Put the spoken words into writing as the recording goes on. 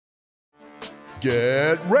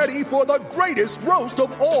Get ready for the greatest roast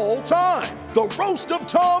of all time, the Roast of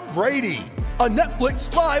Tom Brady, a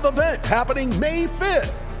Netflix live event happening May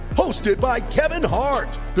 5th. Hosted by Kevin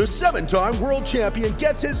Hart, the 7-time world champion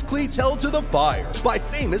gets his cleats held to the fire by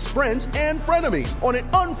famous friends and frenemies on an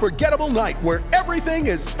unforgettable night where everything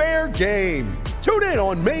is fair game. Tune in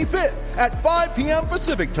on May 5th at 5 p.m.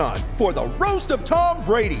 Pacific time for the Roast of Tom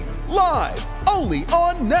Brady, live only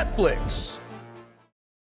on Netflix.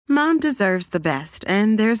 Mom deserves the best,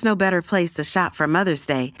 and there's no better place to shop for Mother's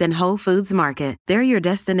Day than Whole Foods Market. They're your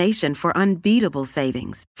destination for unbeatable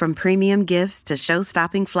savings, from premium gifts to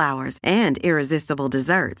show-stopping flowers and irresistible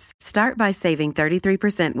desserts. Start by saving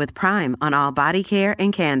 33% with Prime on all body care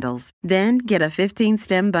and candles. Then get a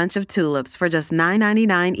 15-stem bunch of tulips for just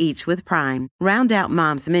 $9.99 each with Prime. Round out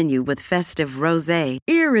Mom's menu with festive rosé,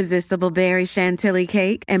 irresistible berry chantilly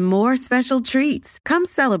cake, and more special treats. Come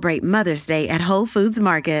celebrate Mother's Day at Whole Foods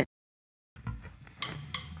Market.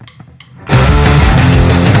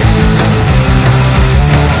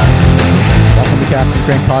 Welcome to Cast and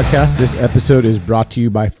Crank Podcast. This episode is brought to you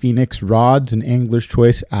by Phoenix Rods, an angler's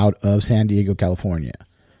choice out of San Diego, California.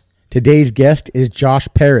 Today's guest is Josh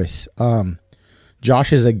Paris.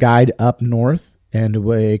 Josh is a guide up north, and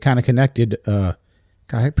we kind of connected. I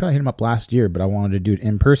probably hit him up last year, but I wanted to do it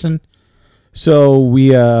in person. So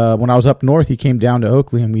when I was up north, he came down to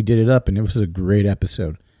Oakley, and we did it up, and it was a great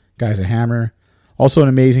episode. Guy's a hammer. Also an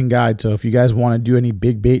amazing guide. So if you guys want to do any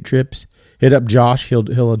big bait trips, hit up Josh. He'll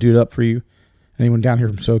do it up for you. Anyone down here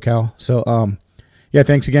from SoCal. So, yeah,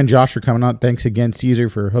 thanks again, Josh, for coming on. Thanks again, Caesar,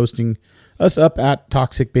 for hosting us up at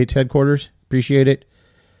Toxic Baits headquarters. Appreciate it.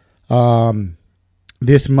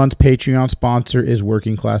 This month's Patreon sponsor is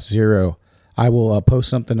Working Class Zero. I will post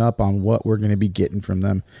something up on what we're going to be getting from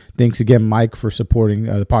them. Thanks again, Mike, for supporting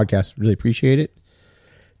the podcast. Really appreciate it.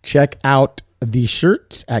 Check out the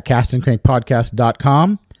shirts at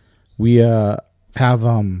castandcrankpodcast.com. We have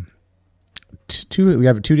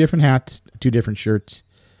two different hats, 2 different shirts.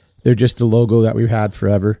 They're just the logo that we've had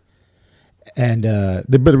forever. And they're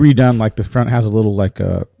redone. Like the front has a little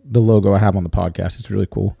the logo I have on the podcast. It's really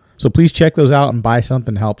cool. So please check those out and buy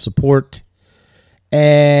something to help support.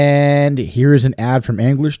 And here's an ad from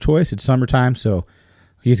Angler's Choice. It's summertime, so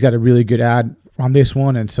he's got a really good ad on this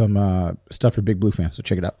one and some stuff for big blue fans. So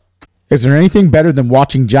check it out. Is there anything better than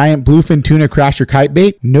watching giant bluefin tuna crash your kite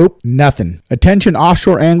bait? Nope, nothing. Attention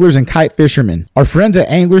offshore anglers and kite fishermen. Our friends at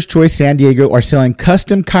Angler's Choice San Diego are selling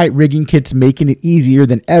custom kite rigging kits, making it easier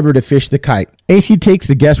than ever to fish the kite. AC takes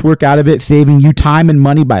the guesswork out of it, saving you time and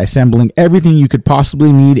money by assembling everything you could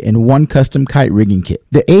possibly need in one custom kite rigging kit.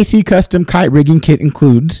 The AC Custom Kite Rigging Kit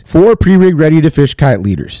includes 4 pre-rig ready-to-fish kite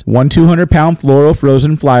leaders, 1 200-pound fluoro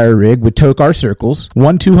frozen flyer rig with Tokar circles,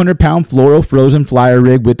 1 200-pound fluoro frozen flyer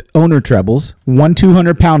rig with owner trebles, 1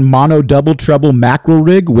 200-pound mono double treble mackerel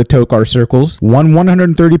rig with Tokar circles, 1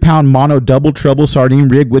 130-pound mono double treble sardine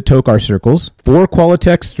rig with Tokar circles, 4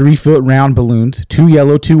 Qualitex 3-foot round balloons, 2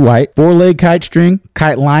 yellow, 2 white, 4-leg kite string,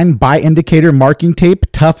 kite line, bi-indicator marking tape,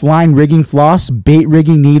 tough line rigging floss, bait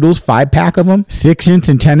rigging needles, 5-pack of them, 6-inch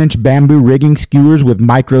and 10-inch bamboo rigging skewers with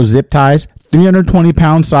micro zip ties,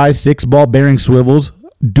 320-pound size 6-ball bearing swivels,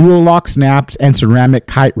 dual lock snaps, and ceramic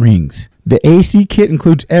kite rings. The AC kit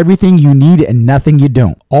includes everything you need and nothing you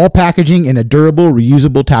don't. All packaging in a durable,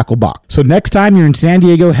 reusable tackle box. So next time you're in San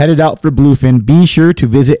Diego headed out for bluefin, be sure to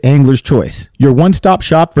visit Angler's Choice, your one-stop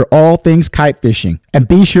shop for all things kite fishing. And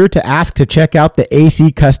be sure to ask to check out the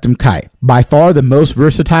AC Custom Kite. By far the most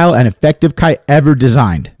versatile and effective kite ever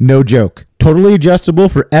designed. No joke. Totally adjustable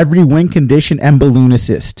for every wind condition and balloon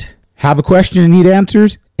assist. Have a question and need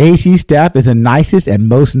answers? AC staff is the nicest and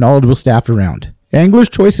most knowledgeable staff around. Angler's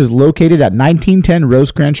Choice is located at 1910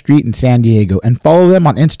 Rosecrans Street in San Diego, and follow them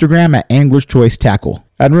on Instagram at Angler's Choice Tackle.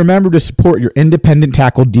 And remember to support your independent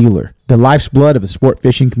tackle dealer, the life's blood of the sport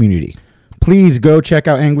fishing community. Please go check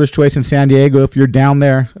out Angler's Choice in San Diego if you're down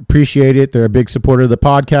there. Appreciate it. They're a big supporter of the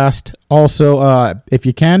podcast. Also, if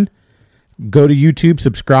you can, go to YouTube,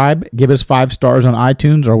 subscribe, give us 5 stars on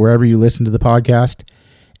iTunes or wherever you listen to the podcast.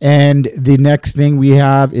 And the next thing we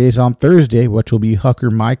have is on Thursday, which will be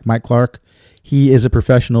Hucker Mike Clark. He is a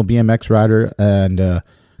professional BMX rider and a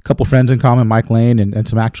couple friends in common, Mike Lane, and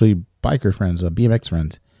some actually biker friends, BMX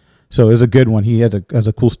friends. So it was a good one. He has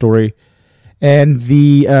a cool story. And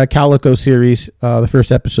the Calico series, the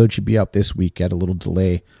first episode should be out this week at a little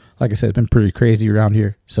delay. Like I said, it's been pretty crazy around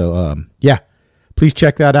here. So, yeah, please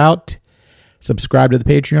check that out. Subscribe to the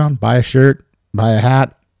Patreon, buy a shirt, buy a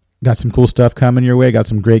hat. Got some cool stuff coming your way. Got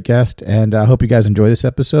some great guests. And I hope you guys enjoy this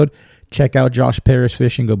episode. Check out Josh Paris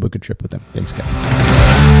Fishing. Go book a trip with them. Thanks, guys.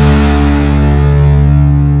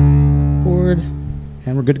 Forward.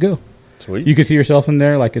 And we're good to go. Sweet. You can see yourself in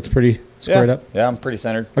there, like it's pretty squared up. Yeah, I'm pretty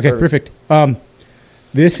centered. Okay, perfect.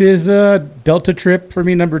 This is Delta trip for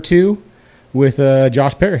me, number 2, with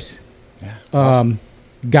Josh Paris. Yeah. Awesome.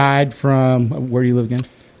 Guide from, where do you live again?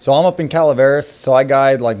 So I'm up in Calaveras. So I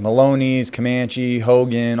guide like Maloney's, Comanche,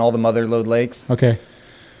 Hogan, all the mother lode lakes. Okay.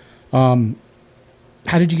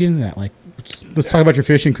 How did you get into that? Like, let's talk about your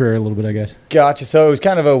fishing career a little bit, I guess. Gotcha. So it was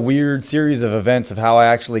kind of a weird series of events of how I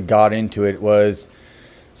actually got into it.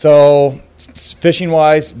 So fishing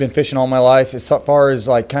wise, been fishing all my life. As far as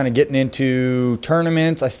like kind of getting into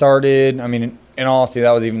tournaments, I started, I mean, in honesty,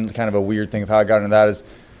 that was even kind of a weird thing of how I got into that is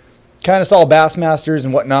kind of saw Bassmasters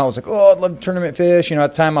and whatnot. I was like, oh, I'd love to tournament fish. You know,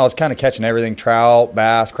 at the time I was kind of catching everything, trout,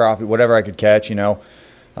 bass, crappie, whatever I could catch, you know.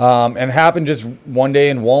 And it happened just one day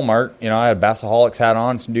in Walmart. You know, I had a Bassaholics hat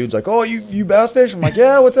on. Some dude's like, oh, you bass fish? I'm like,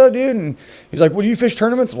 yeah, what's up, dude? And he's like, well, do you fish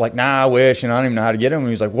tournaments? I'm like, nah, I wish. You know, I don't even know how to get them. And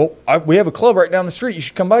he's like, well, we have a club right down the street. You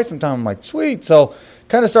should come by sometime. I'm like, sweet. So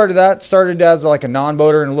kind of started as like a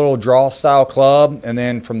non-boater in a little draw-style club. And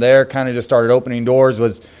then from there kind of just started opening doors.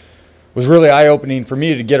 Was really eye-opening for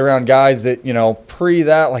me to get around guys that, you know,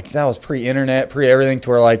 that was pre-internet, pre-everything, to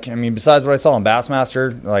where, like, I mean, besides what I saw on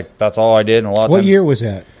Bassmaster, like, that's all I did. And a lot of What times, year was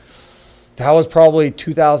that? That was probably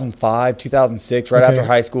 2005, 2006, right after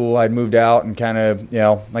high school. I'd moved out and kind of, you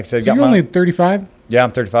know, like I said, So you're only 35? Yeah,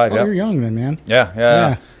 I'm 35, You're young then, man.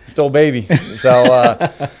 Yeah. Still a baby. So,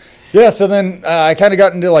 yeah, so then I kind of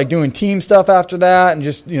got into, like, doing team stuff after that and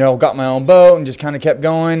just, you know, got my own boat and just kind of kept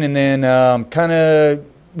going. And then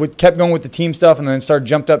kept going with the team stuff, and then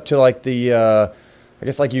jumped up to like the I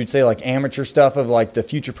guess like you'd say like amateur stuff of like the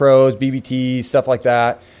Future Pros, BBTs, stuff like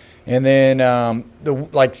that. And then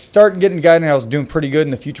started getting guiding. I was doing pretty good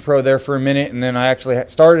in the Future Pro there for a minute, and then I actually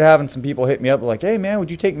started having some people hit me up like, hey man, would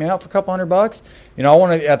you take me out for a couple $100? You know,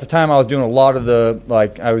 at the time I was doing a lot of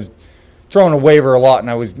I was throwing a waiver a lot, and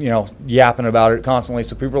I was, you know, yapping about it constantly.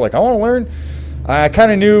 So people were like, I want to learn. I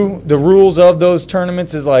kind of knew the rules of those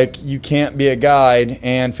tournaments is like you can't be a guide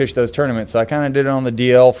and fish those tournaments. So I kind of did it on the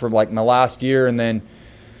DL for like my last year, and then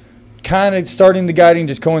kind of starting the guiding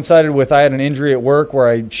just coincided with I had an injury at work where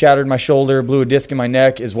I shattered my shoulder, blew a disc in my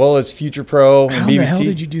neck, as well as Future Pro and BBT. How the hell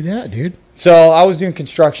did you do that, dude? So I was doing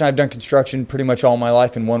construction. I've done construction pretty much all my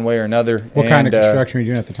life in one way or another. What kind of construction were you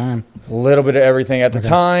doing at the time? A little bit of everything at the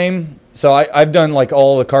time. So I've done like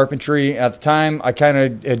all the carpentry. At the time, I kind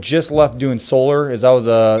of had just left doing solar, as I was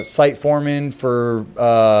a site foreman for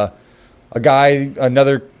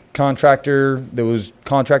another contractor that was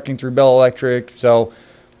contracting through Bell Electric. So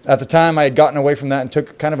at the time, I had gotten away from that and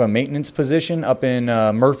took kind of a maintenance position up in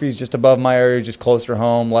Murphy's, just above my area, just closer to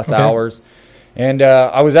home, less hours. And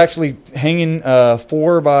I was actually hanging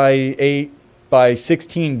 4x8 by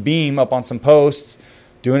 16 beam up on some posts,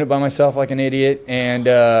 doing it by myself like an idiot,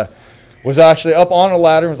 and was actually up on a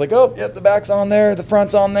ladder and was like, oh, yep, the back's on there, the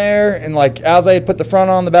front's on there. And like as I had put the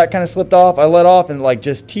front on, the back kind of slipped off. I let off and like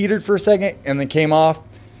just teetered for a second and then came off,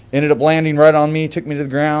 ended up landing right on me, took me to the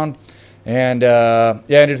ground. And I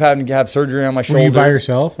ended up having to have surgery on my shoulder. Were you by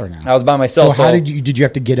yourself or no? I was by myself. So how did you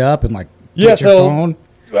have to get up and like get your phone?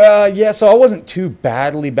 So I wasn't too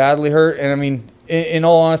badly hurt. And I mean, in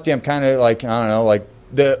all honesty, I'm kind of like, I don't know, like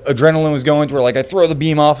the adrenaline was going to where like I throw the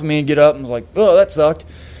beam off of me and get up and was like, oh, that sucked.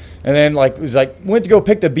 And then like it was like went to go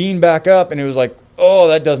pick the beam back up and it was like, oh,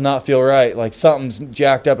 that does not feel right. Like something's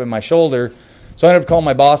jacked up in my shoulder. So I ended up calling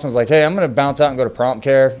my boss and was like, hey, I'm going to bounce out and go to prompt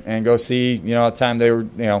care and go see, you know, at the time they were,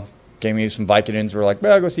 you know, gave me some Vicodins. We're like,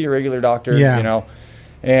 well, go see your regular doctor, you know.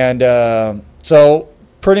 And so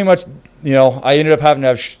pretty much, you know, I ended up having to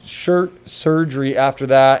have shirt surgery after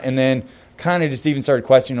that. And then kind of just even started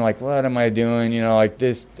questioning, like, what am I doing? You know, like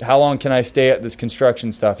this, how long can I stay at this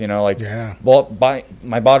construction stuff? You know, like, well,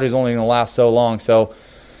 my body's only going to last so long. So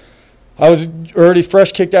I was already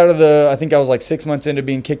fresh kicked out of I think I was like 6 months into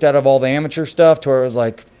being kicked out of all the amateur stuff to where it was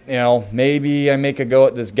like, you know, maybe I make a go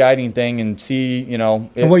at this guiding thing and see, you know.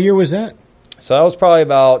 And what year was that? So that was probably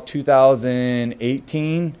about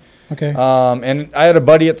 2018. Okay. And I had a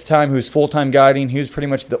buddy at the time who was full-time guiding. He was pretty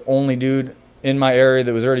much the only dude in my area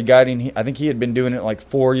that was already guiding. I think he had been doing it like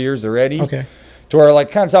 4 years already. Okay. To where I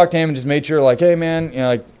like kind of talked to him and just made sure like, hey man, you know,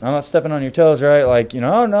 like I'm not stepping on your toes, right? Like, you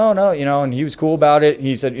know, no, you know, and he was cool about it.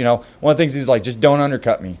 He said, you know, one of the things he was like, just don't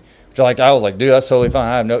undercut me. Which like I was like, dude, that's totally fine.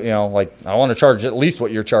 I have no, you know, like I want to charge at least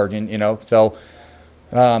what you're charging, you know. So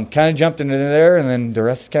kind of jumped into there, and then the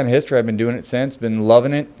rest is kind of history. I've been doing it since, been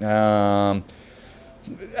loving it.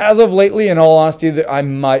 As of lately, in all honesty, I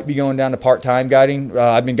might be going down to part-time guiding.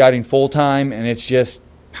 I've been guiding full-time, and it's just...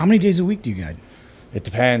 How many days a week do you guide? It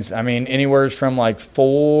depends. I mean, anywhere from like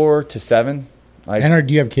 4 to 7. And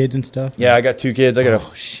do you have kids and stuff? Yeah, I got 2 kids. I got a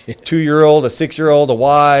 2-year-old, a 6-year-old, a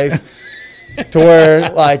wife. to where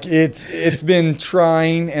like it's been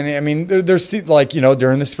trying. And I mean, there's like, you know,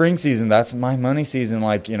 during the spring season, that's my money season.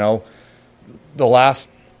 Like, you know, the last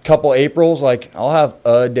couple Aprils, like I'll have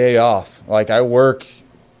a day off. Like I work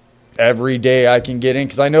every day I can get in,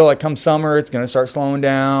 because I know like come summer it's going to start slowing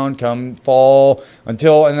down, come fall and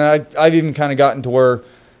then I've even kind of gotten to where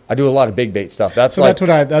I do a lot of big bait stuff. That's so like, that's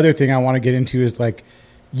what the other thing I want to get into is like,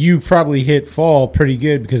 you probably hit fall pretty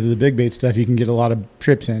good because of the big bait stuff. You can get a lot of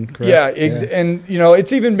trips in, correct? Yeah. And you know,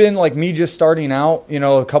 it's even been like me just starting out, you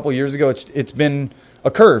know, a couple of years ago, it's been a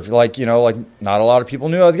curve. Like, you know, like not a lot of people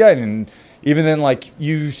knew I was guiding. And even then, like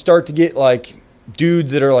you start to get like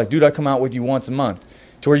dudes that are like, dude, I come out with you once a month,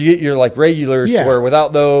 to where you get your like regulars, to where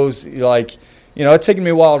without those, you're like, you know, it's taken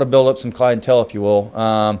me a while to build up some clientele, if you will.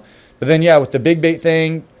 But then, yeah, with the big bait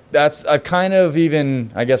thing, I've kind of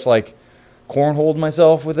even, I guess, like cornholed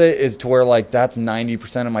myself with it, is to where like that's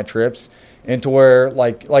 90% of my trips. And to where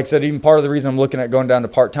like I said, even part of the reason I'm looking at going down to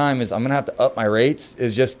part-time is I'm going to have to up my rates.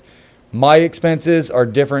 Is just my expenses are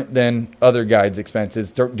different than other guides'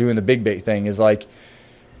 expenses. Doing the big bait thing is like,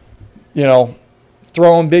 you know,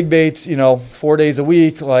 throwing big baits, you know, 4 days a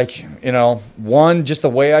week. Like, you know, one, just the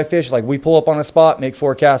way I fish, like we pull up on a spot, make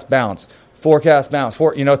forecast, bounce,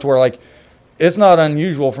 you know, to where like, it's not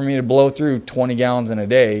unusual for me to blow through 20 gallons in a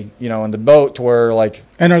day, you know, in the boat, to where like.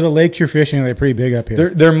 And are the lakes you're fishing, are they pretty big up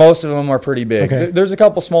here? They're most of them are pretty big. Okay. There's a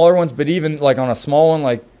couple smaller ones, but even like on a small one,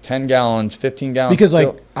 like 10 gallons, 15 gallons. Because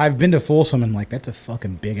like I've been to Folsom and like that's a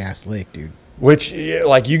fucking big ass lake, dude. Which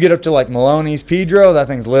like you get up to like Maloney's, Pedro, that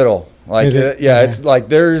thing's little. Like it's like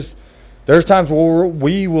there's times where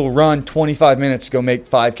we will run 25 minutes to go make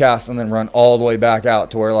 5 casts and then run all the way back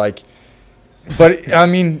out, to where like. But I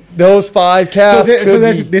mean, those 5 casts.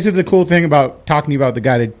 This is the cool thing about talking about the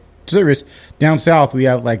guided service. Down south, we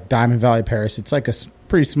have like Diamond Valley Paris. It's like a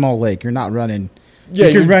pretty small lake. You're not running. Yeah,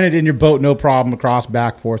 you can run it in your boat, no problem, across,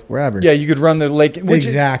 back, forth, wherever. Yeah, you could run the lake.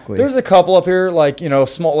 Exactly. There's a couple up here, like, you know,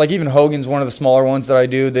 small. Like even Hogan's one of the smaller ones that I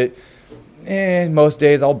do. That most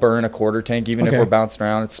days I'll burn a quarter tank, even if we're bouncing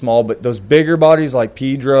around. It's small, but those bigger bodies like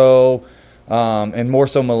Pedro, and more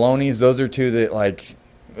so Maloney's. Those are two that like.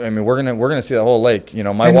 I mean, we're gonna see the whole lake. You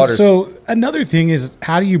know, my water. So another thing is,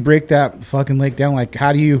 how do you break that fucking lake down? Like,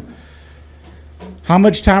 how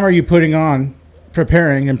much time are you putting on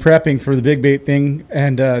preparing and prepping for the big bait thing,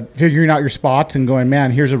 and figuring out your spots and going, man,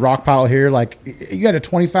 here's a rock pile here. Like, you got a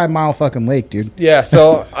 25-mile fucking lake, dude. Yeah.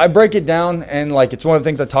 So I break it down, and like it's one of the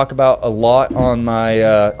things I talk about a lot on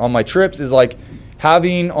my trips. Is like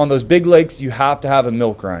having on those big lakes, you have to have a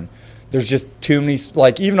milk run. There's just too many,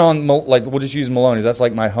 like even on, like we'll just use Maloney's. That's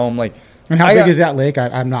like my home lake. And how big is that lake?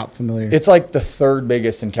 I'm not familiar. It's like the 3rd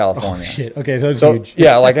biggest in California. Oh, shit. Okay, so it's huge.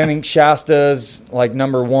 Yeah, like I think Shasta's like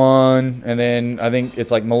number 1, and then I think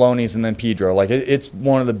it's like Maloney's and then Pedro. Like it's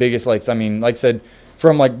one of the biggest lakes. I mean, like I said,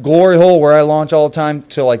 from like Glory Hole where I launch all the time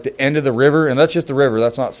to like the end of the river, and that's just the river.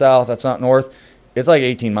 That's not south. That's not north. It's like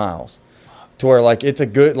 18 miles. To where like it's a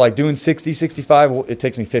good, like doing 60, 65, it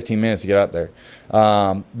takes me 15 minutes to get up there.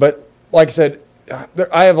 But like I said,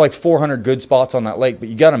 I have like 400 good spots on that lake, but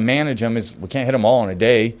you got to manage them. We can't hit them all in a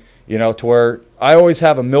day, you know, to where I always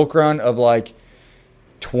have a milk run of like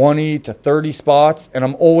 20 to 30 spots, and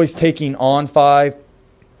I'm always taking on 5,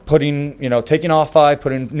 taking off 5,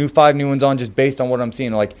 putting 5 new ones on, just based on what I'm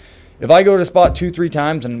seeing. Like if I go to a spot 2-3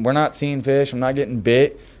 times and we're not seeing fish, I'm not getting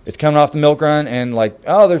bit, it's coming off the milk run, and like,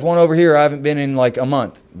 oh, there's one over here I haven't been in like a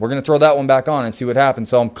month. We're going to throw that one back on and see what happens.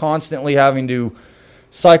 So I'm constantly having to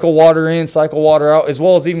cycle water in, cycle water out, as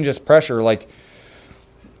well as even just pressure. Like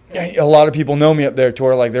a lot of people know me up there, to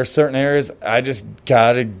where like there's certain areas I just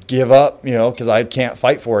gotta give up, you know, because I can't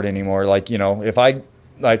fight for it anymore. Like, you know, if I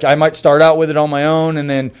might start out with it on my own, and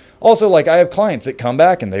then also like I have clients that come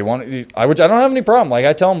back and they want it, which I don't have any problem. Like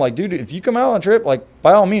I tell them, like, dude, if you come out on a trip, like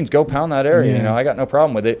by all means go pound that area. You know, I got no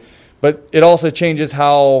problem with it. But it also changes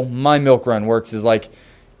how my milk run works. Is like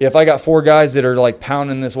if I got 4 guys that are like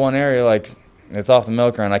pounding this one area, like it's off the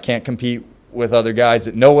milk run. I can't compete with other guys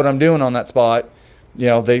that know what I'm doing on that spot. You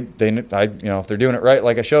know, if they're doing it right,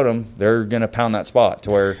 like I showed them, they're going to pound that spot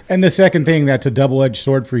to where. And the second thing that's a double-edged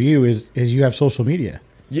sword for you is you have social media.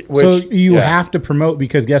 So you have to promote,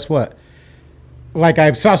 because guess what? Like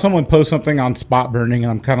I saw someone post something on spot burning,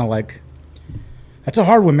 and I'm kind of like, that's a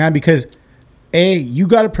hard one, man, because you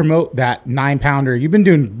got to promote that 9-pounder. You've been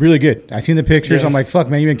doing really good. I seen the pictures. Yeah. I'm like, fuck,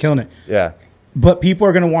 man, you've been killing it. Yeah. But people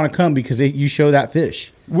are going to want to come because you show that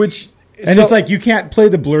fish. And it's like you can't play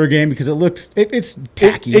the blur game because it looks it's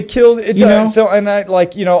tacky. It kills it. Does. So and I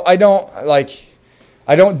like, you know, I don't like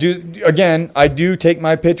I don't do, again, I do take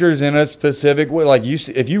my pictures in a specific way. Like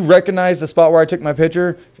if you recognize the spot where I took my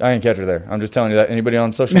picture, I ain't catch her there. I'm just telling you that. Anybody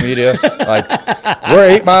on social media, like we're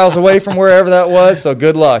 8 miles away from wherever that was. So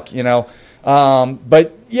good luck, you know?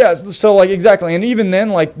 But yeah, so like exactly. And even then,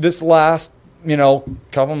 like this last, you know,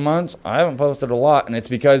 couple months, I haven't posted a lot, and it's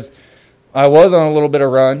because I was on a little bit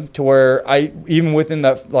of run to where even within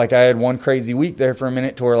that, like I had one crazy week there for a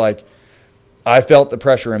minute to where like I felt the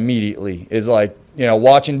pressure immediately. Is like, you know,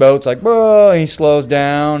 watching boats like, whoa, he slows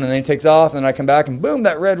down and then he takes off, and then I come back and boom,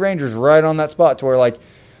 that Red Ranger's right on that spot to where like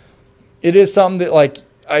it is something that like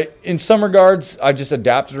in some regards I just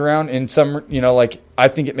adapted around. In some, you know, like I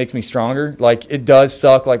think it makes me stronger. Like it does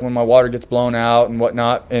suck like when my water gets blown out and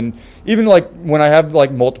whatnot, and even like when I have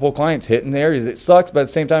like multiple clients hitting the areas, it sucks, but at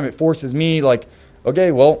the same time it forces me like,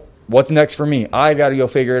 okay, well, what's next for me? I got to go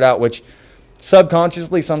figure it out, which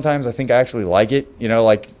subconsciously sometimes I think I actually like it, you know,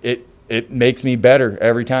 like it makes me better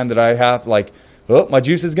every time that I have like, oh, my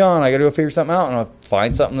juice is gone, I got to go figure something out, and I'll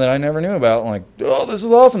find something that I never knew about. I'm like, oh, this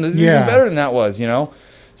is awesome, this is even better than that was, you know.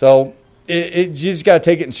 So it you just got to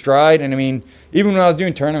take it in stride. And I mean, even when I was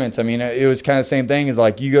doing tournaments, I mean, it was kind of the same thing as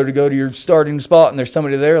like you go to your starting spot and there's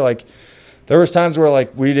somebody there. Like there was times where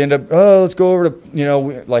like we'd end up, oh, let's go over to, you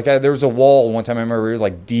know, like there was a wall one time I remember it was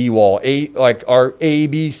like D wall, like our A,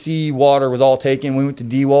 B, C water was all taken. We went to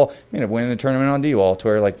D wall. We ended up winning the tournament on D wall to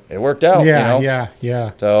where like it worked out. Yeah, you know?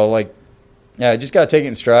 yeah. So like, yeah, just got to take it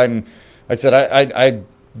in stride. And like I said, I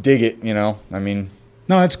dig it, you know, I mean.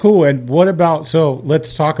 No, that's cool. And what about, so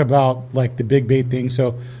let's talk about like the big bait thing.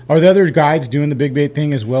 So are the other guides doing the big bait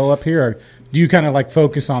thing as well up here? Or do you kind of like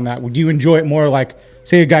focus on that? Would you enjoy it more like,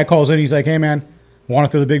 say a guy calls in, he's like, hey man, want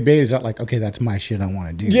to throw the big bait? Is that like, okay, that's my shit, I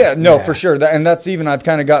want to do? Yeah, no, for sure. And that's even, I've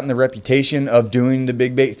kind of gotten the reputation of doing the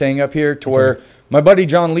big bait thing up here to where my buddy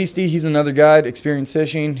John Leasty, he's another guide, experienced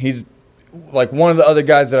fishing. He's like one of the other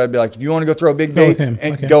guys that I'd be like, if you want to go throw big baits,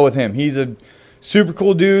 go with him. He's a super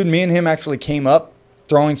cool dude. Me and him actually came up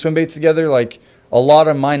throwing swim baits together. Like a lot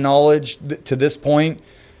of my knowledge to this point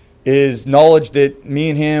is knowledge that me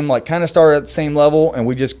and him like kind of started at the same level, and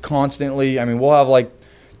we just constantly, I mean, we'll have like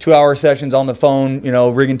 2-hour sessions on the phone, you know,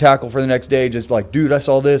 rigging tackle for the next day, just like, dude, I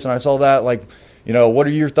saw this and I saw that, like, you know, what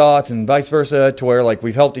are your thoughts, and vice versa, to where like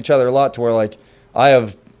we've helped each other a lot, to where like I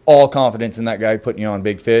have all confidence in that guy putting you on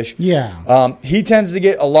big fish. Yeah. He tends to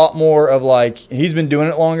get a lot more of like, he's been doing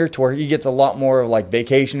it longer to where he gets a lot more of like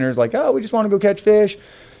vacationers like, oh, we just want to go catch fish,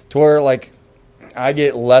 to where like I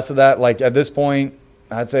get less of that. Like at this point,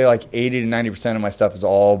 I'd say like 80 to 90% of my stuff is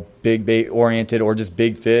all big bait oriented or just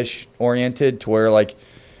big fish oriented, to where like,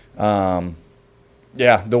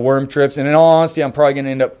 yeah, the worm trips. And in all honesty, I'm probably going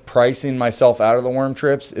to end up pricing myself out of the worm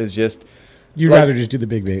trips. Is just, you'd like, rather just do the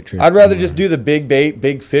big bait trip. I'd rather just do the big bait,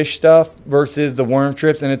 big fish stuff versus the worm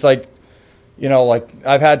trips. And it's like, you know, like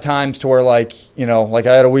I've had times to where like, you know, like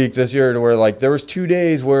I had a week this year to where like there was 2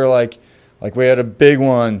 days where like we had a big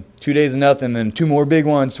one, 2 days of nothing, then 2 more big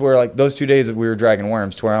ones, to where like those 2 days that we were dragging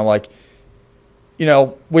worms, to where I'm like, you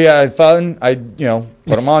know, we had fun. I, you know,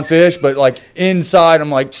 put them on fish, but like inside,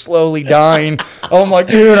 I'm like slowly dying. I'm like,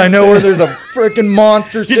 dude, I know where there's a freaking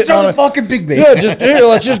monster sitting on a fucking big bait. Yeah, just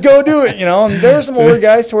let's just go do it, you know. And there were some older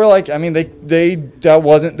guys to where like, I mean, they that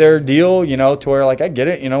wasn't their deal, you know, to where like I get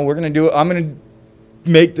it, you know, we're gonna do it. I'm gonna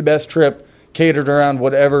make the best trip catered around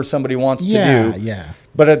whatever somebody wants to do. Yeah.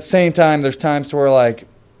 But at the same time, there's times to where like,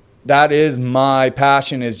 that is my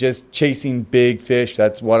passion, is just chasing big fish.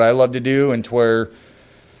 That's what I love to do. And to where,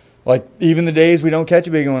 like, even the days we don't catch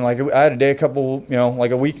a big one, like I had a day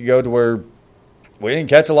like a week ago to where we didn't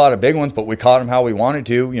catch a lot of big ones, but we caught them how we wanted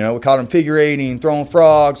to. You know, we caught them figure eighting, throwing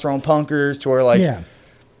frogs, throwing punkers, to where like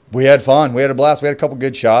we had fun. We had a blast. We had a couple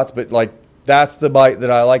good shots, but like that's the bite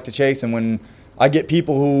that I like to chase. And when I get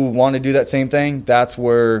people who want to do that same thing, that's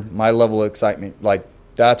where my level of excitement, like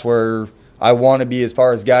that's where I want to be as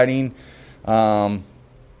far as guiding.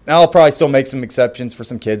 I'll probably still make some exceptions for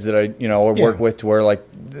some kids that I, you know, work with, to where like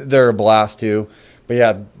they're a blast too. But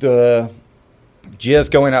yeah,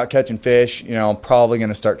 just going out catching fish, you know, I'm probably going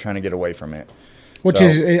to start trying to get away from it. Which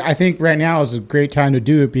is, I think right now is a great time to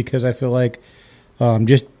do it, because I feel like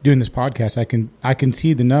just doing this podcast, I can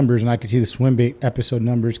see the numbers, and I can see the swim bait episode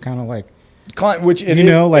numbers kind of like, which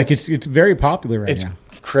it's very popular right now.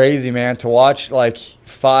 It's crazy, man, to watch. Like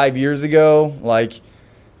 5 years ago, like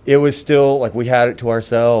it was still like we had it to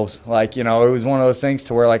ourselves. Like, you know, it was one of those things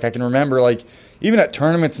to where like I can remember like even at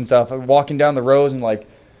tournaments and stuff, walking down the rows and like,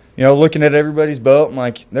 you know, looking at everybody's boat. I'm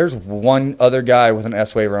like, there's one other guy with an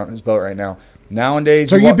S-Waver on his boat right now. Nowadays,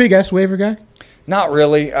 so are you a big S-Waver guy? Not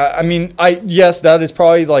really. I mean, yes, that is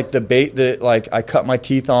probably like the bait that like I cut my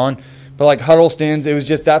teeth on. But like Huddlestons, it was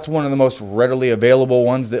just, that's one of the most readily available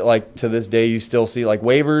ones that like to this day you still see. Like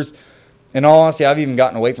Wavers, in all honesty, I've even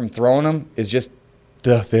gotten away from throwing them. Is just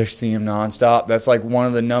the fish see them nonstop. That's like one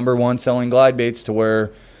of the number one selling glide baits, to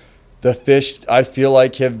where the fish, I feel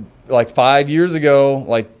like, have, like 5 years ago,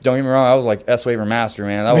 like, don't get me wrong, I was like S-Waver master,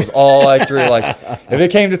 man. That was all I threw. Like, if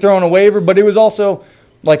it came to throwing a waver, but it was also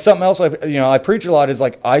like something else, I preach a lot, is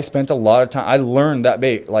like I spent a lot of time, I learned that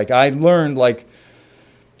bait. Like, I learned like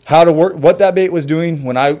how to work, what that bait was doing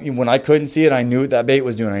when I couldn't see it. I knew what that bait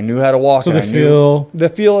was doing. I knew how to walk so it. The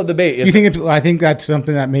feel of the bait. I think that's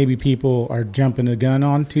something that maybe people are jumping the gun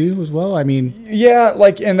on too as well. I mean, yeah,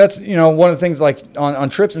 like, and that's, one of the things, like on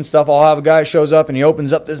trips and stuff, I'll have a guy shows up and he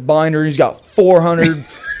opens up this binder. He's got 400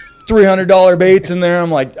 $300 baits in there.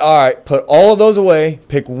 I'm like, all right, put all of those away,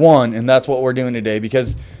 pick one, and that's what we're doing today.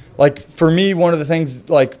 Because, like, for me, one of the things,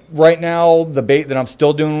 like, right now, the bait that I'm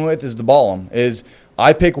still doing with is the Ballum. Is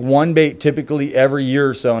I pick one bait typically every year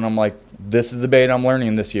or so, and I'm like, this is the bait I'm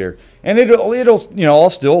learning this year. And it'll I'll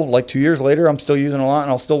still, like 2 years later, I'm still using a lot,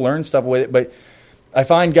 and I'll still learn stuff with it. But I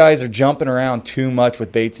find guys are jumping around too much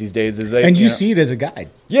with baits these days. And you see it as a guide.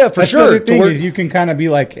 Yeah, for sure. The thing is, you can kind of be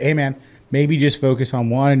like, hey, man, maybe just focus on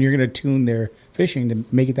one, and you're going to tune their fishing to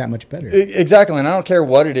make it that much better. Exactly, and I don't care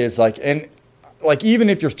what it is. Like, and like, even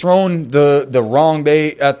if you're throwing the wrong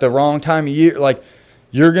bait at the wrong time of year, like,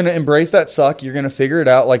 you're going to embrace that suck. You're going to figure it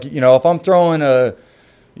out. Like, if I'm throwing a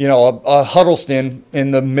Huddleston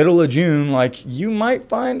in the middle of June, like, you might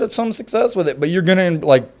find some success with it, but you're going to,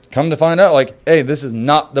 like, come to find out, like, hey, this is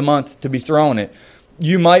not the month to be throwing it.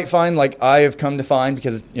 You might find, like I have come to find,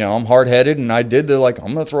 because, I'm hard-headed, and I did I'm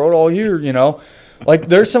going to throw it all year, Like,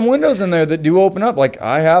 there's some windows in there that do open up. Like,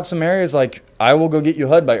 I have some areas, like, I will go get you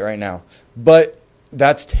Hud bite right now. But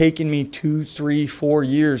that's taken me 2, 3, 4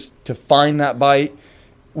 years to find that bite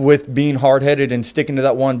with being hard-headed and sticking to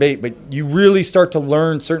that one bait. But you really start to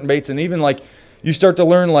learn certain baits, and even, like, you start to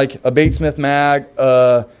learn, like, a Batesmith mag,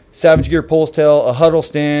 Savage Gear Pulse Tail, a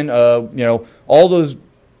Huddleston, all those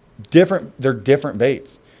they're different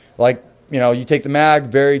baits. Like, you take the mag,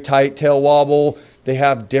 very tight tail wobble. They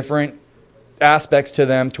have different aspects to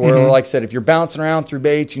them, to where, like I said, if you're bouncing around through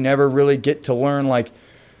baits, you never really get to learn, like,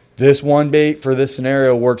 this one bait for this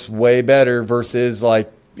scenario works way better versus,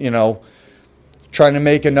 like, trying to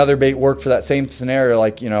make another bait work for that same scenario.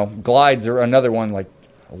 Like, glides are another one. Like,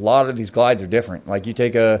 a lot of these glides are different. Like, you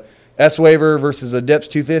take a S-Waver versus a Dips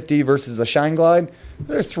 250 versus a Shine Glide.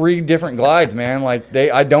 There's 3 different glides, man. Like,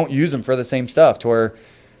 I don't use them for the same stuff, to where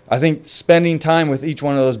I think spending time with each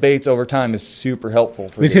one of those baits over time is super helpful.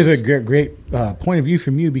 This is a great point of view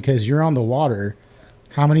from you, because you're on the water.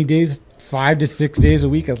 How many days? 5 to 6 days a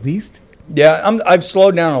week at least? Yeah, I've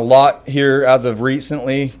slowed down a lot here as of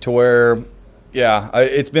recently, to where,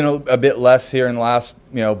 it's been a bit less here in the last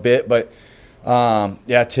bit, but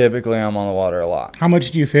typically I'm on the water a lot. How much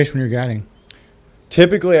do you fish when you're guiding?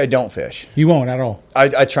 Typically, I don't fish. You won't at all?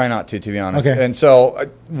 I try not to be honest. Okay. And so,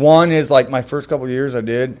 one is, like, my first couple of years I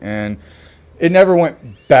did, and it never went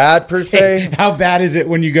bad per se. How bad is it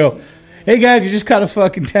when you go, hey, guys, you just caught a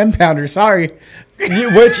fucking 10-pounder, sorry.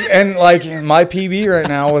 And like, my PB right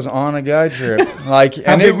now was on a guide trip. Like,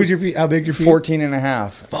 how big was your PB? 14 and a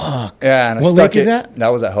half. Fuck. Yeah. And what lake is that? That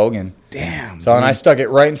was at Hogan. Damn. So, and I stuck it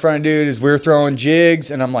right in front of dude as we were throwing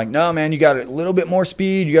jigs, and I'm like, no, man, you got a little bit more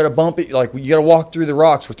speed. You got to bump it. Like, you got to walk through the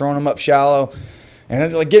rocks. We're throwing them up shallow. And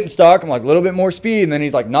then, like, getting stuck, I'm like, a little bit more speed. And then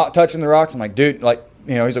he's like, not touching the rocks. I'm like, dude, like,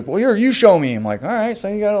 he's like, well, you show me. I'm like, all right, so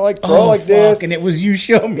you got to, like, throw like this. And it was you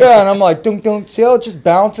show me. Yeah, and I'm like, don't see how it's just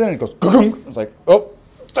bouncing? And it goes, I was like, oh.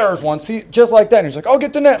 There's one. See, just like that. And he's like, "I'll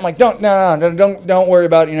get the net." I'm like, don't worry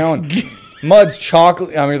about it, And mud's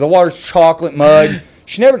chocolate. I mean, the water's chocolate mud.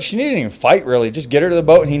 She didn't even fight really. Just get her to the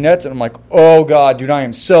boat, and he nets it. I'm like, oh god, dude, I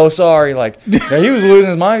am so sorry. Like, he was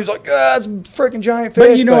losing his mind. He was like, that's a freaking giant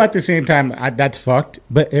fish. But at the same time, that's fucked.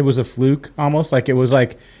 But it was a fluke almost. Like, it was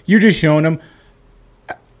like you're just showing him.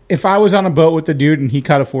 If I was on a boat with the dude and he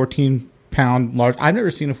caught a 14-pound large. I've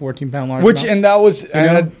never seen a 14-pound large. And that was,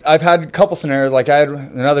 and I've had a couple scenarios. Like, I had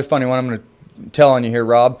another funny one I'm going to tell on you here,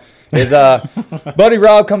 Rob. Is buddy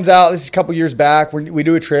Rob comes out. This is a couple years back. We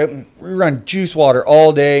do a trip. And we run juice water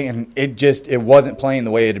all day, and it wasn't playing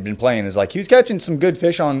the way it had been playing. It's like he was catching some good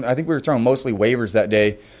fish on. I think we were throwing mostly wavers that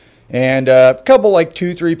day, and a couple like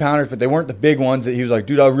 2-3 pounders, but they weren't the big ones that he was like,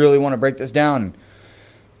 dude, I really want to break this down. And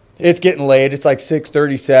it's getting late. It's like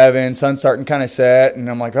 6:37. Sun's starting kind of set. And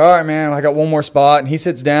I'm like, all right, man, I got one more spot. And he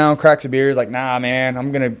sits down, cracks a beer. He's like, nah, man,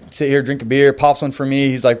 I'm going to sit here, drink a beer, pops one for me.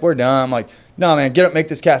 He's like, we're done. I'm like, no, man, get up, make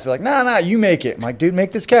this cast. He's like, nah, you make it. I'm like, dude,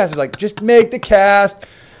 make this cast. He's like, just make the cast.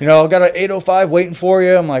 I got an 805 waiting for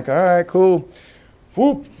you. I'm like, all right, cool.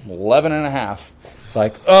 whoop, 11 and a half. It's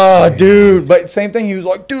like, oh, dude. But same thing. He was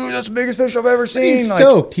like, dude, that's the biggest fish I've ever seen. He's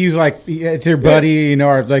stoked. He's like, it's your buddy,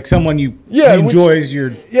 or like someone you enjoys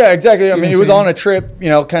your. Yeah, exactly. I mean, it was on a trip,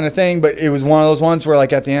 kind of thing. But it was one of those ones where,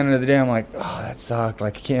 like, at the end of the day, I'm like, oh, that sucked.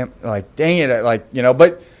 Like, I can't, like, dang it. Like,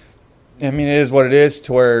 but, I mean, it is what it is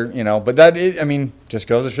to where, but that is, I mean, just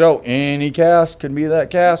goes to show any cast could be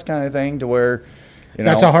that cast kind of thing to where,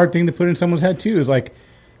 That's a hard thing to put in someone's head, too, is like,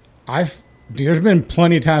 there's been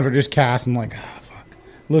plenty of times where just cast, I'm like,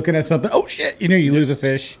 looking at something, oh shit, you lose a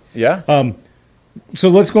fish. Yeah. So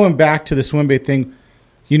let's going back to the swim bait thing.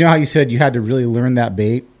 You know how you said you had to really learn that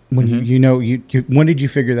bait when when did you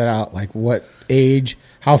figure that out? Like what age?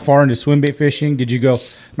 How far into swim bait fishing did you go?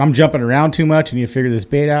 I'm jumping around too much, and you figure this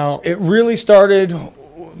bait out. It really started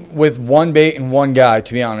with one bait and one guy,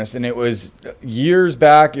 to be honest, and it was years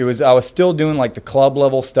back. I was still doing like the club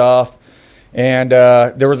level stuff, and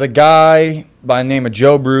there was a guy by the name of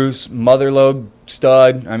Joe Bruce, mother lode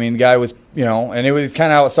stud. I mean, the guy was, and it was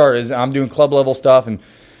kind of how it started. Is I'm doing club level stuff, and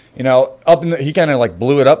he kind of like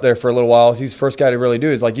blew it up there for a little while. He's the first guy to really do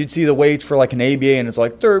it. It's like you'd see the weights for like an ABA, and it's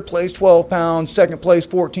like third place 12 pounds, second place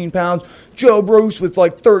 14 pounds. Joe Bruce with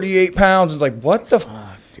like 38 pounds. It's like what the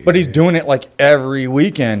fuck? But he's doing it like every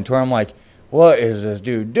weekend. To where I'm like, what is this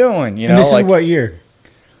dude doing? And this is what year?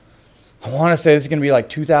 I want to say this is going to be like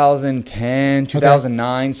 2010,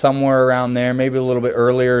 2009, somewhere around there. Maybe a little bit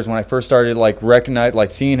earlier is when I first started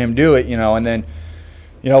seeing him do it, and then,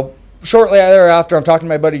 shortly thereafter, I'm talking to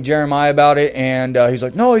my buddy Jeremiah about it, and he's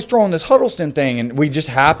like, no, he's throwing this Huddleston thing, and we just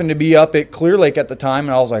happened to be up at Clear Lake at the time,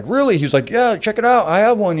 and I was like, really? He was like, yeah, check it out. I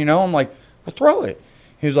have one, I'm like, well, throw it.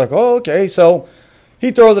 He was like, oh, okay. So he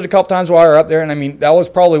throws it a couple times while we're up there, and I mean, that was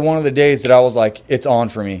probably one of the days that I was like, it's on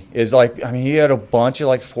for me. Is like, I mean, he had a bunch of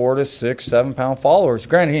like 4 to 6, 7 pound followers.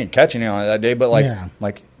 Granted, he didn't catch any on it that day, but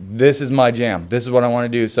like this is my jam. This is what I want to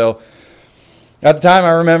do. So at the time, I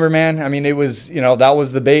remember, man, I mean, it was, that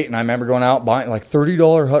was the bait, and I remember going out buying like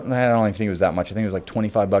 $30 hut, and I don't even think it was that much. I think it was like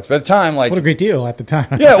 $25. But at the time, like, what a great deal at the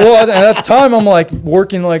time. Yeah, well, at the time, I'm like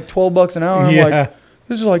working like $12 an hour. I'm like,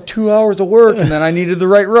 this is like 2 hours of work, and then I needed the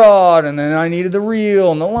right rod, and then I needed the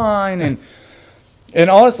reel and the line, and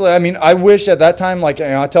honestly, I mean, I wish at that time, like,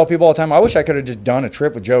 I tell people all the time, I wish I could have just done a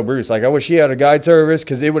trip with Joe Bruce. Like, I wish he had a guide service,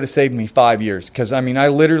 because it would have saved me 5 years. Because I mean, I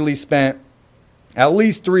literally spent at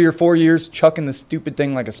least 3 or 4 years chucking the stupid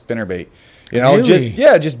thing like a spinnerbait.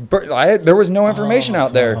 Really? There was no information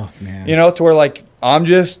out there, man. To where like I'm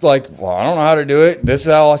just like, well, I don't know how to do it. This is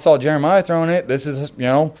how I saw Jeremiah throwing it. This is,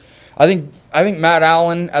 I think Matt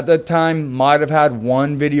Allen at that time might have had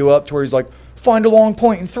one video up to where he's like, find a long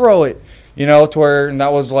point and throw it, to where, and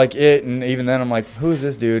that was like it. And even then I'm like, who is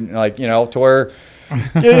this dude? And like, to where,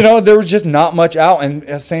 there was just not much out. And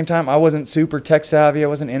at the same time, I wasn't super tech savvy. I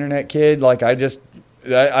was an internet kid. Like I've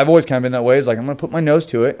always kind of been that way. It's like, I'm going to put my nose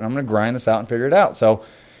to it and I'm going to grind this out and figure it out. So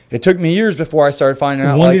it took me years before I started finding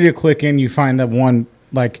out. When did you click in? You find that one,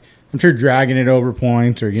 like, I'm sure dragging it over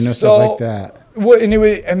points or, stuff like that. Well,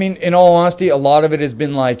 anyway, I mean, in all honesty, a lot of it has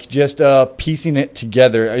been like just piecing it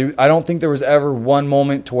together. I don't think there was ever one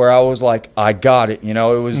moment to where I was like, I got it. It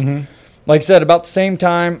was, like I said, about the same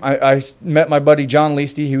time I met my buddy John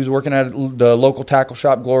Leasty. He was working at the local tackle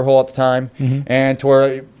shop, Glory Hole, at the time. And to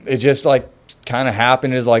where it just like kind of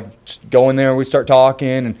happened is like go in there and we start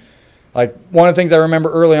talking. And like one of the things I remember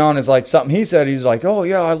early on is like something he said. He's like, oh,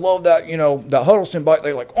 yeah, I love that, that Huddleston bite.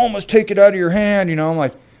 They like almost take it out of your hand. I'm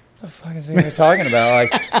like, what the fuck is he talking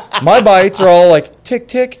about? Like my bites are all like tick,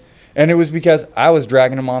 tick. And it was because I was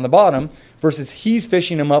dragging them on the bottom versus he's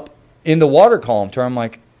fishing them up in the water column to where I'm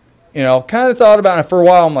like, kind of thought about it for a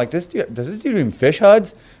while. I'm like, does this dude even fish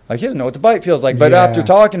HUDs? Like, he doesn't know what the bite feels like. But after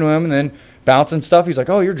talking to him and then bouncing stuff, he's like,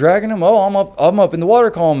 oh, you're dragging him? Oh, I'm up in the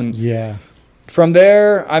water column. And from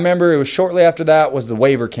there, I remember it was shortly after that was the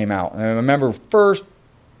waiver came out. And I remember first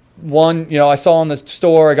one, I saw in the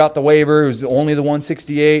store, I got the waiver. It was only the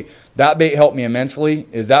 168. That bait helped me immensely.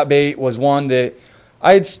 That bait was one that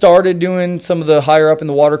I had started doing some of the higher up in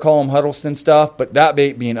the water column Huddleston stuff, but that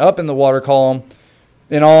bait being up in the water column,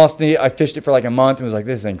 in all honesty, I fished it for like a month and was like,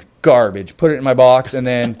 this thing's garbage. Put it in my box. And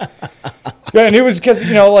then, and it was because,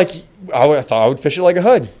 I thought I would fish it like a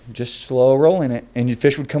HUD, just slow rolling it. And your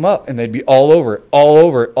fish would come up and they'd be all over it,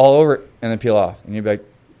 and then peel off. And you'd be like,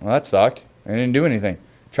 well, that sucked. I didn't do anything.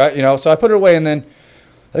 So I put it away. And then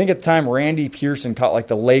I think at the time, Randy Pearson caught like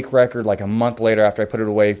the lake record like a month later after I put it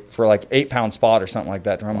away for like 8-pound spot or something like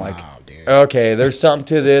that. And I'm like, dude. Okay, there's something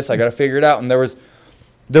to this. I got to figure it out. And there was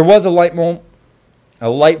a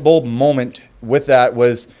light bulb moment with that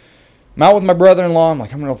was I'm out with my brother-in-law. I'm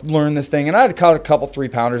like, I'm going to learn this thing. And I had caught a couple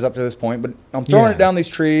 3-pounders up to this point, but I'm throwing it down these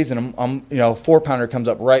trees, and I'm 4-pounder comes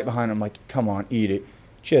up right behind him. I'm like, come on, eat it.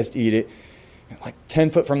 Just eat it. And like 10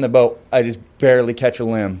 foot from the boat, I just barely catch a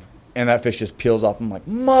limb, and that fish just peels off. I'm like,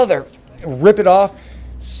 mother, rip it off.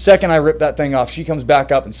 Second I rip that thing off, she comes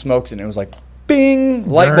back up and smokes it, and it was like, bing,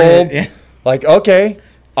 light bulb. Yeah. Like, okay.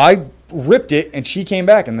 I ripped it, and she came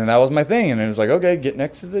back, and then that was my thing. And it was like, okay, get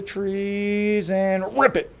next to the trees and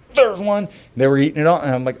rip it. There's one. They were eating it all,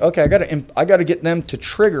 and I'm like, okay, I gotta get them to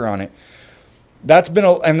trigger on it. That's been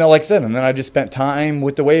and then, like I said, and then I just spent time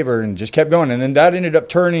with the waver and just kept going, and then that ended up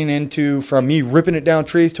turning into, from me ripping it down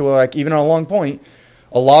trees to like even on a long point.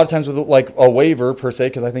 A lot of times with like a waver per se,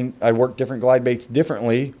 because I think I work different glide baits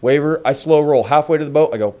differently. Waver, I slow roll halfway to the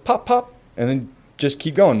boat. I go pop, pop, and then just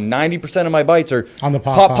keep going. 90% of my bites are on the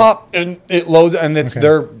pop, pop, and it loads, and it's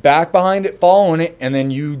they're back behind it, following it, and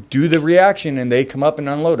then you do the reaction, and they come up and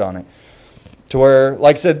unload on it. To where,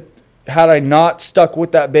 like I said, had I not stuck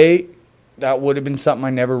with that bait, that would have been something I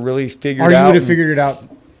never really figured out. Or you would have figured it out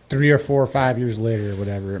 3 or 4 or 5 years later, or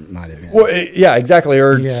whatever it might have been. Well, yeah, exactly,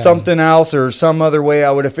 or something else, or some other way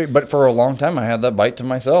I would have. But for a long time, I had that bite to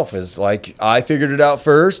myself. Is like I figured it out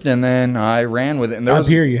first, and then I ran with it. And up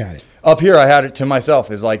here, you had it. Up here, I had it to myself.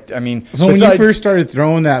 Is like, I mean, so when you first started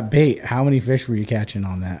throwing that bait, how many fish were you catching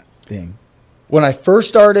on that thing? When I first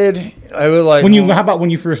started, I was like, how about when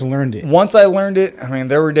you first learned it? Once I learned it, I mean,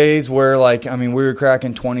 there were days where, like, I mean, we were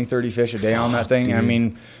cracking 20, 30 fish a day on that thing. Dude. I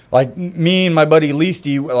mean, like, me and my buddy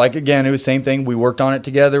Leasty, like, again, it was the same thing. We worked on it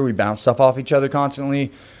together. We bounced stuff off each other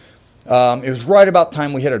constantly. It was right about the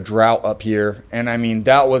time we hit a drought up here. And, I mean,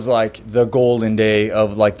 that was, like, the golden day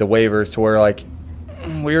of, like, the waivers, to where, like,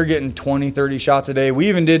 we were getting 20, 30 shots a day. We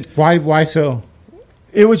even did. Why so?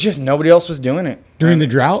 It was just nobody else was doing it. During the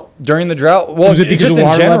drought? During the drought. Well, was it because the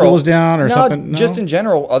water level was down or something? No, just in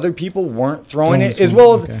general. Other people weren't throwing it. As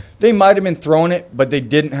well as they might have been throwing it, but they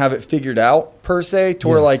didn't have it figured out, per se, to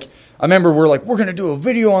where, like, I remember we're like, we're going to do a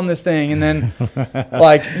video on this thing. And then,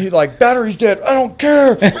 like, battery's dead. I don't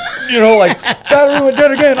care. Like, battery went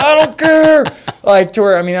dead again. I don't care. Like, to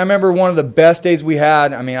where, I mean, I remember one of the best days we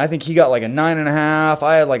had. I mean, I think he got like a 9.5.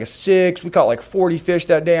 I had like a 6. We caught like 40 fish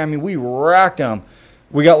that day. I mean, we racked them.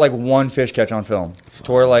 We got like one fish catch on film.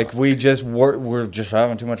 To where, like, we're just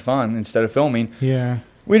having too much fun instead of filming. Yeah.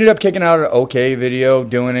 We ended up kicking out an okay video,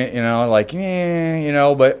 doing it, like,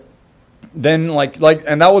 but then, like,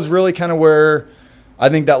 and that was really kind of where I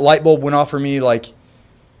think that light bulb went off for me. Like,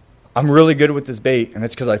 I'm really good with this bait, and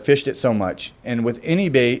it's because I fished it so much. And with any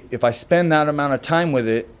bait, if I spend that amount of time with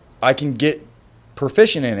it, I can get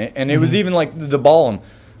proficient in it. And it was even like the Ballum.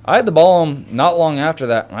 I had the Ballum not long after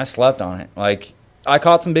that, and I slept on it. Like, I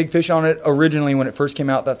caught some big fish on it originally when it first came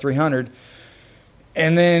out, that 300.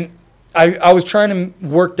 And then I was trying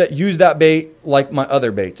to use that bait like my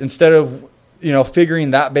other baits. Instead of,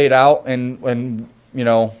 figuring that bait out and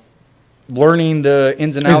learning the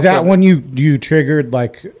ins and outs. Is that when you triggered,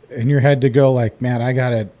 like, in your head to go, like, man, I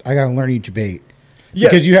gotta learn each bait?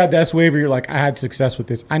 Yes. Because you had this wave where you're like, I had success with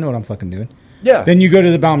this. I know what I'm fucking doing. Yeah. Then you go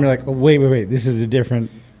to the bottom, you're like, oh, wait. This is a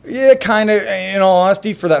different. Yeah, kind of. In all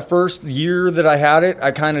honesty, for that first year that I had it,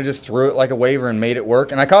 I kind of just threw it like a waiver and made it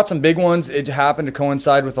work. And I caught some big ones. It happened to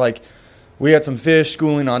coincide with, like, we had some fish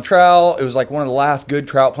schooling on trout. It was like one of the last good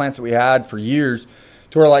trout plants that we had for years.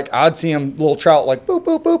 To where, like, I'd see them, little trout, like, boop,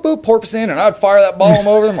 boop, boop, boop, porpoising, and I'd fire that ball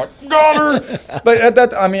over them, like, got her. But at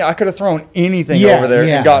that, I mean, I could have thrown anything over there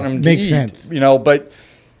and gotten them to eat. Sense. But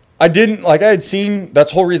I didn't, like, I had seen,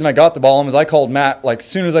 that's the whole reason I got the Ballum is I called Matt, like, as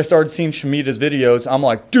soon as I started seeing Shemita's videos, I'm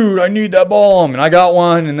like, dude, I need that Ballum, and I got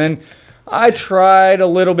one. And then I tried a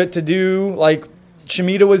little bit to do, like,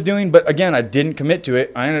 Shemita was doing, but again, I didn't commit to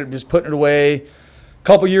it. I ended up just putting it away. A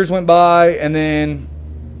couple years went by, and then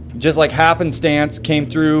just like happenstance came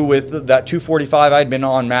through with that 245. I'd been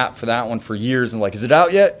on Matt for that one for years, and like, is it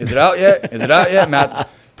out yet? Is it out yet? Is it out yet? Matt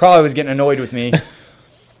probably was getting annoyed with me.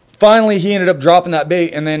 Finally, he ended up dropping that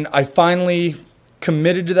bait, and then I finally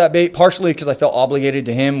committed to that bait, partially because I felt obligated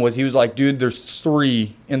to him. He was like, dude, there's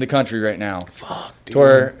 3 in the country right now. Fuck, dude. To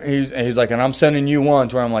where he's like, and I'm sending you one.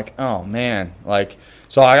 To where I'm like, oh man, like,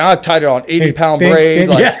 so I tied it on 80-pound braid.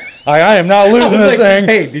 I am not losing this thing.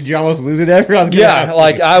 Hey, did you almost lose it after?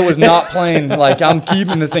 I was not playing. Like, I'm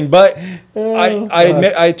keeping this thing, but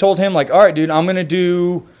I told him, like, all right, dude, I'm gonna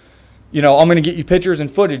do. I'm going to get you pictures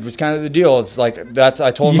and footage was kind of the deal. It's like,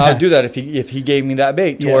 I told him I would do that if he gave me that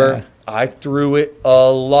bait, to where I threw it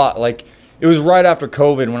a lot. Like, it was right after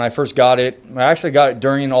COVID when I first got it. I actually got it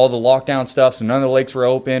during all the lockdown stuff, so none of the lakes were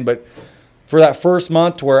open. But for that first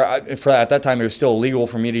month, to where at that time it was still illegal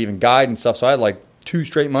for me to even guide and stuff, so I had like 2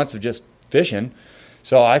 straight months of just fishing.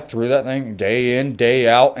 So I threw that thing day in, day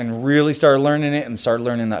out, and really started learning it, and started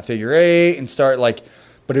learning that figure eight, and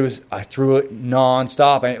but I threw it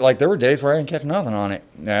nonstop. And like there were days where I didn't catch nothing on it.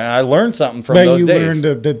 And I learned something from those days. But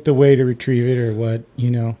you learned the way to retrieve it, or what,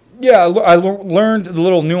 Yeah, I learned the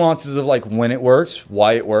little nuances of like when it works,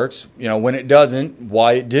 why it works, when it doesn't,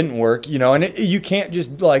 why it didn't work, and you can't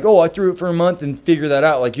just like, I threw it for a month and figure that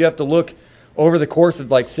out. Like you have to look over the course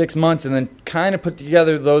of like 6 months and then kind of put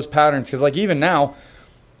together those patterns. Because like even now,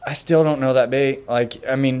 I still don't know that bait. Like,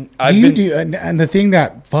 I mean, and the thing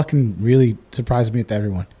that fucking really surprised me with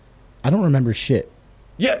everyone, I don't remember shit.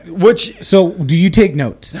 Yeah, So, do you take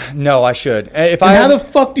notes? No, I should. How the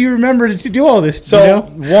fuck do you remember to do all this? So,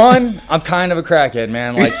 one, I'm kind of a crackhead,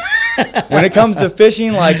 man. Like, when it comes to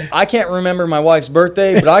fishing, like, I can't remember my wife's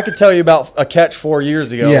birthday, but I could tell you about a catch 4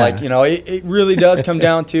 years ago. Yeah. Like, it really does come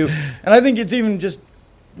down to, and I think it's even just,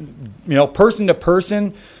 person to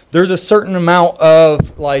person, there's a certain amount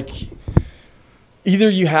of, like, either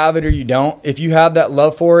you have it or you don't. If you have that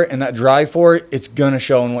love for it and that drive for it, it's going to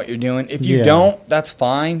show in what you're doing. If you don't, that's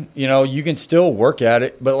fine. You can still work at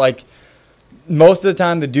it. But, like, most of the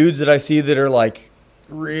time, the dudes that I see that are, like,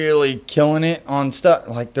 really killing it on stuff,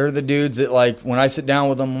 like, they're the dudes that, like, when I sit down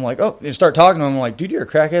with them, I'm like, you start talking to them, I'm like, dude, you're a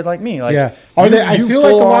crackhead like me. Like, yeah. I feel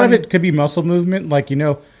like a lot of it could be muscle movement. Like,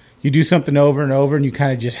 you do something over and over and you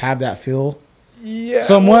kind of just have that feel. Yeah,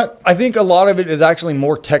 somewhat. I think a lot of it is actually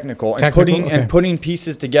more technical and putting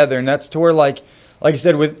pieces together, and that's to where like I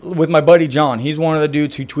said with my buddy John, he's one of the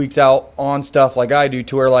dudes who tweaks out on stuff like I do,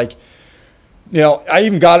 to where like I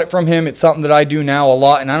even got it from him. It's something that I do now a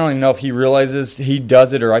lot, and I don't even know if he realizes he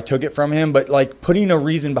does it or I took it from him. But like putting a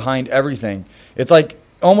reason behind everything, it's like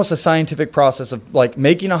almost a scientific process of like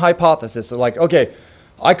making a hypothesis. So like, okay,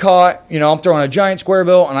 I caught, I'm throwing a giant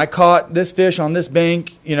squarebill, and I caught this fish on this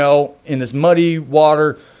bank, in this muddy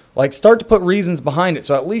water. Like, start to put reasons behind it,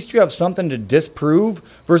 so at least you have something to disprove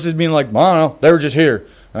versus being like, I don't know, they were just here.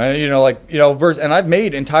 And I've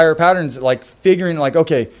made entire patterns, like, figuring, like,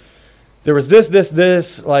 okay, there was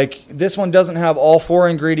this, like, this one doesn't have all 4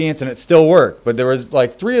 ingredients, and it still worked. But there was,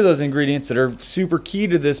 like, 3 of those ingredients that are super key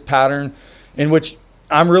to this pattern, in which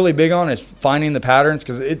I'm really big on is finding the patterns,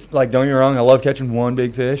 because it, like, don't get me wrong, I love catching one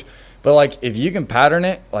big fish, but like if you can pattern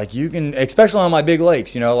it, like you can, especially on my big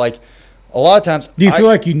lakes, like a lot of times. Do you feel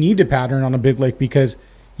like you need to pattern on a big lake because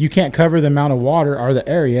you can't cover the amount of water or the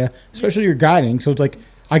area, especially your guiding? So it's like,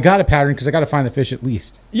 I got to pattern because I got to find the fish at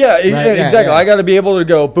least. Yeah, right? Exactly. Yeah. I got to be able to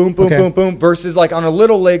go boom, boom, boom, boom. Versus like on a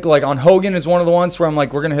little lake, like on Hogan is one of the ones where I'm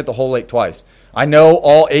like, we're gonna hit the whole lake twice. I know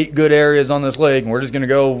all 8 good areas on this lake, and we're just going to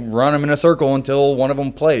go run them in a circle until one of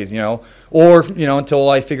them plays, or, until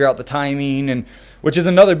I figure out the timing, and which is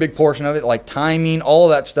another big portion of it, like timing, all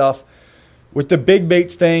of that stuff. With the big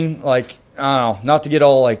baits thing, like, I don't know, not to get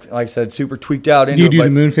all, like I said, super tweaked out into it. Do you do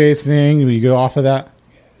the moon phase thing? Do you go off of that?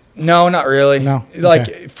 No, not really. No. Okay.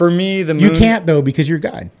 Like, for me, the moon... You can't, though, because you're a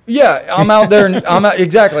guide. Yeah, I'm out there,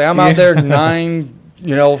 exactly. I'm out there 9,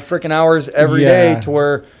 freaking hours every day to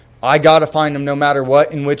where... I got to find them no matter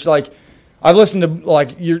what, in which, like, I've listened to,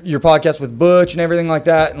 like, your podcast with Butch and everything like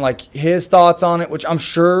that, and, like, his thoughts on it, which I'm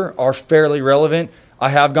sure are fairly relevant. I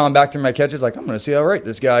have gone back through my catches, like, I'm going to see how right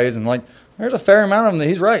this guy is, and, like, there's a fair amount of them that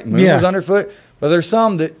he's right. Moon was underfoot, but there's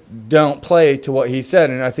some that don't play to what he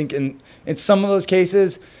said, and I think in some of those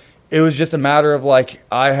cases, it was just a matter of, like,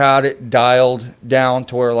 I had it dialed down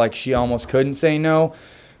to where, like, she almost couldn't say no,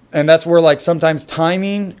 and that's where, like, sometimes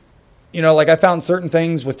timing... like I found certain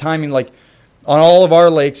things with timing, like on all of our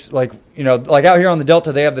lakes, like, like out here on the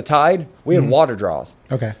Delta, they have the tide. We have water draws.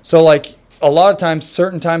 Okay. So like a lot of times,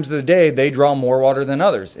 certain times of the day, they draw more water than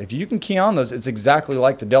others. If you can key on those, it's exactly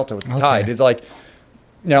like the Delta with the tide. It's like,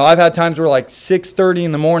 I've had times where like 6:30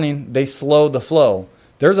 in the morning, they slow the flow.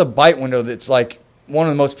 There's a bite window that's like one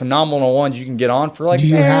of the most phenomenal ones you can get on for like. Do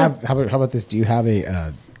you have, how about this? Do you have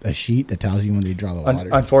a sheet that tells you when they draw the water?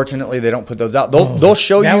 Unfortunately, they don't put those out. They'll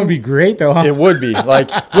show you. That would be great, though. Huh? It would be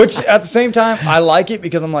which at the same time, I like it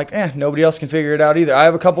because I'm like, nobody else can figure it out either. I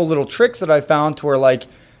have a couple little tricks that I found to where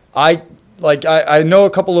I know a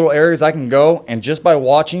couple little areas I can go, and just by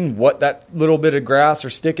watching what that little bit of grass or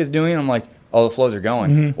stick is doing, I'm like, oh, the flows are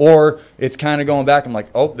going. Or it's kind of going back. I'm like,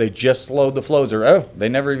 oh, they just slowed the flows, or they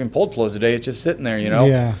never even pulled flows today. It's just sitting there,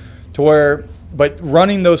 Yeah. To where. But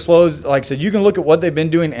running those flows, like I said, you can look at what they've been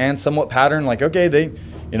doing and somewhat pattern. Like, okay, they,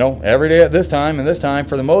 every day at this time and this time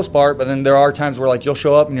for the most part. But then there are times where, like, you'll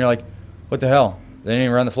show up and you're like, what the hell? They didn't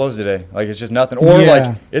even run the flows today. Like, it's just nothing. Or,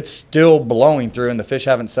 like, it's still blowing through and the fish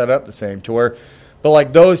haven't set up the same to where. But,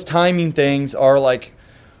 like, those timing things are, like,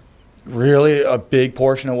 really a big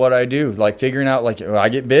portion of what I do. Like figuring out, like when I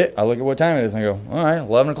get bit, I look at what time it is and I go, all right,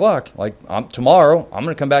 11 o'clock. Like tomorrow, I'm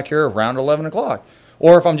going to come back here around 11 o'clock.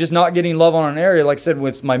 Or if I'm just not getting love on an area, like I said,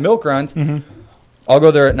 with my milk runs, I'll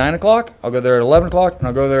go there at 9 o'clock, I'll go there at 11 o'clock, and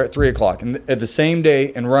I'll go there at 3 o'clock. And at the same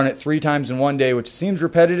day and run it 3 times in one day, which seems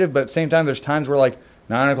repetitive, but at the same time, there's times where like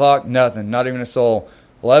 9 o'clock, nothing, not even a soul.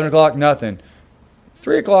 11 o'clock, nothing.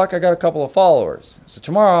 3 o'clock, I got a couple of followers. So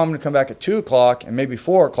tomorrow I'm going to come back at 2 o'clock and maybe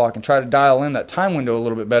 4 o'clock and try to dial in that time window a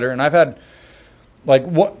little bit better. And I've had, like,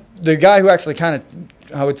 what the guy who actually kind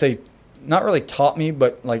of, I would say, not really taught me,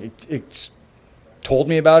 but like it's told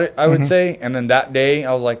me about it, I would say. And then that day,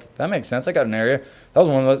 I was like, that makes sense. I got an area. That was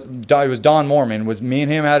one of those. It was Don Mormon. Was me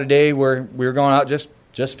and him had a day where we were going out just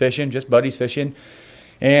fishing, just buddies fishing.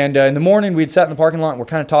 And in the morning, we'd sat in the parking lot and we're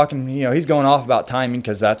kind of talking. You know, he's going off about timing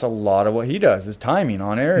because that's a lot of what he does is timing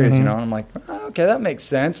on areas, you know. And I'm like, oh, okay, that makes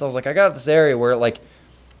sense. I was like, I got this area where at like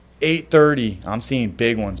 8:30, I'm seeing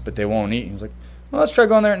big ones, but they won't eat. He was like, well, let's try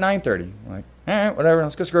going there at 9:30. I'm like, all right, whatever.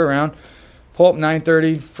 Let's go screw around. Pull up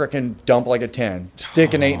 9:30, freaking dump like a 10.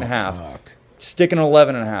 Stick an 8.5. Stick an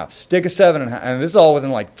 11.5. Stick a 7.5. And this is all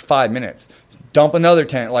within like 5 minutes. Dump another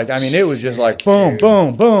 10. Like, I mean, it was just like boom,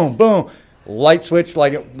 boom, boom, boom. Light switch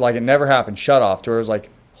like it never happened. Shut off to where it was like,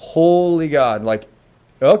 holy God. Like,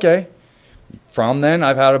 okay. From then,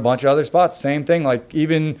 I've had a bunch of other spots. Same thing. Like,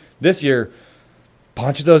 even this year, a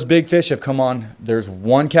bunch of those big fish have come on. There's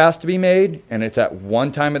one cast to be made, and it's at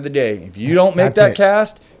one time of the day. If you don't make that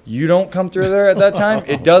cast, you don't come through there at that time,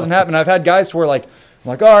 it doesn't happen. I've had guys to where, like, I'm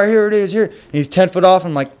like, all right, here it is, here. And he's 10 foot off.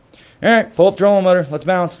 I'm like, all right, pull up trolling motor. Let's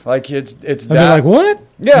bounce. Like, it's and that. they're like, what?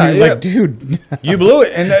 Yeah. And you're like, dude. You blew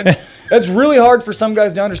it. And that's really hard for some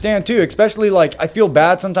guys to understand, too. Especially, like, I feel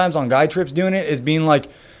bad sometimes on guy trips doing it, is being like,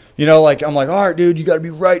 you know, like, I'm like, all right, dude, you got to be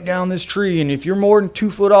right down this tree. And if you're more than 2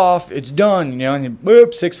 foot off, it's done. You know, and you,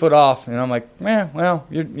 whoop, 6 foot off. And I'm like, well,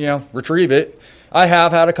 you know, retrieve it. I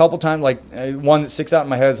have had a couple times, like, one that sticks out in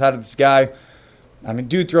my head is had this guy. I mean,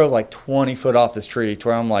 dude throws like 20 foot off this tree to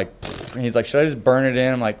where I'm like, and he's like, should I just burn it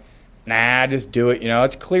in? I'm like, nah, just do it. You know,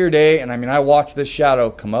 it's a clear day. And I mean, I watched this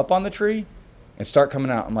shadow come up on the tree and start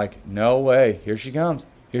coming out. I'm like, no way. Here she comes.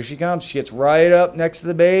 Here she comes. She gets right up next to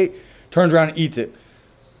the bait, turns around and eats it.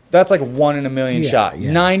 That's like a 1 in a million shot.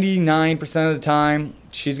 Yeah. 99% of the time,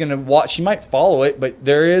 she's going to watch. She might follow it, but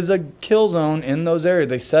there is a kill zone in those areas.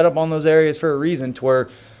 They set up on those areas for a reason to where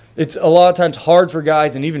it's a lot of times hard for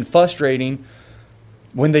guys and even frustrating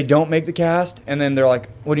when they don't make the cast, and then they're like,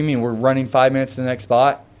 what do you mean? We're running 5 minutes to the next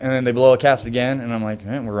spot, and then they blow a cast again, and I'm like,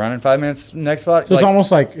 we're running 5 minutes to the next spot. So it's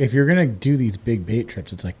almost like if you're going to do these big bait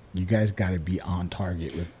trips, it's like you guys got to be on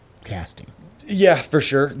target with casting. Yeah, for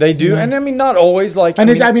sure. They do. Yeah. And I mean, not always. Like,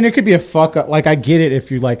 and I mean, it could be a fuck up. Like, I get it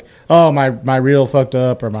if you're like, oh, my reel fucked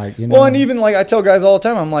up or my, you know. Well, and even like I tell guys all the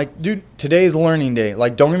time, I'm like, dude, today's learning day.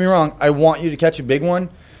 Like, don't get me wrong. I want you to catch a big one.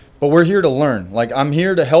 But we're here to learn. Like, I'm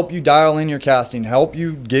here to help you dial in your casting, help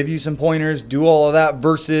you, give you some pointers, do all of that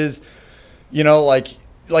versus, you know, like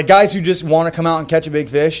guys who just want to come out and catch a big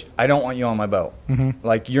fish. I don't want you on my boat. Mm-hmm.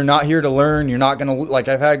 Like, you're not here to learn. You're not going to, like,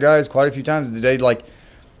 I've had guys quite a few times today, like,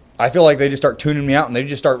 I feel like they just start tuning me out and they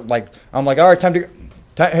just start, like, I'm like, all right, time to go.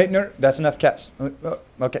 Hey, no, that's enough cast.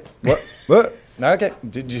 Okay. What? Okay.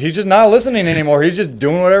 He's just not listening anymore. He's just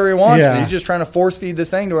doing whatever he wants. Yeah. He's just trying to force feed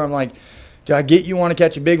this thing to where I'm like, I get you want to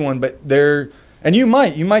catch a big one, but and you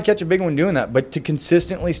might catch a big one doing that, but to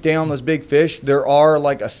consistently stay on those big fish, there are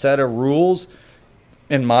like a set of rules,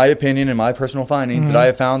 in my opinion, in my personal findings, that I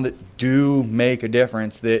have found that do make a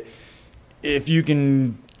difference. That if you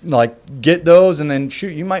can like get those and then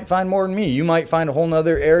shoot, you might find more than me. You might find a whole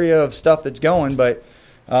nother area of stuff that's going, but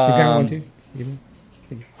Thank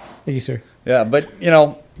you, sir. Yeah, but you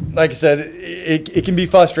know, like I said, it can be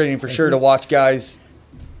frustrating for sure to watch guys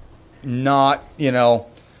not, you know,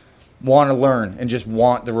 want to learn and just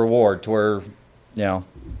want the reward to where, you know.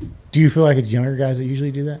 Do you feel like it's younger guys that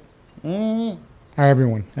usually do that? Or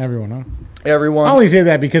everyone, huh? Everyone. I only say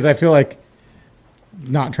that because I feel like,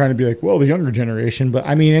 not trying to be like, well, the younger generation, but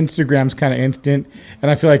I mean, Instagram's kind of instant, and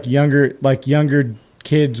I feel like younger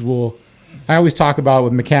kids will. I always talk about it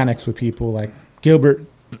with mechanics with people. Like Gilbert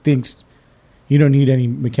thinks you don't need any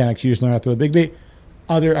mechanics; you just learn how to throw a big bait.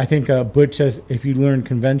 I think Butch says if you learn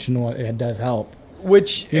conventional, it does help.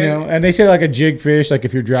 Which, you know, and they say like a jig fish, like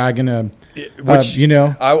if you're dragging you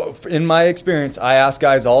know. In my experience, I ask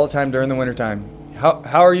guys all the time during the wintertime,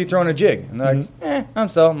 how are you throwing a jig? And they're like,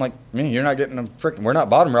 I'm like, you're not getting we're not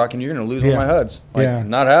bottom rocking, you're going to lose one of my HUDs. Like,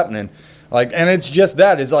 not happening. Like, and it's just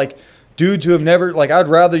that. It's like dudes who have never, like, I'd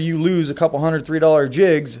rather you lose a couple $100, $3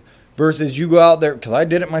 jigs versus you go out there, because I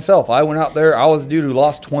did it myself. I went out there, I was a dude who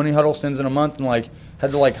lost 20 Huddlestons in a month and like,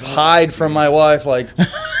 had to like hide from my wife, like, I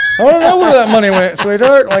don't know where that money went,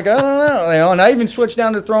 sweetheart. Like, I don't know. You know, and I even switched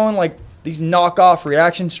down to throwing like these knockoff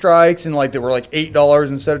reaction strikes, and like they were like $8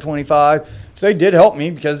 instead of $25. So they did help me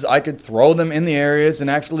because I could throw them in the areas and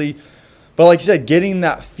actually, but like you said, getting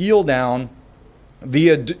that feel down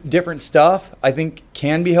via different stuff, I think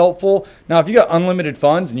can be helpful. Now, if you got unlimited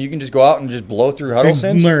funds and you can just go out and just blow through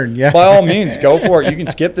Huddleston's, learn, yeah. by all means, go for it. You can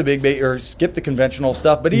skip the big bait or skip the conventional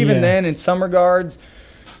stuff. But even then, in some regards,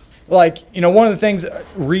 like, you know, one of the things,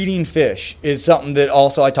 reading fish is something that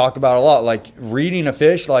also I talk about a lot. Like, reading a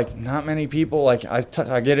fish, like, not many people, like,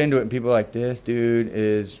 I get into it and people are like, this dude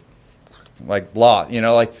is, like, blah, you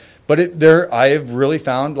know, like, but I have really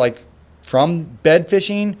found, like, from bed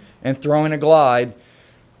fishing and throwing a glide,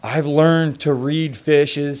 I've learned to read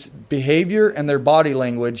fish's behavior and their body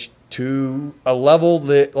language to a level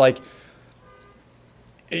that, like,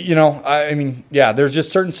 you know, I mean, yeah, there's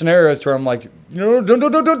just certain scenarios where I'm like, you know,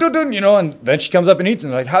 dun, you know, and then she comes up and eats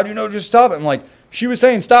and like, how'd you know just stop it? I'm like, she was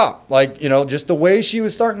saying stop. Like, you know, just the way she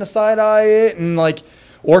was starting to side eye it, and like,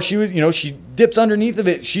 or she was, you know, she dips underneath of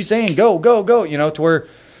it. She's saying go, go, go, you know, to where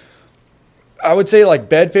I would say like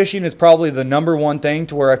bed fishing is probably the number one thing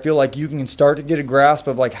to where I feel like you can start to get a grasp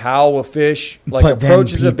of like how a fish like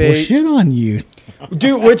approaches a bait. Shit on you,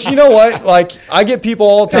 dude. Which, you know what? Like, I get people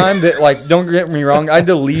all the time that, like, don't get me wrong, I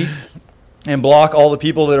delete and block all the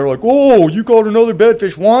people that are like, oh, you caught another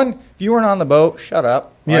bedfish. One, if you weren't on the boat, shut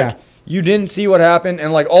up. Like, you didn't see what happened,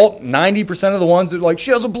 and like all 90% of the ones that are like,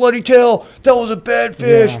 she has a bloody tail, that was a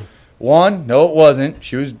bedfish. Yeah. One, no, it wasn't.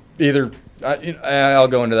 She was either. I'll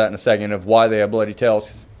go into that in a second of why they have bloody tails,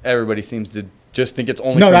 because everybody seems to just think it's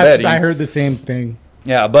only for bedding. I heard the same thing.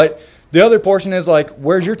 Yeah, but the other portion is like,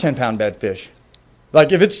 where's your 10-pound bedfish?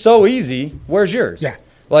 Like, if it's so easy, where's yours? Yeah.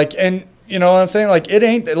 Like, and you know what I'm saying? Like, it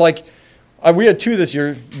ain't like we had 2 this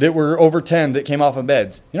year that were over 10 that came off of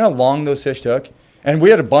beds. You know how long those fish took? And we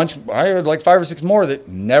had a bunch. I had like 5 or 6 more that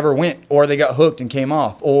never went, or they got hooked and came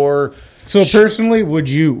off. Or so personally, would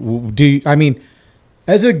you do? I mean,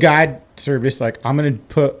 as a guide service, like, I'm going to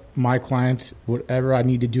put my clients, whatever I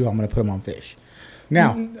need to do, I'm going to put them on fish.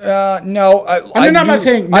 Now, no, I'm not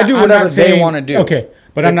saying I do whatever they want to do. Okay,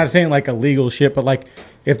 but I'm not saying like illegal shit. But like,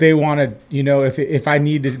 if they want to, you know, if I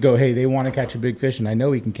need to go, hey, they want to catch a big fish, and I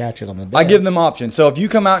know we can catch it on the bed. I give them options. So if you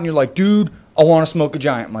come out and you're like, dude, I want to smoke a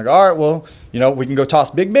giant. I'm like, all right, well, you know, we can go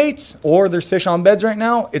toss big baits, or there's fish on beds right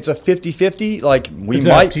now. It's a 50-50. Like,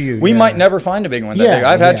 we might never find a big one that big.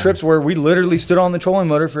 I've had trips where we literally stood on the trolling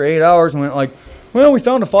motor for 8 hours and went like, well, we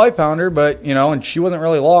found a 5-pounder, but, you know, and she wasn't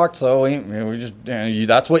really locked, so we just,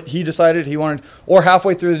 that's what he decided he wanted. Or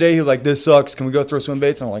halfway through the day, he was like, this sucks. Can we go throw swim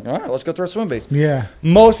baits? And I'm like, all right, let's go throw swim baits. Yeah.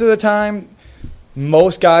 Most of the time,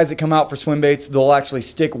 most guys that come out for swim baits, they'll actually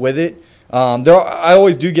stick with it. I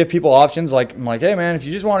always do give people options. Like, I'm like, hey, man, if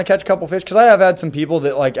you just want to catch a couple fish, because I have had some people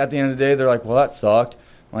that, like, at the end of the day, they're like, well, that sucked.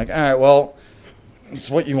 I'm like, all right, well, it's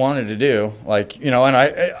what you wanted to do. Like, you know, and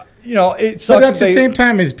it sucks. But at the same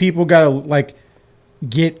time, is people got to, like,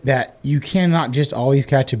 get that you cannot just always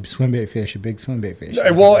catch a swim bait fish, a big swim bait fish.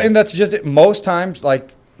 Well, and that's just it. Most times,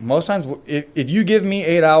 if you give me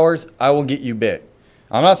 8 hours, I will get you bit.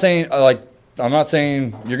 I'm not saying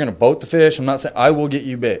you're going to boat the fish. I'm not saying I will get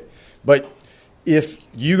you bit. But if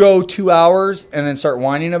you go 2 hours and then start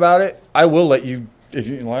whining about it, I will let you. If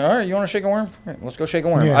you're like, all right, you want to shake a worm? Right, let's go shake a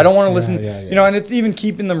worm. Yeah, I don't want to listen. You know, and it's even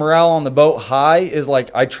keeping the morale on the boat high is like,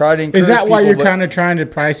 I try to encourage people. Is that why you're kind of trying to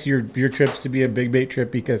price your trips to be a big bait trip?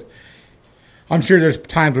 Because I'm sure there's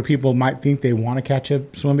times where people might think they want to catch a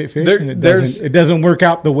swim bait fish, and it doesn't work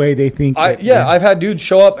out the way they think. I've had dudes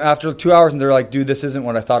show up after 2 hours and they're like, dude, this isn't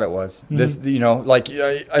what I thought it was. Mm-hmm. This, you know, like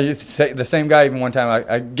I say the same guy even one time.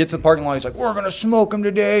 I get to the parking lot, he's like, we're gonna smoke him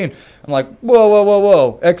today, and I'm like,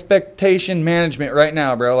 whoa, expectation management right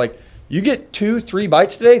now, bro. Like, you get 2-3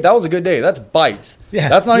 bites today, that was a good day. That's bites. Yeah,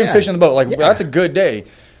 that's not even fishing the boat. Like, that's a good day.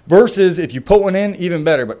 Versus if you put one in, even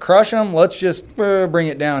better. But crush them, let's just bring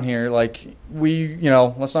it down here. Like,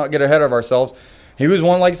 let's not get ahead of ourselves. He was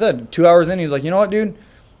one, like I said, 2 hours in, he was like, you know what, dude?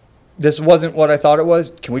 This wasn't what I thought it was.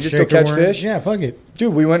 Can we just go catch fish? Yeah, fuck it.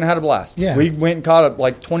 Dude, we went and had a blast. Yeah. We went and caught up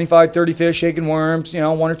like 25, 30 fish, shaking worms, 1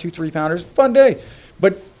 or 2 3-pounders. Fun day.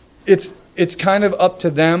 But it's kind of up to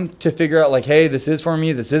them to figure out, like, hey, this is for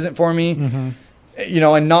me, this isn't for me. Mm-hmm.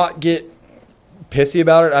 And not get pissy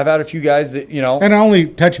about it. I've had a few guys that, And I only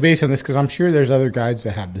touch base on this because I'm sure there's other guys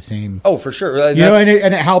that have the same. Oh, for sure. And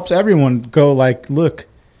it helps everyone go like, look,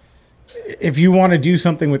 if you want to do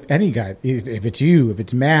something with any guy, if it's you, if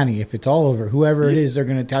it's Manny, if it's Oliver, whoever it is, they're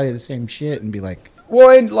going to tell you the same shit and be like. Well,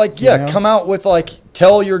 and come out with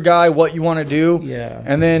tell your guy what you want to do. Yeah.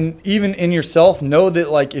 And then even in yourself, know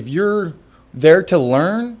that if you're there to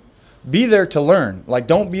learn, be there to learn. Like,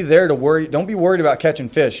 don't be there to worry. Don't be worried about catching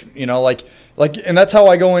fish. You know, like, and that's how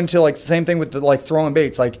I go into like the same thing with the, like throwing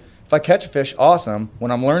baits. Like, if I catch a fish, awesome.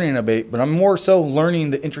 When I'm learning a bait, but I'm more so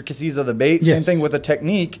learning the intricacies of the bait. Yes. Same thing with the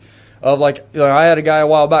technique of like, you know, I had a guy a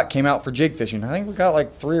while back came out for jig fishing. I think we got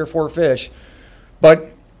like 3 or 4 fish,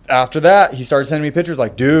 but after that, he started sending me pictures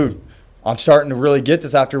like, dude, I'm starting to really get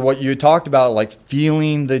this after what you had talked about, like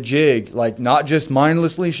feeling the jig, like not just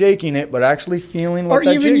mindlessly shaking it, but actually feeling what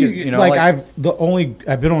that jig is. You know, like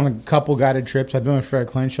I've been on a couple guided trips. I've been with Fred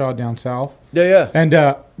Clenshaw down south. Yeah. And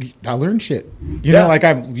I learned shit. You know, like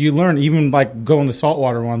you learn even like going the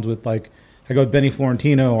saltwater ones with like I go with Benny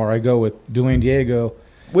Florentino or I go with Dwayne Diego.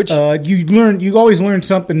 Which you always learn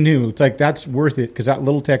something new. It's like that's worth it because that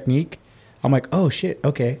little technique. I'm like, oh shit,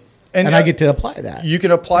 okay. And I get to apply that. You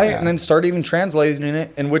can apply it and then start even translating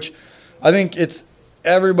it, in which I think it's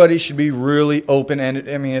everybody should be really open-ended.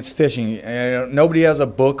 I mean, it's fishing. And nobody has a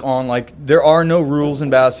book on, like, there are no rules in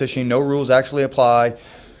bass fishing. No rules actually apply.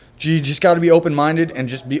 You just got to be open-minded and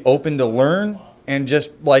just be open to learn and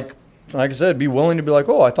just, like I said, be willing to be like,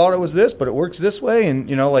 oh, I thought it was this, but it works this way. And,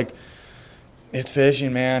 you know, like, it's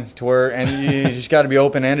fishing, man, to where, and you just got to be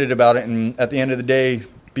open-ended about it. And at the end of the day,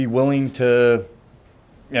 be willing to,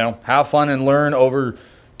 you know, have fun and learn over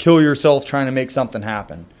kill yourself trying to make something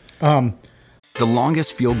happen. The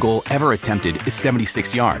longest field goal ever attempted is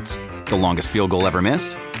 76 yards. The longest field goal ever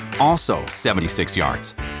missed? Also 76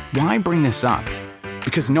 yards. Why bring this up?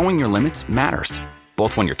 Because knowing your limits matters,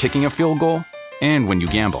 both when you're kicking a field goal and when you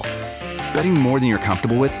gamble. Betting more than you're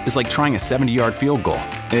comfortable with is like trying a 70-yard field goal.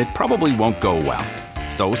 It probably won't go well.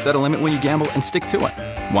 So set a limit when you gamble and stick to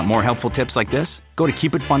it. Want more helpful tips like this? Go to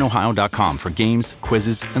keepitfunohio.com for games,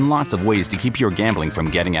 quizzes, and lots of ways to keep your gambling from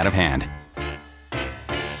getting out of hand.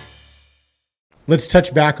 Let's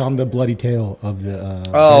touch back on the bloody tail of the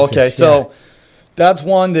okay. fish. So that's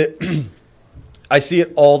one that I see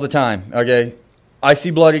it all the time, okay? I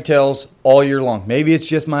see bloody tails all year long. Maybe it's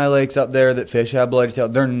just my lakes up there that fish have bloody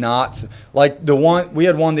tails. They're not. Like the one, we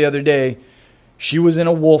had one the other day. She was in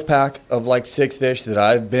a wolf pack of like 6 fish that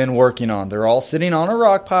I've been working on. They're all sitting on a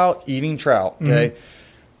rock pile eating trout, okay?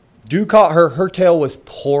 Mm-hmm. Dude caught her. Her tail was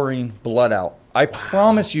pouring blood out. I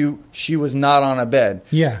promise you she was not on a bed.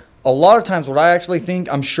 Yeah. A lot of times what I actually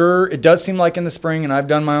think, I'm sure it does seem like in the spring, and I've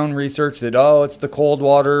done my own research that, it's the cold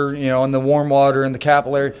water, you know, and the warm water and the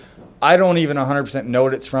capillary. I don't even 100% know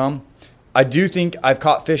what it's from. I do think I've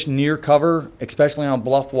caught fish near cover, especially on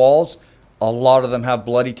bluff walls. A lot of them have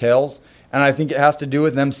bloody tails. And I think it has to do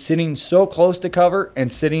with them sitting so close to cover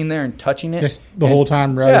and sitting there and touching it. Just the whole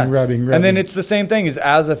time rubbing. And then it's the same thing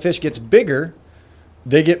as a fish gets bigger,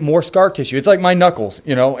 they get more scar tissue. It's like my knuckles,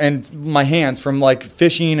 you know, and my hands from like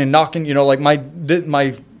fishing and knocking, you know, like my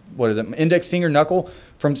index finger knuckle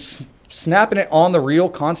from snapping it on the reel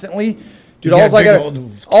constantly. Dude,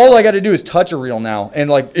 all I got to do is touch a reel now, and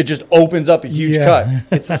like it just opens up a huge cut.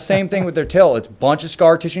 It's the same thing with their tail. It's a bunch of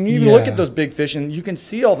scar tissue. And you even look at those big fish, and you can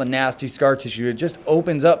see all the nasty scar tissue. It just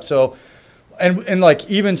opens up. So, and like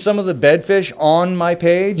even some of the bedfish on my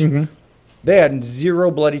page, they had 0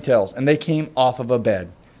 bloody tails, and they came off of a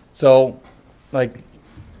bed. So, like,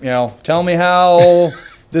 you know, tell me how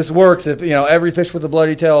this works. If, you know, every fish with a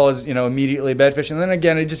bloody tail is, you know, immediately bedfish. And then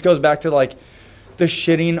again, it just goes back to like the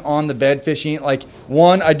shitting on the bed fishing. Like,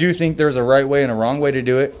 one, I do think there's a right way and a wrong way to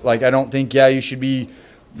do it. Like, I don't think, you should be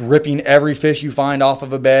ripping every fish you find off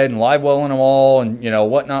of a bed and live welling them all and, you know,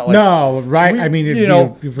 whatnot. Like, no, right. I mean, you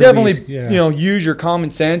know, definitely, you know, use your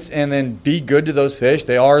common sense and then be good to those fish.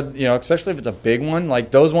 They are, you know, especially if it's a big one,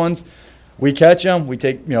 like those ones, we catch them, we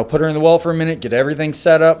take, you know, put her in the well for a minute, get everything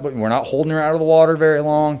set up, but we're not holding her out of the water very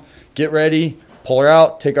long. Get ready, pull her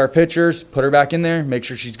out, take our pictures, put her back in there, make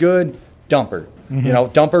sure she's good, dump her. You know,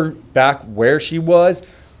 dump her back where she was.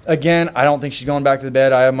 Again, I don't think she's going back to the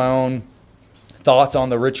bed. I have my own thoughts on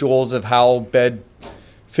the rituals of how bed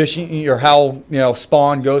fishing or how, you know,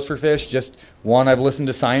 spawn goes for fish. Just one, I've listened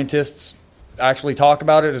to scientists actually talk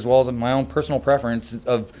about it, as well as my own personal preference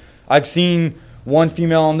of I've seen one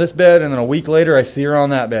female on this bed and then a week later I see her on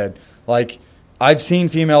that bed. Like, I've seen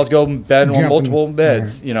females go bed on multiple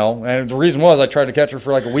beds, you know, and the reason was I tried to catch her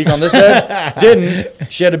for like a week on this bed,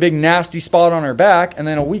 didn't. She had a big nasty spot on her back, and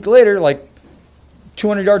then a week later, like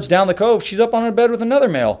 200 yards down the cove, she's up on a bed with another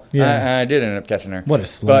male. I did end up catching her. What a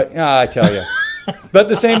slut. But I tell you. But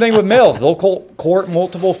the same thing with males. They'll court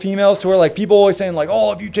multiple females to where, like, people always saying, like,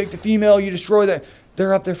 oh, if you take the female, you destroy that.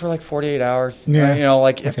 They're up there for like 48 hours. Yeah. You know,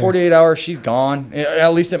 like at 48 hours, she's gone.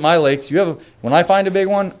 At least at my lakes. When I find a big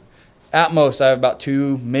one, at most, I have about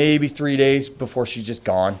 2, maybe 3 days before she's just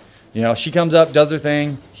gone. You know, she comes up, does her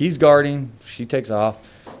thing. He's guarding. She takes off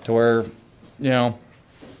to where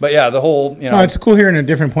But yeah, the whole, No, it's cool hearing a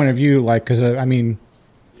different point of view, like, because, I mean,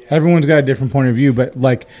 everyone's got a different point of view, but,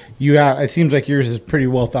 like, it seems like yours is pretty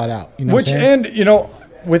well thought out. You know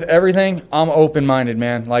with everything, I'm open-minded,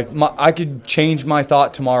 man. Like, I could change my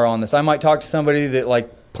thought tomorrow on this. I might talk to somebody that, like,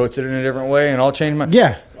 puts it in a different way, and I'll change my...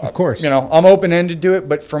 Yeah, of course. I'm open-ended to it,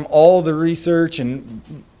 but from all the research and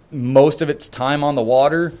most of its time on the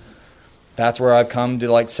water, that's where I've come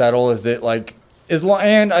to, like, settle is that, like,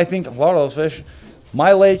 and I think a lot of those fish...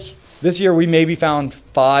 My lake, this year we maybe found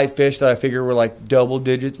 5 fish that I figure were like double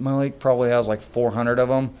digits. My lake probably has like 400 of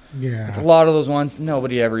them. Yeah. Like a lot of those ones,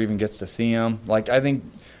 nobody ever even gets to see them. Like I think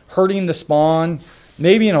hurting the spawn,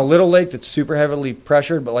 maybe in a little lake that's super heavily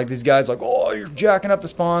pressured, but like these guys like, oh, you're jacking up the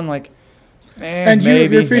spawn. Like, and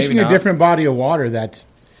you're fishing a different body of water that's,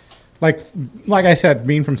 like I said,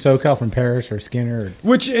 being from SoCal, from Paris or Skinner,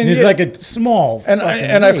 it's like a small. And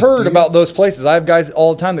I've heard about those places. I have guys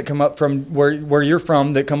all the time that come up from where you're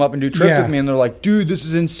from that come up and do trips with me, and they're like, "Dude, this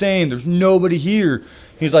is insane. There's nobody here."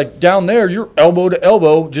 He's like, "Down there, you're elbow to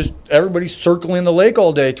elbow, just everybody circling the lake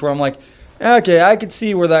all day." To where I'm like, "Okay, I could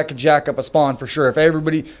see where that could jack up a spawn for sure." If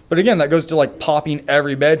everybody, but again, that goes to like popping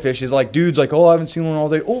every bedfish. Is like, dudes like, "Oh, I haven't seen one all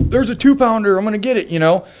day. Oh, there's a 2-pounder. I'm gonna get it."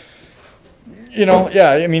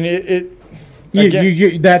 Yeah, I mean,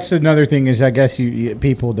 that's another thing is I guess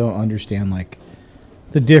people don't understand, like,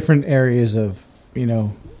 the different areas of,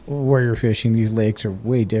 where you're fishing. These lakes are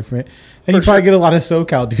way different. And you probably get a lot of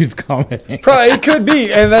SoCal dudes commenting. Probably, it could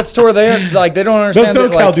be. And that's to where they don't understand.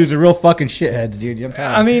 Those SoCal dudes are real fucking shitheads, dude.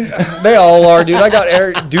 I mean, they all are, dude. I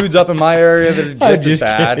got dudes up in my area that are just as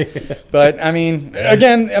bad. But, I mean,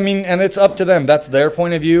 again, and it's up to them. That's their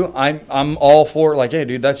point of view. I'm all for, like, hey,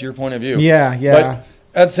 dude, that's your point of view. Yeah. But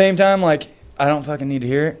at the same time, like, I don't fucking need to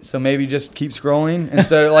hear it. So maybe just keep scrolling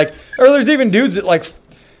instead of, like, or there's even dudes that, like,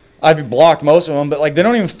 I've blocked most of them, but like they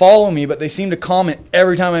don't even follow me, but they seem to comment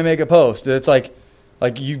every time I make a post. It's like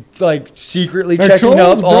you like secretly they're checking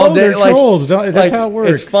trolls, up all day. They're trolls. That's how it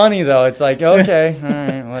works. It's funny though. It's like, okay, all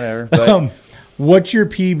right, whatever. But, what's your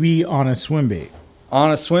PB on a swim bait?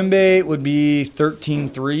 On a swim bait would be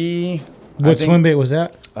 13.3. What swim bait was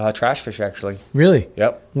that? Trash fish, actually. Really?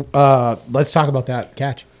 Yep. Let's talk about that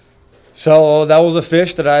catch. So that was a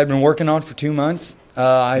fish that I had been working on for 2 months.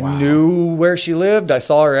 I knew where she lived. I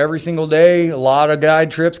saw her every single day. A lot of guide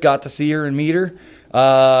trips, got to see her and meet her.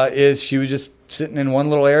 She was just sitting in one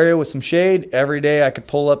little area with some shade. Every day I could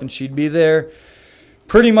pull up and she'd be there.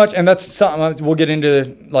 Pretty much, and that's something we'll get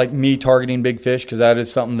into, like me targeting big fish, because that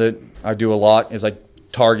is something that I do a lot, is I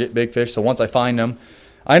target big fish. So once I find them,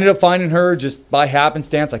 I ended up finding her just by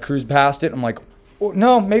happenstance. I cruised past it. I'm like,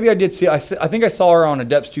 no, maybe I did see. I think I saw her on a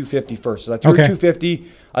depths 250 first. So I threw 250.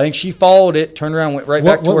 I think she followed it, turned around, went right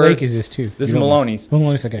back to where. What lake is this to? This is Maloney's.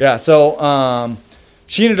 Maloney's, okay. Yeah, so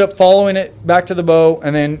she ended up following it back to the boat,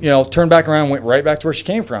 and then turned back around, went right back to where she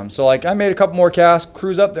came from. So like I made a couple more casts,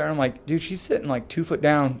 cruise up there, and I'm like, dude, she's sitting like 2 foot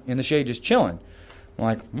down in the shade, just chilling. I'm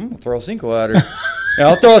like, I'll throw a Cinco at her. And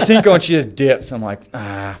I'll throw a Cinco, and she just dips. I'm like,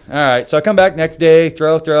 all right. So I come back next day,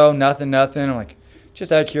 throw, nothing. I'm like,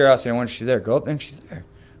 just out of curiosity, I wonder if she's there. Go up there, and she's there.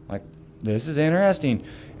 I'm like, this is interesting.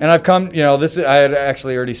 And I've come, I had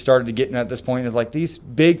actually already started to get at this point. It's like these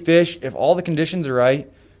big fish, if all the conditions are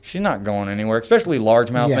right, she's not going anywhere, especially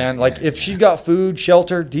largemouth, man. Like if she's got food,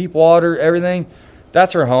 shelter, deep water, everything,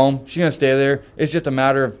 that's her home. She's going to stay there. It's just a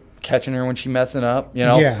matter of catching her when she's messing up,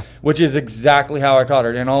 which is exactly how I caught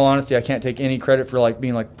her. In all honesty, I can't take any credit for like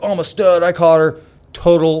being like, oh, I'm a stud, I caught her.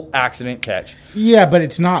 Total accident catch. Yeah, but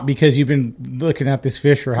it's not, because you've been looking at this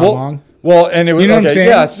fish for how long? Well, and it was, what I'm saying?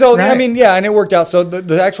 Yeah. So, right. I mean, yeah, and it worked out. So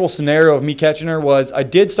the actual scenario of me catching her was I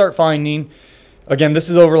did start finding, again, this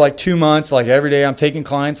is over like 2 months, like every day I'm taking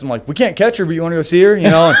clients. I'm like, we can't catch her, but you want to go see her?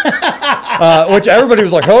 And, which everybody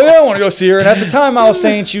was like, oh, yeah, I want to go see her. And at the time I was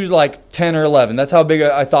saying she was like 10 or 11. That's how big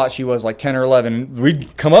I thought she was, like 10 or 11. And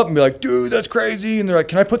we'd come up and be like, dude, that's crazy. And they're like,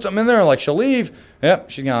 can I put something in there? I'm like, she'll leave.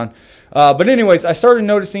 Yep, she's gone. But anyways, I started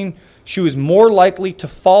noticing she was more likely to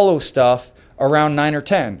follow stuff around 9 or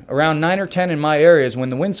 10. Around 9 or 10 in my area is when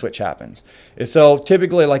the wind switch happens. And so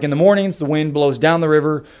typically, like in the mornings, the wind blows down the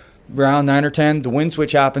river. Around 9 or 10, the wind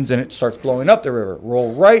switch happens and it starts blowing up the river.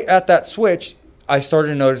 Roll right at that switch, I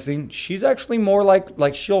started noticing she's actually more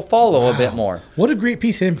like she'll follow a bit more. What a great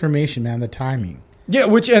piece of information, man, the timing. Yeah,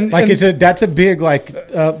 that's a big, like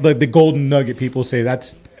the golden nugget people say.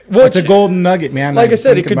 It's a golden nugget, man. Like I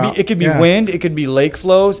said, it could be wind, it could be lake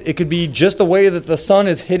flows, it could be just the way that the sun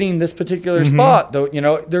is hitting this particular spot. Though,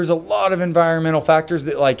 there's a lot of environmental factors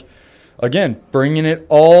that, like, again, bringing it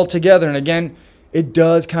all together. And again, it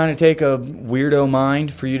does kind of take a weirdo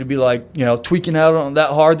mind for you to be like, tweaking out on that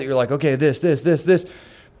hard that you're like, okay, this.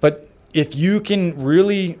 But if you can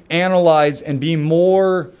really analyze and be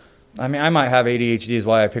more, I mean, I might have ADHD is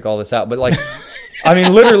why I pick all this out, but like, I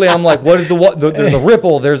mean, literally, I'm like, what is there's a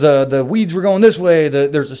ripple, there's the weeds were going this way,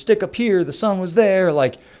 there's a stick up here, the sun was there.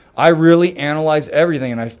 Like, I really analyze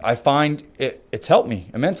everything, and I find it's helped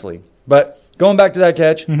me immensely. But going back to that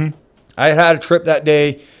catch, I had a trip that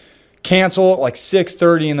day, cancel at like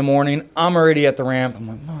 6:30 in the morning. I'm already at the ramp. I'm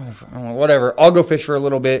like, whatever, I'll go fish for a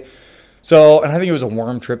little bit. So, and I think it was a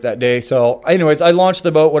worm trip that day. So, anyways, I launched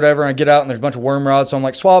the boat, whatever, and I get out, and there's a bunch of worm rods. So I'm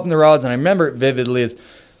like swapping the rods, and I remember it vividly as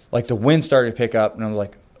like the wind started to pick up, and I was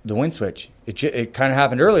like, the wind switch. It kind of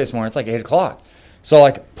happened early this morning. It's like 8 o'clock. So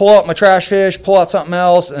like pull out my trash fish, pull out something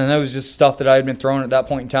else, and that was just stuff that I had been throwing at that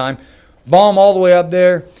point in time. Bomb all the way up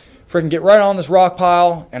there, freaking get right on this rock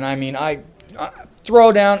pile, and I mean I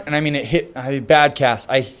throw down, and I mean it hit bad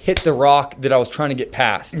cast. I hit the rock that I was trying to get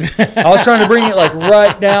past. I was trying to bring it like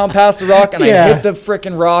right down past the rock, and I hit the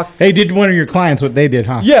freaking rock. Hey, did one of your clients what they did,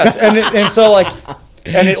 huh? Yes, and so like.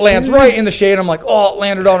 And it lands right in the shade. I'm like, oh, it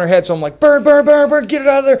landed on her head. So I'm like, burn, burn, burn, burn, get it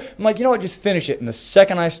out of there. I'm like, you know what, just finish it. And the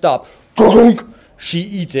second I stop, she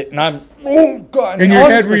eats it. And I'm, oh, God. In your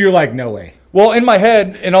head where you're like, no way. Well, in my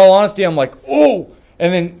head, in all honesty, I'm like, oh.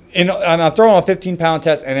 And then I'm throwing on a 15-pound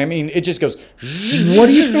test. And I mean, it just goes. What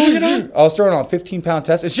are you throwing it on? I was throwing on a 15-pound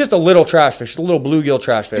test. It's just a little trash fish, a little bluegill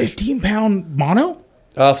trash fish. 15-pound mono?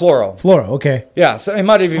 Fluoro, okay. Yeah, so it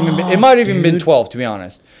might have even been 12, to be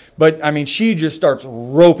honest. But I mean, she just starts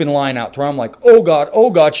roping line out to where I'm like, oh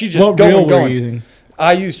god, she's just going. What reel were you using?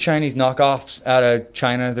 I use Chinese knockoffs out of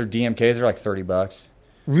China. They're DMKs. They're like $30.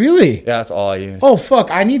 Really? Yeah, that's all I use. Oh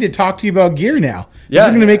fuck! I need to talk to you about gear now. Yeah, this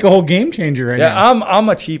is going to make a whole game changer right now. Yeah, I'm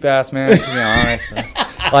a cheap ass man, to be honest.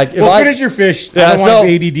 Like, finish your fish. I don't want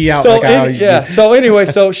ADD out like I always do. So anyway,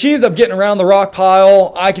 so she ends up getting around the rock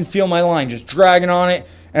pile. I can feel my line just dragging on it.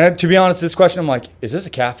 And to be honest, this question, I'm like, is this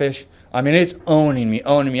a catfish? I mean, it's owning me.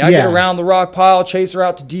 I get around the rock pile, chase her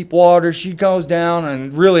out to deep water. She goes down,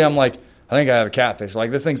 and really, I'm like, I think I have a catfish.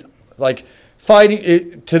 Like, this thing's, like,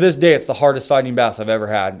 fighting. To this day, it's the hardest fighting bass I've ever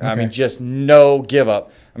had. Okay. I mean, just no give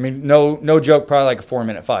up. I mean, no joke, probably like a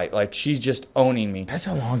 4-minute fight. Like, she's just owning me. That's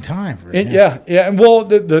a long time. Yeah. And, well,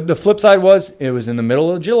 the flip side was, it was in the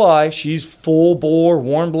middle of July. She's full bore,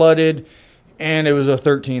 warm-blooded. And it was a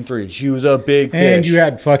 13-3. She was a big fish. And you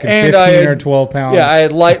had fucking 15 or 12 pounds. Yeah, I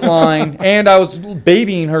had light line. And I was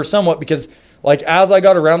babying her somewhat because, like, as I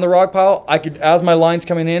got around the rock pile, as my line's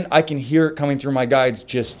coming in, I can hear it coming through my guides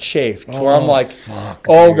just chafed. Where I'm like,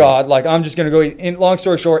 dude. God. Like, I'm just going to go. Long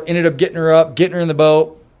story short, ended up getting her up, getting her in the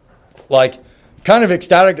boat. Like, kind of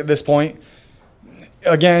ecstatic at this point.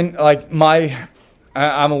 Again, like,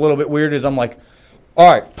 I'm a little bit weird as I'm like,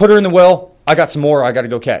 all right, put her in the well. I got some more I got to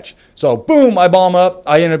go catch. So, boom, I bomb up.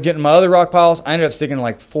 I ended up getting my other rock piles. I ended up sticking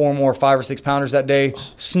like 4 more 5 or 6 pounders that day.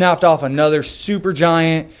 Snapped off another super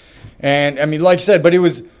giant. And, I mean, like I said, but it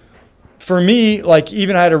was, for me, like,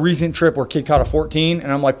 even I had a recent trip where a kid caught a 14.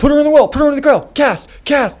 And I'm like, put her in the well, put her in the corral. Cast.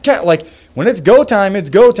 Like, when it's go time, it's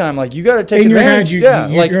go time. Like, you got to take advantage. In your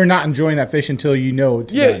head, you're not enjoying that fish until you know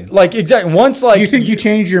it's done. Like, exactly. Once, like. Do you think you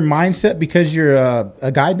changed your mindset because you're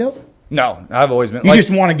a guide, though? No, I've always been. You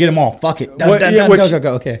just want to get them all. Fuck it. Go.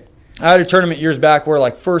 Okay. I had a tournament years back where,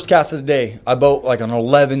 like, first cast of the day, I boat like an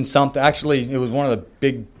 11 something. Actually, it was one of the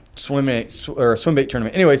big swim bait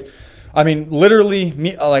tournament. Anyways, I mean, literally,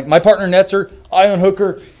 me, like, my partner nets her, I unhook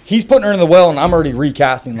her, he's putting her in the well, and I'm already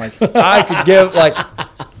recasting. Like, I could give, like,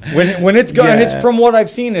 when it's go, and it's from what I've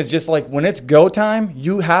seen is just like when it's go time,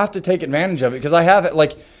 you have to take advantage of it because I have it.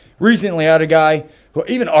 Like, recently, I had a guy who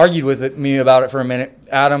even argued with me about it for a minute.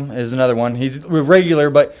 Adam is another one. He's regular,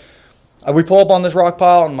 but we pull up on this rock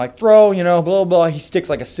pile and I'm like, throw, blah, blah, blah. He sticks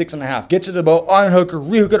like a 6.5. Gets to the boat, unhook her,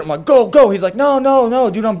 rehook it. I'm like, go. He's like, no,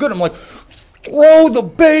 dude, I'm good. I'm like, throw the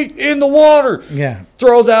bait in the water. Yeah.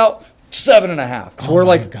 Throws out 7.5. So we're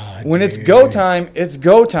like, God, when it's go time, it's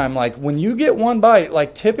go time. Like, when you get one bite,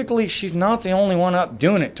 like, typically she's not the only one up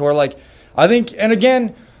doing it. To where, like, I think, and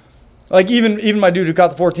again, like, even my dude who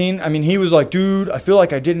caught the 14, I mean, he was like, dude, I feel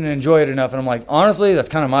like I didn't enjoy it enough. And I'm like, honestly, that's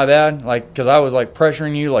kind of my bad. Like, because I was, like,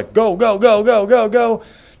 pressuring you, like, go. To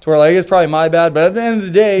where, like, it's probably my bad. But at the end of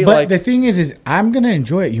the day, but the thing is I'm going to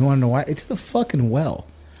enjoy it. You want to know why? It's the fucking well.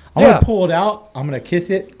 I'm going to pull it out. I'm going to kiss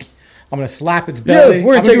it. I'm going to slap its belly. Yeah,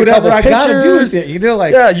 we're going to take whatever I got to do with it.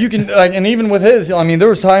 Yeah, you can, like, and even with his, I mean, there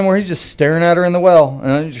was a time where he's just staring at her in the well.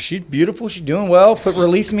 And she's beautiful. She's doing well.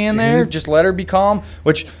 Release me in there. Just let her be calm.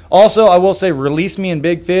 Which also, I will say, release me in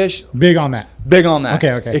big fish. Big on that.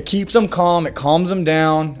 Okay. It keeps them calm. It calms them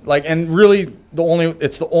down. Like, and really,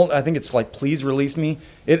 I think it's like, please release me.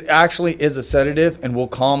 It actually is a sedative and will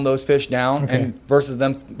calm those fish down. And versus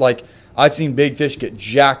them, like, I've seen big fish get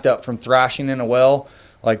jacked up from thrashing in a well.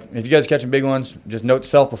 Like, if you guys are catching big ones, just note to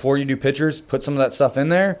self, before you do pictures, put some of that stuff in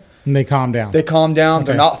there. And they calm down. They calm down. Okay.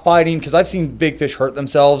 They're not fighting. Because I've seen big fish hurt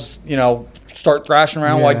themselves, start thrashing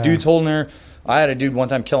around while dude's holding her. I had a dude one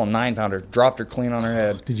time kill a 9-pounder, dropped her clean on her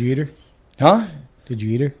head. Did you eat her? Huh? Did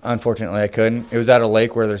you eat her? Unfortunately, I couldn't. It was at a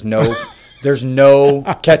lake where there's no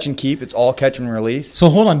catch and keep. It's all catch and release. So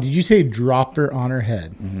hold on. Did you say dropped her on her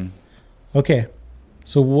head? Mm-hmm. Okay.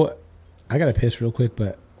 So what? I got to piss real quick,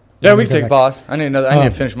 but. Yeah, we can take a pause. I need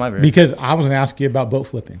to finish my beer. Because I was going to ask you about boat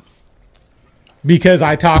flipping. Because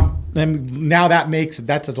I talked, and now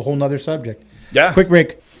that's a whole nother subject. Yeah. Quick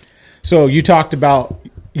break. So you talked about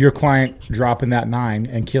your client dropping that 9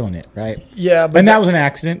 and killing it, right? Yeah, but that was an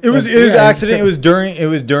accident. It was accident. It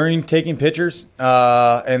was during taking pictures,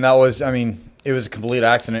 and that was, it was a complete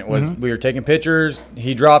accident. We were taking pictures.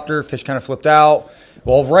 He dropped her. Fish kind of flipped out.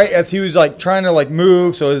 Well, right as he was trying to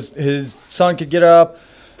move so his son could get up,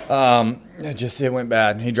 it went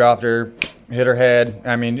bad. He dropped her, hit her head.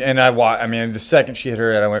 The second she hit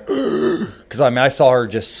her head, I went, because I saw her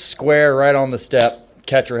just square right on the step,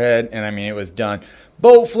 catch her head, and it was done.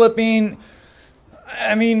 Boat flipping,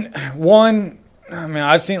 I've seen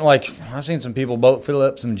some people boat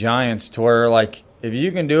flip some giants to where if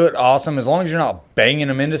you can do it, awesome, as long as you're not banging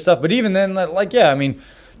them into stuff. But even then, don't let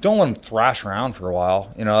them thrash around for a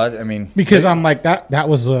while. Because I'm like that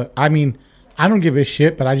was I don't give a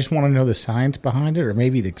shit, but I just want to know the science behind it, or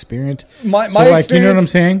maybe the experience. My experience, you know what I'm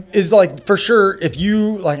saying? Is for sure, if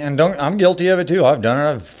you I'm guilty of it too. I've done it.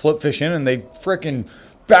 I've flipped fish in, and they freaking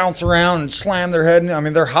bounce around and slam their head.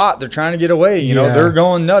 They're hot. They're trying to get away. You know, they're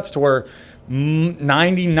going nuts to where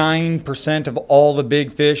 99% of all the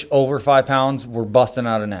big fish over 5 pounds were busting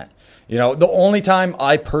out of net. The only time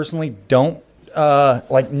I personally don't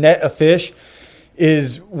net a fish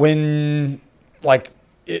is when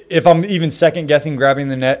if I'm even second guessing grabbing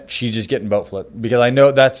the net, she's just getting boat flipped, because I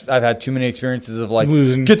know I've had too many experiences of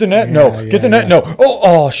losing. Get the net, get the net, no.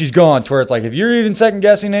 Oh, she's gone. To where it's if you're even second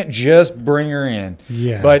guessing it, just bring her in.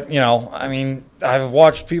 Yeah. But I've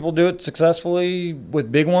watched people do it successfully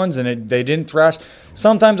with big ones, and they didn't thrash.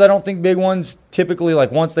 Sometimes I don't think big ones typically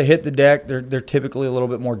once they hit the deck, they're typically a little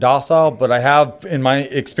bit more docile. But I have, in my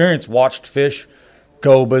experience, watched fish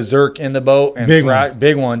go berserk in the boat and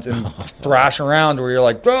big ones and thrash around where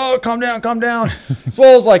you're oh, calm down. As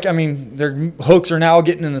well as their hooks are now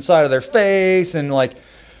getting in the side of their face, and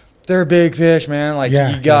they're big fish, man.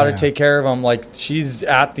 You got to take care of them. She's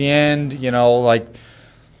at the end, I don't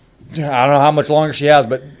know how much longer she has,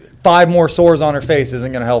 but 5 more sores on her face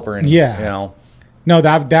isn't going to help her any. Yeah. No,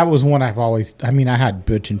 that was one I've always, I had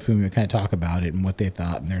Butch and Fumi kind of talk about it and what they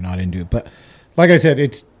thought, and they're not into it. But like I said,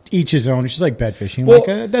 it's each his own. It's just like bed fishing. Well,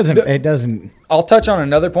 it doesn't. I'll touch on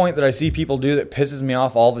another point that I see people do that pisses me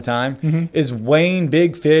off all the time is weighing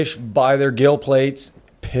big fish by their gill plates.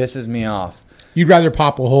 Pisses me off. You'd rather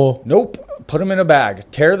pop a hole? Nope. Put them in a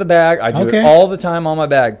bag. Tear the bag. I do it all the time on my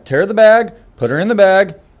bag. Tear the bag. Put her in the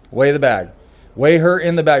bag. Weigh the bag. Weigh her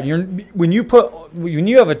in the bag. When you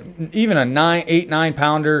have even a 8-9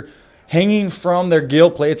 pounder hanging from their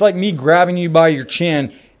gill plate, it's like me grabbing you by your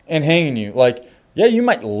chin and hanging you. Yeah, you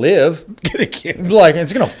might live.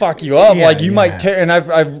 It's gonna fuck you up. You might tear. And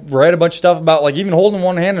I've read a bunch of stuff about even holding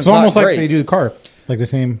one hand. It's almost like they do carp, the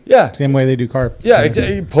same way they do carp. Yeah,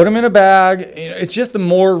 you put them in a bag. It's just the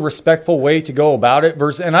more respectful way to go about it.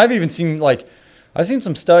 And I've even seen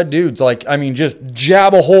some stud dudes just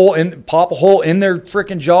jab a hole and pop a hole in their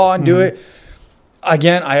freaking jaw and do it.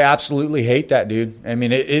 Again, I absolutely hate that, dude.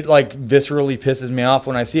 It viscerally pisses me off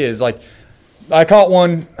when I see it. It's I caught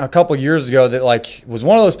one a couple years ago that was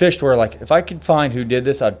one of those fish to where if I could find who did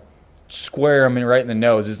this, I'd square him right in the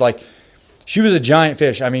nose. It's she was a giant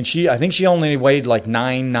fish. I think she only weighed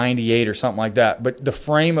 998 or something like that, but the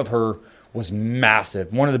frame of her was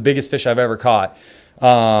massive. One of the biggest fish I've ever caught.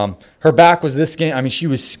 Her back was this skinny. She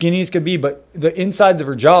was skinny as could be, but the insides of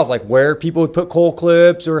her jaws, where people would put coal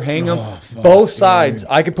clips or hang them, both sides,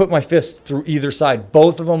 I could put my fist through either side.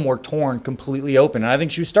 Both of them were torn completely open, and I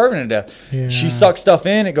think she was starving to death. Yeah. She sucked stuff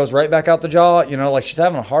in, it goes right back out the jaw. She's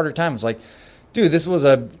having a harder time. It's dude, this was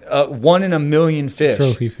a 1 in a million fish.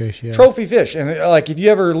 Trophy fish, yeah. Trophy fish. And if you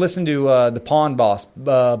ever listen to the Pond Boss,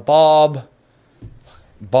 Bob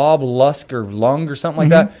Lusk or Lung or something like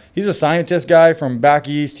that. He's a scientist guy from back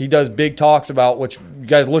east. He does big talks about, which you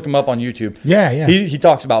guys look him up on YouTube. Yeah. He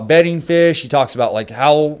talks about bedding fish. He talks about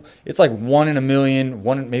how it's 1 in a million,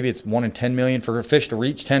 maybe it's 1 in 10 million for a fish to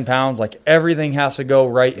reach 10 pounds. Everything has to go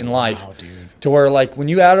right in life. Wow, dude. To where when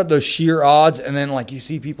you add up those sheer odds and then you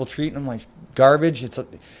see people treating them like garbage,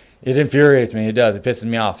 It infuriates me. It does. It pisses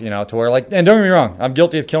me off, to where and don't get me wrong, I'm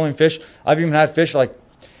guilty of killing fish. I've even had fish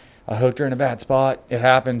I hooked her in a bad spot. It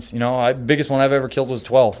happens. Biggest one I've ever killed was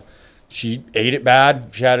 12. She ate it bad.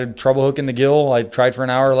 She had trouble hooking the gill. I tried for an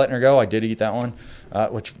hour letting her go. I did eat that one,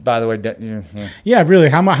 which, by the way, yeah, really.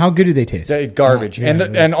 How good do they taste? Garbage.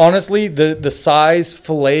 And honestly, the size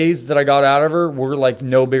fillets that I got out of her were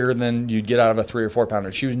no bigger than you'd get out of a 3 or 4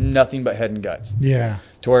 pounder. She was nothing but head and guts. Yeah.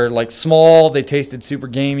 To where small, they tasted super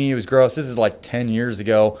gamey. It was gross. This is 10 years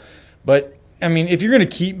ago. But I mean, if you're gonna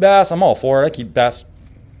keep bass, I'm all for it. I keep bass,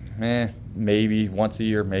 maybe once a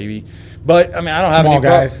year, maybe. But I mean, I don't have small any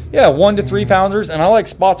guys. Yeah, 1 to 3 pounders, and I like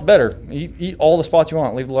spots better. Eat all the spots you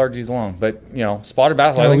want. Leave the largies alone. But spotted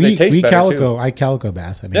bass, I think they taste better too. I calico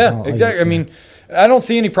bass. I mean, yeah, exactly. I mean, I don't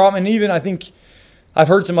see any problem. And even I think I've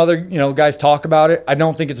heard some other guys talk about it. I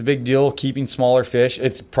don't think it's a big deal keeping smaller fish.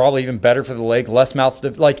 It's probably even better for the lake. Less mouth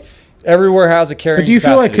stuff. Everywhere has a carrying. But do you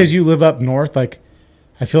capacity. feel like because you live up north, I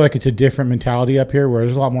feel like it's a different mentality up here, where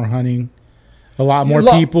there's a lot more hunting, a lot more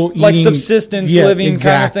people eating, subsistence living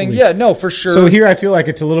kind of thing. Yeah, no, for sure. So here I feel like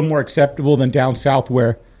it's a little more acceptable than down south,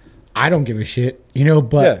 where I don't give a shit,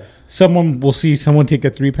 but someone will see someone take a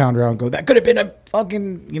 3 pounder out and go, that could have been a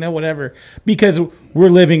fucking, whatever, because we're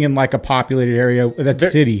living in a populated area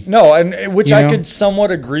that's city. No, and which I could somewhat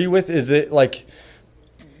agree with is that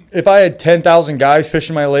if I had 10,000 guys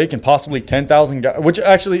fishing my lake and possibly 10,000 guys, which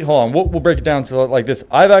actually, hold on, we'll break it down to like this.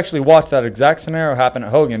 I've actually watched that exact scenario happen at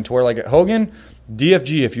Hogan, to where at Hogan,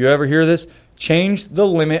 DFG, if you ever hear this, changed the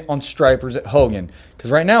limit on stripers at Hogan.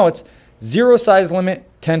 Because right now it's 0 size limit,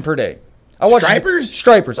 10 per day. I watch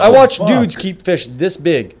stripers. I watch dudes keep fish this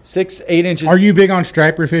big, 6, 8 inches. Are you big on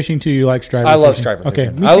striper fishing too? You like striper? I love striper fishing.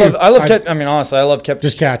 Okay, me too. I love. I mean, honestly, I love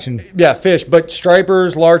just catching. Yeah, fish, but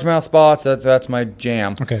stripers, largemouth spots. That's my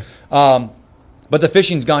jam. Okay. But the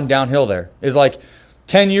fishing's gone downhill. There is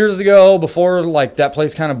 10 years ago, before that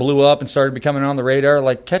place kind of blew up and started becoming on the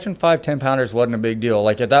radar. Catching 5, 10 pounders wasn't a big deal.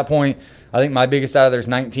 At that point, I think my biggest out of there is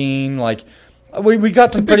 19. We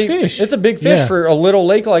got some pretty fish. It's a big fish for a little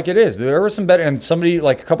lake like it is. There was some better, and somebody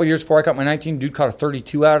a couple years before I caught my 19, dude caught a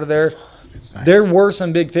 32 out of there. Nice. There were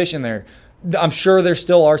some big fish in there. I'm sure there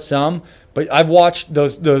still are some, but I've watched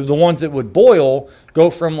those the ones that would boil go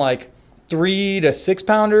from 3 to 6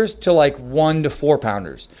 pounders to 1 to 4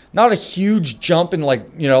 pounders. Not a huge jump in I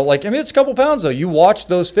mean, it's a couple pounds though. You watch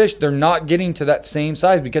those fish, they're not getting to that same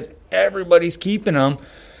size because everybody's keeping them.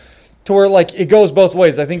 To where it goes both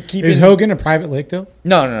ways. I think keeping. Is Hogan a private lake though?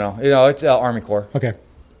 No. It's Army Corps. Okay.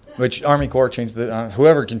 Which Army Corps changed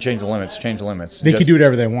whoever can change the limits. They can do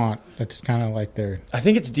whatever they want. That's kind of their. I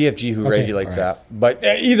think it's DFG who regulates that. But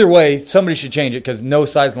either way, somebody should change it because no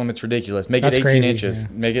size limit's ridiculous. Make it 18 inches. Yeah.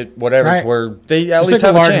 Make it whatever to where they at least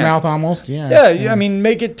have a chance. Largemouth almost. Yeah. Yeah. I mean,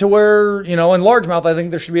 make it to where in largemouth. I think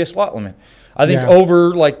there should be a slot limit. I think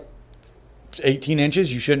over 18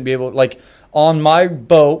 inches, you shouldn't be able on my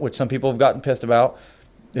boat, which some people have gotten pissed about,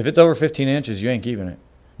 if it's over 15 inches, you ain't keeping it.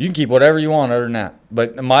 You can keep whatever you want other than that.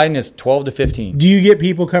 But mine is 12 to 15. Do you get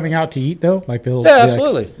people coming out to eat, though? Yeah,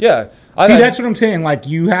 absolutely. Yeah. See, that's what I'm saying.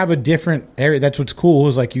 You have a different area. That's what's cool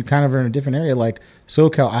is you kind of are in a different area.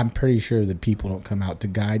 SoCal, I'm pretty sure that people don't come out to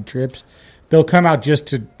guide trips. They'll come out just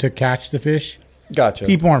to catch the fish. Gotcha.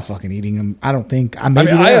 People aren't fucking eating them. I don't think. I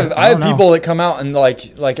have people that come out and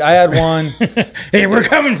I had one. Hey, we're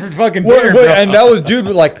coming for fucking dinner, and that was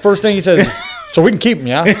dude. First thing he says, so we can keep them,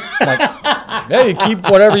 yeah. I'm yeah, you keep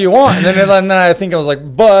whatever you want. And then I think I was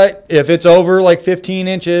but if it's over 15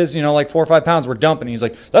 inches, 4 or 5 pounds, we're dumping. He's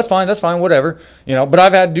that's fine, whatever, But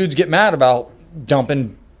I've had dudes get mad about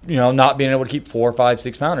dumping, not being able to keep 4, 5,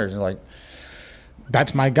 6 pounders. And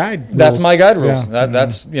that's my guide rules. That's my guide rules. Yeah.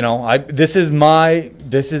 That's this is my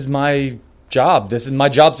job. This is my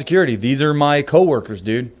job security. These are my coworkers,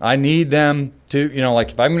 dude. I need them to,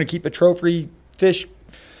 if I'm going to keep a trophy fish,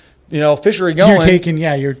 fishery going. You're taking,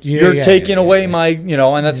 you're taking away my,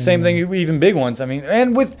 and that's the same thing, even big ones. I mean,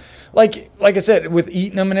 and with, like I said, with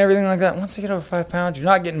eating them and everything like that, once they get over 5 pounds, you're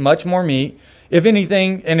not getting much more meat. If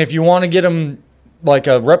anything, and if you want to get them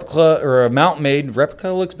a replica or a mountain made,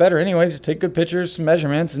 replica looks better anyways. Just take good pictures, some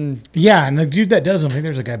measurements, and the dude that does them, I think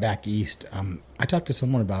there's a guy back east. I talked to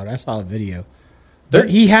someone about it. I saw a video.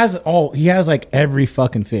 He has every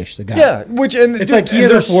fucking fish. The guy, which and it's dude, he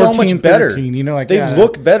has they're 14, so much better. 13, they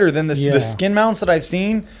look better than the skin mounts that I've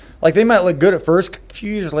seen. They might look good at first. A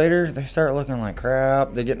few years later, they start looking like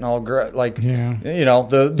crap. They're getting all the Did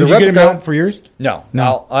you replica, get a mount for yours? No.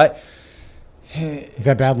 Is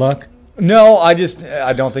that bad luck? No, I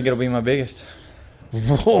don't think it'll be my biggest.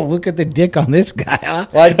 Whoa, look at the dick on this guy, huh?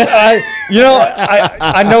 Like,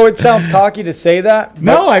 I know it sounds cocky to say that. But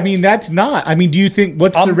No, I mean, that's not. I mean, do you think,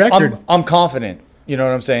 what's the record? I'm confident. You know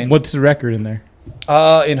what I'm saying? What's the record in there?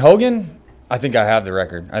 In Hogan, I think I have the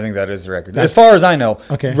record. I think that is the record. As far as I know.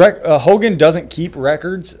 Okay. Hogan doesn't keep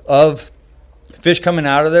records of fish coming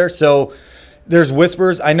out of there. So there's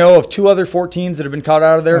whispers. I know of 2 other 14s that have been caught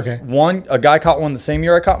out of there. Okay. One, a guy caught one the same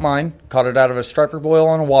year I caught mine. Caught it out of a striper boil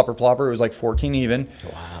on a whopper plopper. It was like 14 even.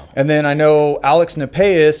 Wow. And then I know Alex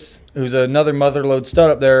Nepeus, who's another mother lode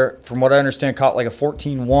stud up there, from what I understand, caught like a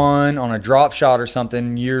 14-1 on a drop shot or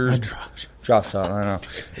something years. Drop shot, I don't know.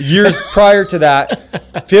 Years prior to that,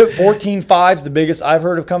 14.5's the biggest I've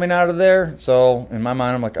heard of coming out of there. So in my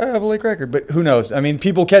mind, I'm like, I have a lake record, but who knows? I mean,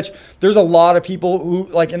 people catch. There's a lot of people who,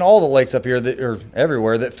 like in all the lakes up here that or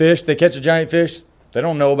everywhere, that fish. They catch a giant fish. They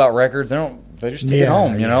don't know about records. They just take it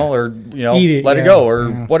home, you know, or let it go or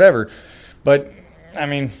whatever. But I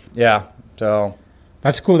mean, yeah. So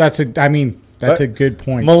that's cool. That's a good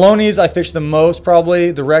point. Maloney's, I fished the most probably.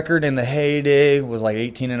 The record in the heyday was like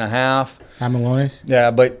 18.5. At Maloney's? Yeah,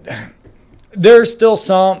 but there's still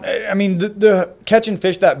some. I mean, the catching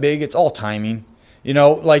fish that big, it's all timing. You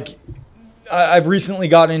know, like I've recently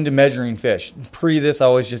gotten into measuring fish. Pre this, I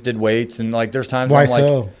always just did weights, and like there's times Why where I'm like,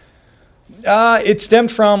 so? It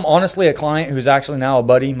stemmed from honestly a client who's actually now a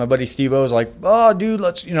buddy. My buddy Steve-O is like, oh, dude,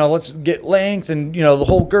 let's get length and the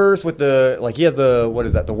whole girth with he has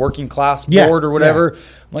the working class board or whatever. Yeah.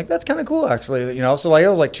 I'm like, that's kind of cool actually. So like it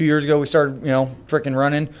was like 2 years ago we started freaking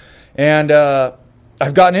running, and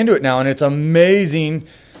I've gotten into it now, and it's amazing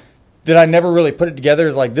that I never really put it together.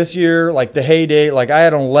 Is like this year, like the heyday, like I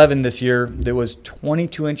had an 11 this year that was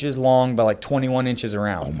 22 inches long by like 21 inches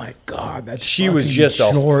around. Oh my God, she was just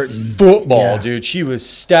short a football, dude. She was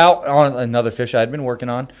stout on another fish I had been working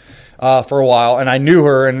on for a while, and I knew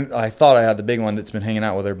her, and I thought I had the big one that's been hanging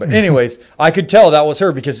out with her. But anyways, I could tell that was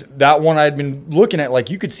her because that one I had been looking at, like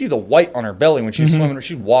you could see the white on her belly when she was swimming,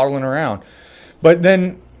 she's waddling around. But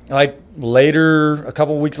then like later, a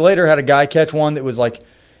couple of weeks later, had a guy catch one that was like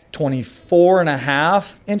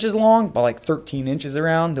 24.5 inches long by like 13 inches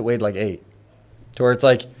around that weighed like 8. To where it's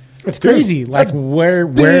like, it's crazy. Like where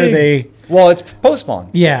are they? Well, it's post spawn.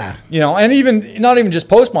 Yeah. And even not even just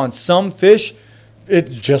post spawn. Some fish,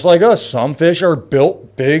 it's just like us. Some fish are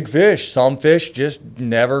built big fish. Some fish just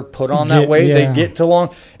never put on that weight. Yeah. They get too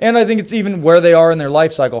long. And I think it's even where they are in their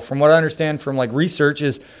life cycle. From what I understand from like research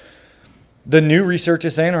is, the new research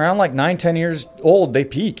is saying around like 9-10 years old, they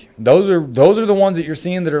peak. Those are the ones that you're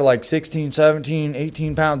seeing that are like 16, 17,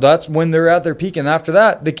 18 pounds. That's when they're at their peak. And after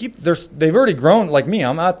that, they've already grown. Like me,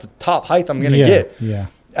 I'm at the top height I'm going to get. Yeah.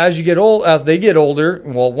 As they get older,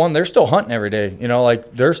 well, one, they're still hunting every day.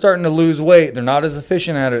 Like they're starting to lose weight. They're not as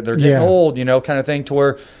efficient at it. They're getting old, kind of thing, to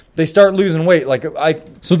where they start losing weight.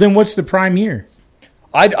 So then what's the prime year?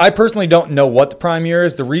 I personally don't know what the prime year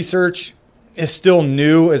is. The research is still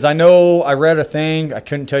new. As I know, I read a thing. I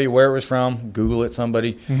couldn't tell you where it was from. Google it,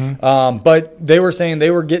 somebody. But they were saying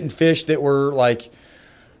they were getting fish that were like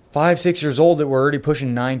 5-6 years old that were already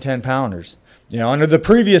pushing 9-10 pounders. Under the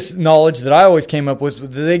previous knowledge that I always came up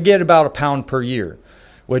with, they get about a pound per year,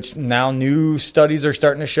 which now new studies are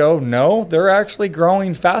starting to show, no, they're actually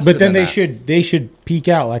growing faster. But then they should peak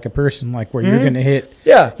out like a person, like where you're going to hit.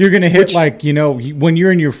 Yeah. You're going to hit when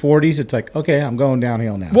you're in your 40s, it's like, okay, I'm going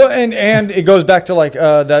downhill now. Well, and it goes back to like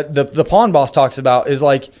that the Pond Boss talks about is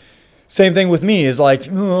like, same thing with me is like,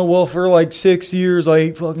 oh, well, for like 6 years, I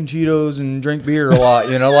ate fucking Cheetos and drink beer a lot,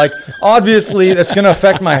 like obviously that's going to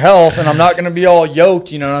affect my health and I'm not going to be all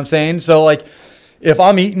yoked. You know what I'm saying? So like, if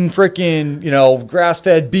I'm eating freaking,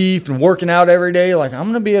 grass-fed beef and working out every day, like I'm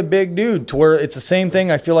going to be a big dude, to where it's the same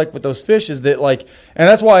thing I feel like with those fish is that like, and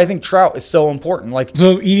that's why I think trout is so important. Like,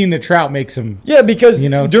 so eating the trout makes them. Yeah, because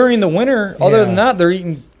during the winter, other than that, they're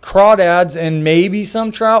eating crawdads and maybe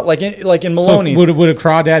some trout, like in Maloney's. So would a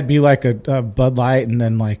crawdad be like a Bud Light, and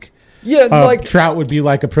then like trout would be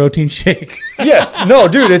like a protein shake? Yes, no,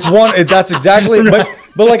 dude, it's one. That's exactly.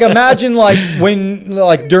 But like imagine like when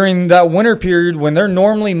like during that winter period when they're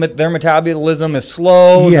normally their metabolism is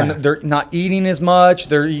slow, they're not eating as much.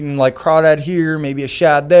 They're eating like crawdad here, maybe a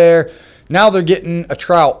shad there. Now they're getting a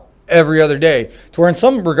trout every other day. To where in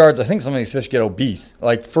some regards, I think some of these fish get obese.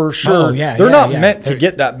 Like for sure, they're not meant to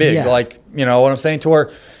get that big. Yeah. Like what I'm saying, to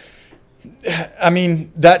where. I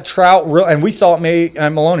mean, that trout, and we saw it at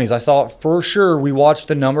Maloney's. I saw it for sure. We watched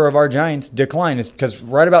the number of our giants decline. Is because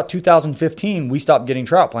right about 2015, we stopped getting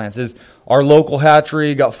trout plants. Our local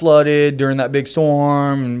hatchery got flooded during that big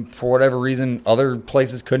storm, and for whatever reason, other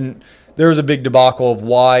places couldn't there was a big debacle of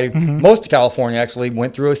why most of California actually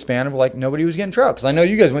went through a span of like nobody was getting trout. Because I know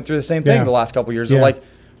you guys went through the same thing the last couple of years. They're like,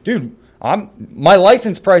 dude, my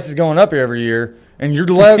license price is going up every year, and you're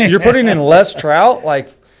putting in less trout. Like,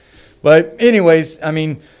 but anyways, I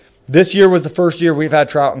mean, this year was the first year we've had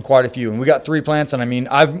trout in quite a few, and we got 3 plants. And I mean,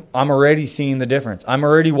 I'm already seeing the difference. I'm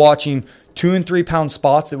already watching 2 and 3 pound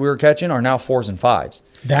spots that we were catching are now 4s and 5s.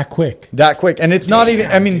 That quick. And it's not even,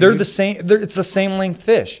 I mean, they're the same, it's the same length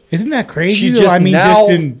fish. Isn't that crazy? She's though? just I mean, now,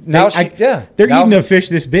 they're eating a fish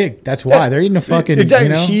this big. That's why. They're eating a fucking, exactly.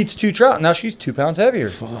 You know? She eats 2 trout. Now she's 2 pounds heavier.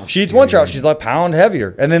 She eats 1 trout. She's like a pound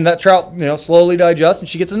heavier. And then that trout, slowly digests and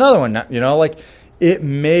she gets another one. Like it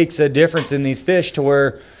makes a difference in these fish to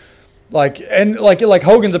where, like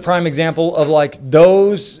Hogan's a prime example of like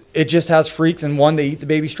those, it just has freaks, and one, they eat the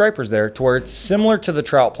baby stripers there to where it's similar to the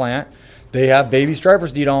trout plant. They have baby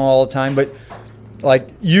stripers to eat on all the time, but like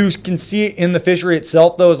you can see it in the fishery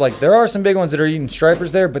itself though, is like there are some big ones that are eating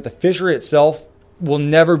stripers there, but the fishery itself will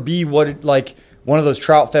never be what it, like one of those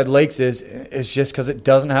trout fed lakes is. It's just because it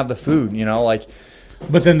doesn't have the food, like.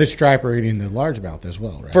 But then the striper eating the largemouth as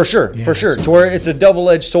well, right? For sure. To where it's a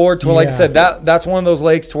double-edged sword. To where, like I said, that's one of those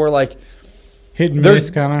lakes to where, like, hit and miss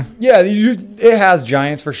kind of. Yeah, it has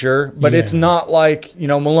giants for sure, but it's not like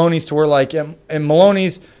Maloney's to where like in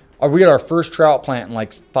Maloney's, we got our first trout plant in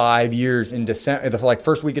like 5 years in December, like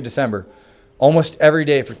first week of December. Almost every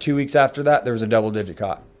day for 2 weeks after that, there was a double-digit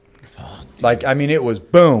caught. Fuck. Like I mean, it was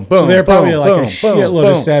boom, boom. So they're probably boom, like boom, a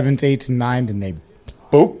shitload of 7s, 8s, and 9s, and they.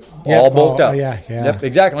 Boop, all bulked up. Yeah. Yep,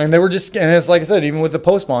 exactly. And they were just, and it's like I said, even with the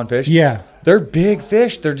post-spawn fish, they're big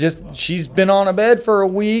fish. They're just, she's been on a bed for a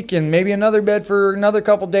week and maybe another bed for another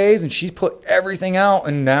couple days, and she's put everything out,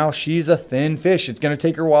 and now she's a thin fish. It's going to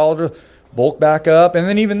take her a while to bulk back up. And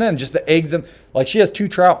then even then, just the eggs, like she has 2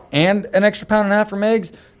 trout and an extra 1.5 pounds from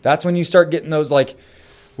eggs. That's when you start getting those, like,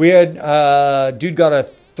 we had, dude got a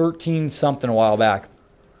 13-something a while back.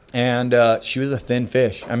 And she was a thin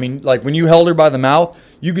fish. I mean, like when you held her by the mouth,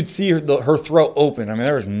 you could see her throat open. I mean,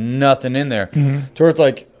 there was nothing in there. To where it's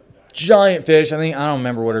like giant fish. I don't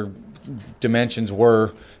remember what her dimensions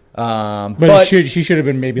were. But she should have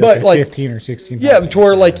been maybe like 15 or 16. Yeah, to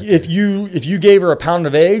where like if you gave her a pound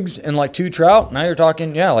of eggs and like 2 trout, now you're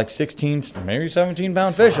talking like 16, maybe 17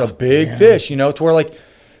 pound fish, a big fish. To where like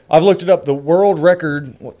I've looked it up. The world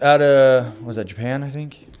record at was that Japan? I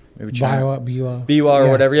think. Maybe Biwa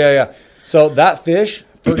or whatever. Yeah. So that fish,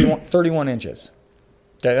 31 inches.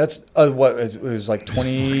 Okay, that's what it was like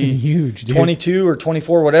 20, huge, dude. 22 or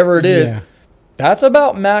 24, whatever it is. Yeah. That's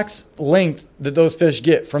about max length that those fish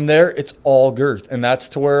get. From there, it's all girth, and that's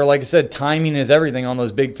to where, like I said, timing is everything on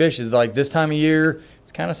those big fish. Is like this time of year,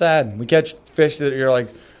 it's kind of sad. We catch fish that you're like.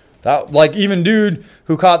 That, like even dude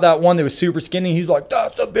who caught that one that was super skinny, he's like,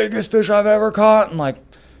 that's the biggest fish I've ever caught. I'm like,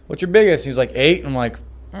 what's your biggest? He's like 8. And I'm like,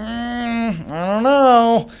 I don't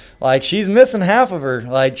know. Like she's missing half of her.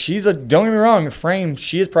 Like don't get me wrong, the frame,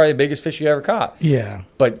 she is probably the biggest fish you ever caught. Yeah.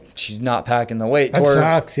 But she's not packing the weight. That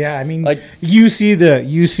sucks. Yeah. I mean, like you see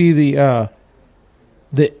the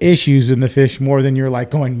issues in the fish more than you're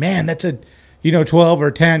like going, man, that's a 12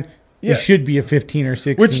 or 10. Yeah. It should be a 15 or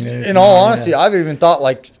 16. Which, in all honesty, I've even thought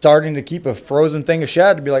like starting to keep a frozen thing of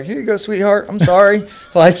shad to be like, here you go, sweetheart. I'm sorry.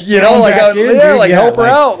 Like, help her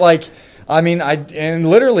out. Like, I mean, and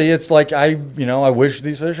literally it's like, I wish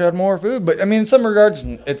these fish had more food. But I mean, in some regards,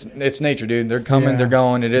 it's nature, dude. They're coming, they're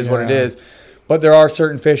going. It is what it is. But there are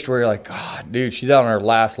certain fish where you're like, God, dude, she's out on her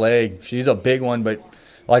last leg. She's a big one. But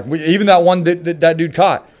like, even that one that dude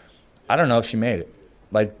caught, I don't know if she made it.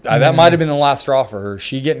 Like that might have been the last straw for her.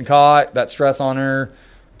 She getting caught, that stress on her,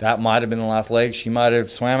 that might have been the last leg. She might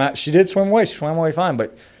have swam out. She did swim away. She swam away fine,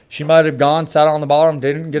 but she might have gone, sat on the bottom,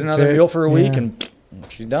 didn't get another meal for a week, and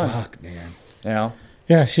she's done. Fuck, man.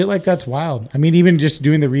 Yeah, shit like that's wild. I mean, even just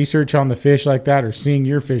doing the research on the fish like that, or seeing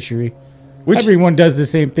your fishery, everyone does the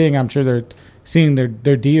same thing. I'm sure they're seeing their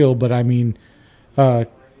deal, but I mean,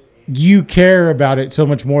 you care about it so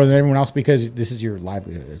much more than everyone else because this is your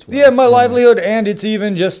livelihood as well. Yeah, my livelihood, and it's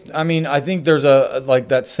even just, I mean, I think there's a like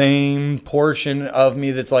that same portion of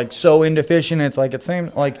me that's like so into fishing. It's like it's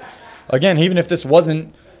same, like, again, even if this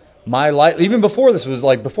wasn't my life, even before this was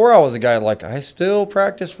like, before I was a guy, like I still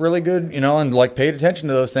practiced really good, and like paid attention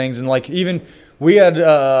to those things. And like even we had,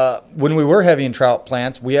 when we were heavy in trout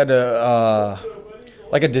plants, we had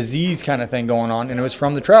like a disease kind of thing going on, and it was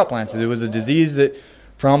from the trout plants. It was a disease that,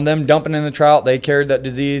 from them dumping in the trout, they carried that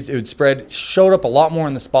disease. It would spread. It showed up a lot more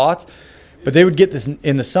in the spots. But they would get this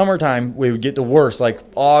in the summertime. We would get the worst. Like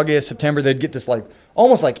August, September, they'd get this like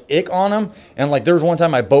almost like ick on them. And like there was one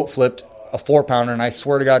time I boat flipped a 4-pounder, and I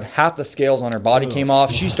swear to God, half the scales on her body came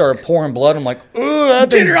off. She started pouring blood. I'm like, ooh, that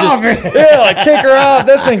thing's like kick her off.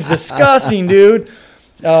 That thing's disgusting, dude.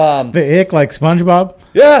 The ick like SpongeBob.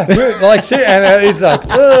 Yeah, dude, like, and it's like,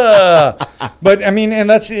 ugh. But I mean,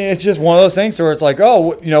 and it's just one of those things where it's like,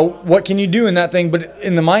 oh, you know, what can you do in that thing? But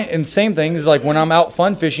in the same thing is like when I'm out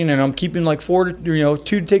fun fishing and I'm keeping like 2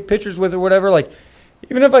 to take pictures with or whatever, like,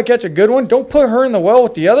 even if I catch a good one, don't put her in the well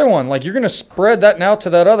with the other one. Like, you're going to spread that now to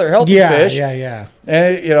that other healthy fish. Yeah.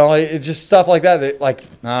 And, you know, it's just stuff like that like,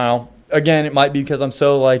 I don't know. Again, it might be because I'm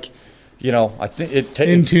so, like, you know, I think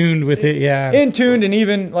in tuned with it, yeah. In tuned, and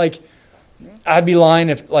even, like, I'd be lying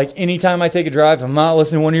if, like, anytime I take a drive, if I'm not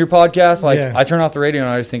listening to one of your podcasts, like, I turn off the radio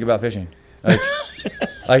and I just think about fishing. Like,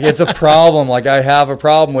 like, it's a problem. Like, I have a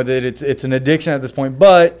problem with it. It's an addiction at this point.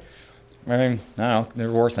 But, I mean, I don't know. There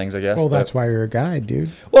are worse things, I guess. Well, that's why you're a guide,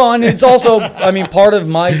 dude. Well, and it's also, I mean, part of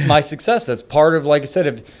my success. That's part of, like I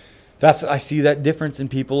said, I see that difference in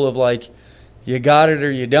people of, like, you got it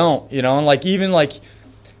or you don't, you know? And, like, even, like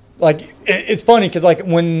it's funny because, like,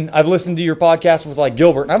 when I've listened to your podcast with, like,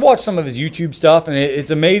 Gilbert, and I've watched some of his YouTube stuff, and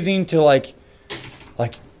it's amazing to, like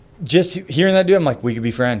just hearing that dude, I'm like, we could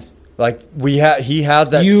be friends. Like, he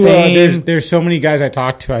has that same. There's so many guys I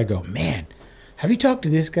talk to, I go, man, have you talked to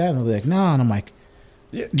this guy? And they'll be like, no. And I'm like,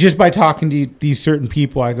 just by talking to these certain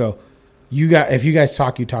people, I go, if you guys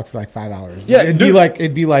talk, you talk for like 5 hours. Yeah, it'd be like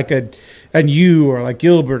you or like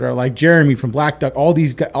Gilbert or like Jeremy from Black Duck. All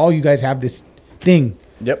you guys have this thing.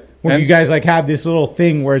 Yep. Where you guys like have this little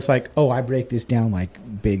thing where it's like, oh, I break this down like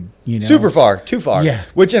big, you know, super far, too far. Yeah.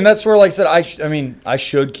 And that's where, like I said, I mean, I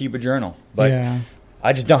should keep a journal, but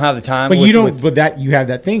I just don't have the time. But you don't. But that you have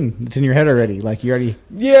that thing. It's in your head already. Like you already.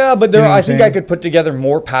 Yeah, but there, I think I could put together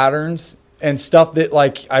more patterns and stuff that,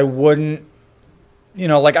 like, I wouldn't. You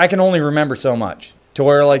know, like, I can only remember so much to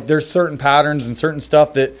where, like, there's certain patterns and certain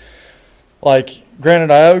stuff that, like,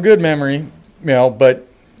 granted, I have a good memory, you know, but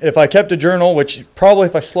if I kept a journal, which probably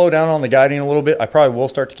if I slow down on the guiding a little bit, I probably will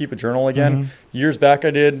start to keep a journal again. Mm-hmm. Years back I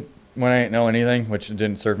did when I didn't know anything, which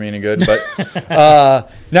didn't serve me any good. But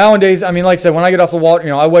nowadays, I mean, like I said, when I get off the water, you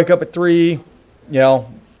know, I wake up at 3, you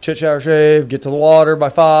know, chit, shower, shave, get to the water by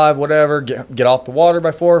 5, whatever, get off the water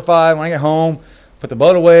by 4 or 5. When I get home, put the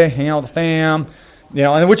boat away, hang out with the fam. You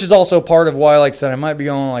know, and which is also part of why, like I said, I might be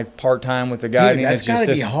going like part-time with the guiding. Dude, that's got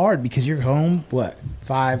to be hard because you're home, 4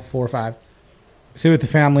 or 5. Sit with the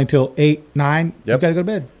family till 8, 9. Yep. You got to go to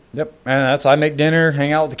bed. Yep. And I make dinner,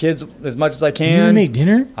 hang out with the kids as much as I can. You make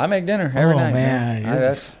dinner? I make dinner every night.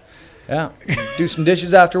 Man. Do some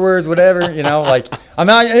dishes afterwards, whatever, you know, like, I mean,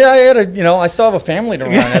 I gotta, you know, I still have a family to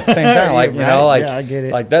run at the same time. Like, you know, like, I get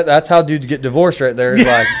it. Like that's how dudes get divorced right there. Is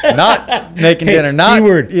like not making dinner, not,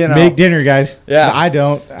 keyword, you know, make dinner, guys. Yeah. I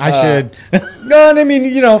don't, I should. No, and I mean,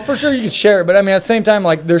 you know, for sure you can share it, but I mean, at the same time,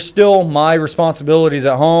 like, there's still my responsibilities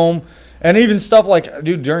at home. And even stuff like,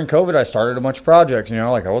 dude, during COVID, I started a bunch of projects. You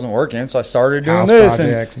know, like, I wasn't working, so I started doing this.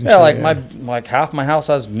 And yeah, like half my house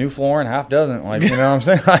has new floor and half doesn't. Like, you know what I'm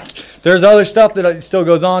saying? Like, there's other stuff that still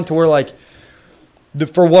goes on to where, like,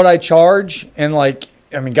 for what I charge, and, like,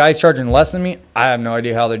 I mean, guys charging less than me, I have no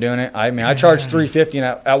idea how they're doing it. I mean, I charge $350,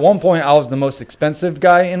 and at one point, I was the most expensive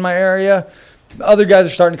guy in my area. Other guys are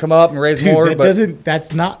starting to come up and raise more, but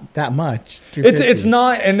that's not that much. It's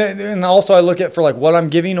not, and also I look at for like what I'm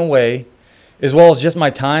giving away, as well as just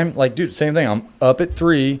my time. Like, dude, same thing. I'm up at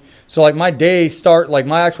 3, so like my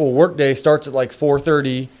actual work day starts at like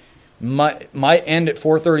 4:30. My end at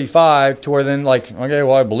 4:35 to where then, like, okay,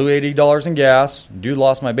 well, I blew $80 in gas. Dude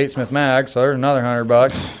lost my Batesmith mag, so there's another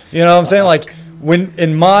 $100. You know what I'm saying? Like, when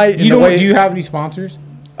do you have any sponsors?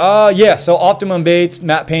 Yeah, so Optimum Baits,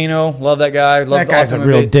 Matt Pano, love that guy. That guy's Optimum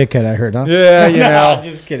a real dickhead, I heard, huh? Yeah, you know. No,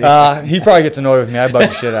 just kidding. He probably gets annoyed with me. I bug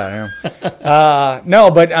the shit out of him. No,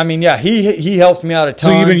 but I mean, yeah, he helps me out a ton.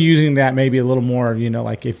 So you've been using that maybe a little more, you know,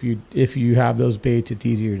 like if you have those baits, it's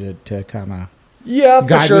easier to kind of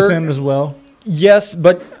guide with them as well. Yes,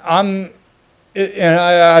 but I've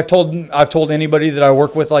told anybody that I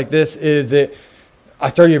work with like this is that I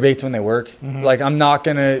throw your baits when they work. Mm-hmm. Like, I'm not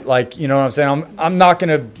gonna, like, you know what I'm saying? I'm not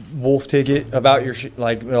gonna wolf ticket about your shit.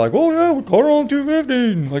 Like, they're like, oh yeah, we caught it on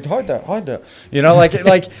 250. Like, hide that. You know,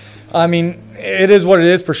 like I mean, it is what it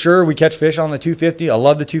is for sure. We catch fish on the 250. I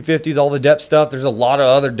love the 250s, all the depth stuff. There's a lot of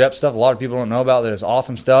other depth stuff a lot of people don't know about that is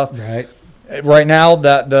awesome stuff. Right now,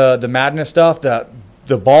 that the Madness stuff, that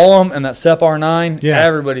the Ballum and that Sep R9,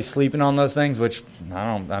 everybody's sleeping on those things, which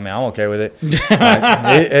I'm okay with it.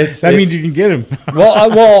 That means you can get them.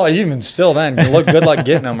 well, even still then, good luck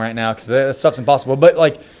getting them right now because that stuff's impossible. But,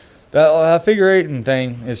 like, that figure 8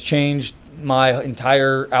 thing has changed my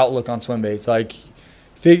entire outlook on swim baits. Like,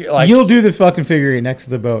 You'll do the fucking figure eight next to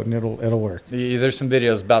the boat, and it'll work. There's some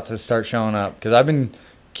videos about to start showing up because I've been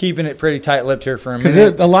keeping it pretty tight-lipped here for a minute.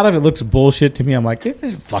 Because a lot of it looks bullshit to me. I'm like, this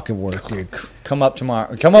isn't fucking work, dude. Come up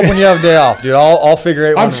tomorrow. Come up when you have a day off, dude. I'll figure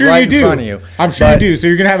it. I'm sure right you do. In front of you. I'm sure you do. So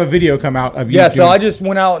you're gonna have a video come out of you. Yeah. So I just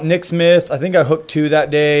went out Nick Smith. I think I hooked 2 that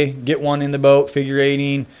day. Get 1 in the boat, figure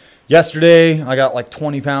eighting. Yesterday I got like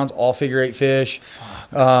 20 pounds, all figure eight fish.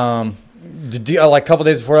 Like a couple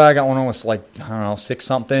days before that, I got one almost like, I don't know, 6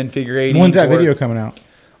 something figure eighting. When's that video coming out?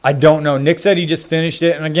 I don't know. Nick said he just finished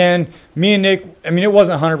it. And again, me and Nick, I mean, it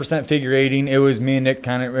wasn't 100% figure eighting. It was me and Nick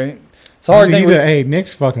kind of. It's a hard thing. Hey,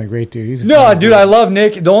 Nick's fucking a great dude. Dude, I love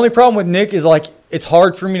Nick. The only problem with Nick is like, it's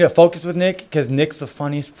hard for me to focus with Nick because Nick's the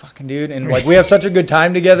funniest fucking dude. And like, we have such a good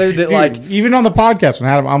time together that dude, like. Even on the podcast when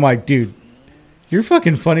I had him, I'm like, dude, you're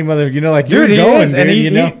fucking funny, mother. You know, like, dude, you're going, is. dude, And you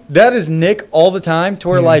know? that is Nick all the time to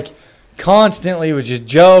where like, constantly with just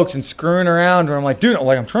jokes and screwing around where I'm like, dude,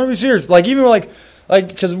 I'm trying to be serious. Like, even like,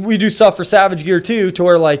 because we do stuff for Savage Gear too, to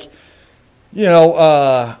where like, you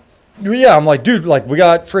know, yeah, I'm like, dude, like we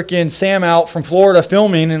got freaking Sam out from Florida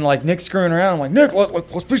filming and like Nick's screwing around. I'm like, Nick,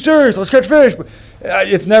 let's be serious. Let's catch fish. But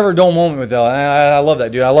it's never a dull moment with that. I love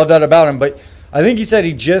that, dude. I love that about him. But I think he said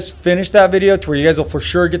he just finished that video to where you guys will for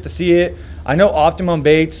sure get to see it. I know Optimum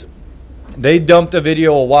Baits, they dumped a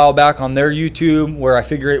video a while back on their YouTube where I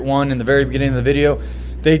figure eight 1 in the very beginning of the video.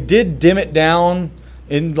 They did dim it down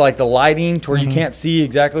in like the lighting to where you can't see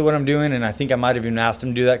exactly what I'm doing, and I think I might have even asked him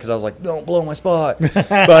to do that because I was like, "Don't blow my spot."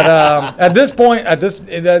 But at this point, and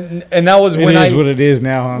that was when it is what it is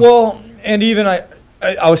now. Huh? Well, and even I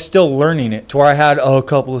was still learning it to where I had a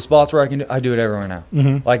couple of spots where I do it everywhere now.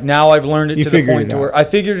 Mm-hmm. Like now I've learned it to the point to where I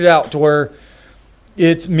figured it out to where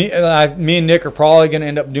it's me. Me and Nick are probably going to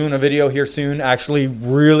end up doing a video here soon, actually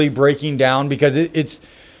really breaking down because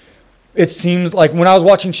it seems like when I was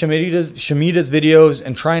watching Shamida's videos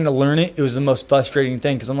and trying to learn it, it was the most frustrating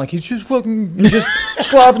thing because I'm like, he's just slapping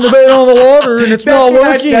the bait on the water and it's not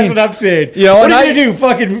working. That's what I'm saying. You know, what did you do?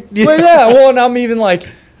 Fucking. Well, yeah. Well, and I'm even like,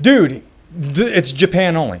 dude, it's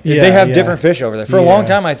Japan only. Yeah, they have different fish over there. For a long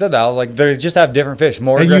time, I said that. I was like, they just have different fish,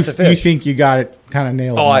 more aggressive fish. You think you got it kind of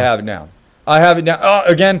nailed? Oh, I have it down.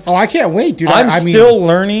 Again. Oh, I can't wait, dude. I'm still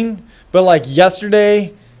learning, but like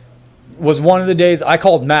yesterday was one of the days I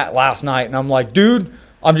called Matt last night and I'm like, dude,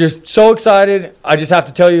 I'm just so excited. I just have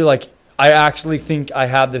to tell you, like, I actually think I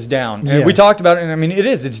have this down. And we talked about it, and I mean,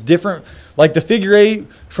 it's different. Like the figure eight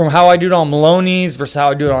from how I do it on Maloney's versus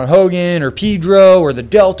how I do it on Hogan or Pedro or the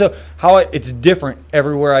Delta, it's different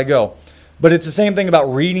everywhere I go. But it's the same thing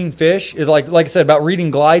about reading fish. It's like I said, about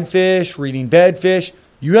reading glide fish, reading bed fish.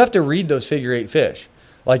 You have to read those figure eight fish.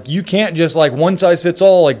 Like, you can't just, like, one size fits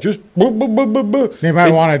all, like, just boo, boo, boo, boo, boo. They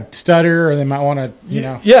might want to stutter or they might want to, you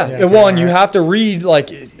know. Yeah, well, and you have to read,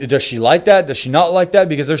 like, does she like that? Does she not like that?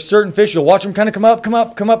 Because there's certain fish, you'll watch them kind of come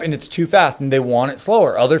up, and it's too fast, and they want it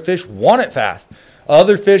slower. Other fish want it fast.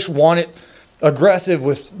 Other fish want it aggressive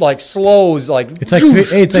with, like, slows, like. It's like,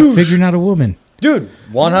 it's like figuring out a woman. Dude,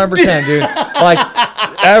 100%, dude.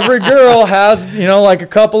 Like, every girl has, you know, like, a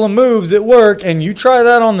couple of moves that work, and you try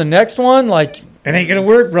that on the next one, like. It ain't gonna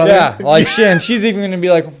work, brother. Yeah, like and she's even gonna be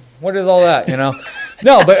like, "What is all that?" You know?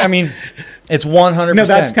 No, but I mean, it's 100%. No,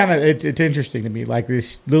 that's kind of it's interesting to me. Like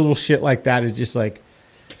this little shit like that is just like,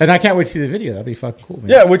 and I can't wait to see the video. That'd be fucking cool, man.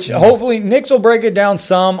 Yeah, which hopefully Nick's will break it down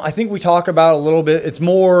some. I think we talk about it a little bit. It's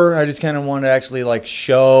more. I just kind of want to actually like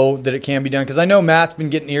show that it can be done because I know Matt's been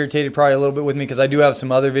getting irritated probably a little bit with me because I do have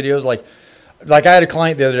some other videos like I had a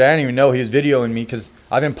client the other day. I didn't even know he was videoing me because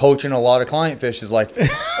I've been poaching a lot of client fish. Is like,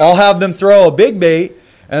 I'll have them throw a big bait,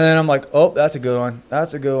 and then I'm like, oh, that's a good one.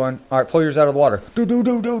 That's a good one. All right, pull yours out of the water. Do.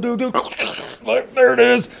 Like, there it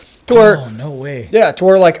is. To where, oh, no way. Yeah, to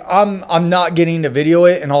where like I'm not getting to video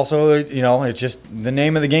it, and also you know it's just the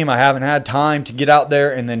name of the game. I haven't had time to get out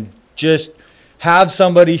there and then just have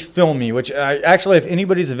somebody film me. Which actually, if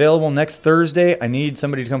anybody's available next Thursday, I need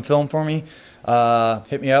somebody to come film for me.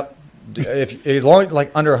 Hit me up. If as long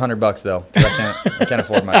like under $100 though, 'cause I can't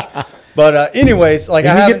afford much. But anyways, like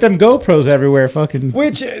I get them GoPros everywhere, fucking.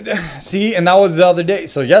 Which see, and that was the other day.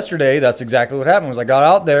 So yesterday, that's exactly what happened. Was I got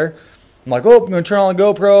out there, I'm like, oh, I'm gonna turn on the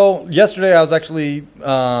GoPro. Yesterday, I was actually,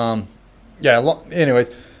 anyways,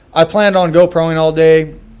 I planned on GoProing all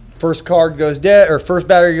day. First card goes dead, or first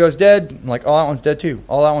battery goes dead. I'm like, oh, that one's dead too.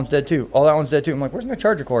 Oh, that one's dead too. Oh, that one's dead too. I'm like, where's my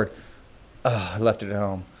charger cord? I left it at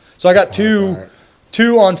home. So I got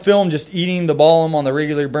two on film just eating the ballum on the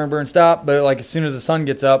regular burn stop, but like as soon as the sun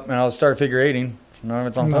gets up and I'll start figure eighting, none of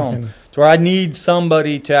it's on film. So I need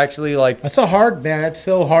somebody to actually like. That's so hard, man. That's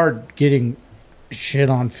so hard getting shit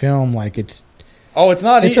on film. Like it's. Oh, it's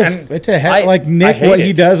not. It's like Nick. What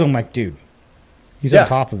he does, I'm like, dude. He's on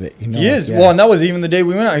top of it. You know? He is. Yeah. Well, and that was even the day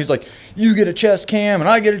we went out. He's like, you get a chest cam and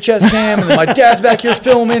I get a chest cam. And then my dad's back here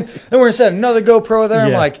filming. Then we're going to set another GoPro there.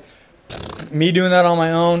 I'm Yeah. like, me doing that on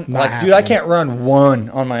my own? Not like, dude, I can't run one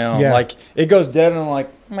on my own. Yeah. Like, it goes dead and I'm like,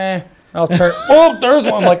 meh. I'll turn. Oh, there's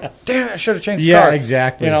one. I'm like, damn, I should have changed the car. Yeah,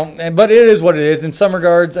 exactly. You know, but it is what it is. In some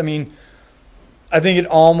regards, I mean, I think it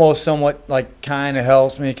almost somewhat like kind of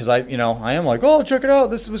helps me because I am like, oh, check it out.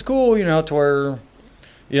 This was cool, to where,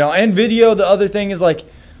 and video. The other thing is like,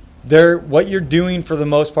 what you're doing for the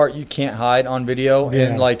most part, you can't hide on video. Yeah.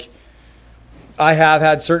 And like, I have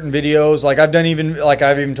had certain videos, like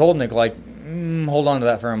I've even told Nick, like, hold on to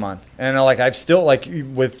that for a month. And like, I've still like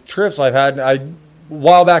with trips a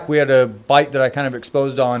while back, we had a bite that I kind of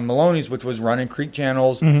exposed on Maloney's, which was running creek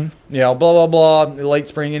channels, blah, blah, blah, late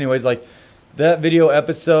spring. Anyways, like that video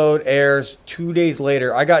episode airs 2 days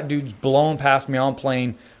later. I got dudes blowing past me on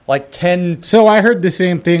plane, like 10. So I heard the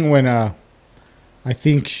same thing when, I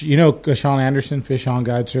think, Sean Anderson, Fish On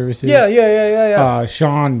Guide Services. Yeah.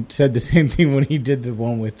 Sean said the same thing when he did the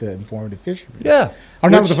one with the informative fisherman. Yeah. Or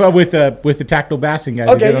not with the tactical bassing guys.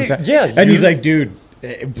 Okay, yeah. And he's like, dude,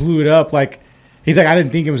 it blew it up. Like, he's like, I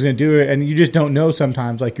didn't think it was going to do it. And you just don't know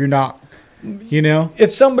sometimes. Like, you're not,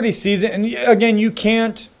 If somebody sees it, and again, you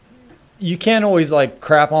can't always, like,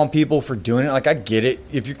 crap on people for doing it. Like, I get it.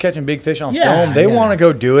 If you're catching big fish on film, they want to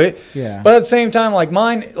go do it. Yeah. But at the same time, like,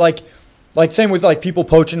 mine, like same with, like, people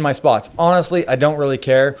poaching my spots. Honestly, I don't really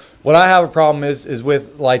care. What I have a problem is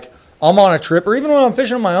with, like, I'm on a trip, or even when I'm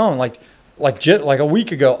fishing on my own, like a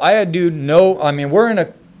week ago, I had dude we're in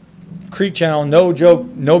a creek channel, no joke,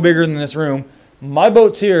 no bigger than this room. My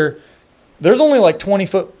boat's here. There's only like 20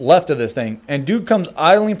 foot left of this thing. And dude comes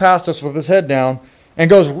idling past us with his head down and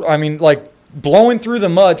goes, like blowing through the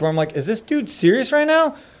mud where I'm like, is this dude serious right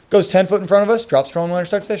now? Goes 10 foot in front of us, drops trolling motor,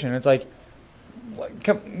 starts fishing. It's like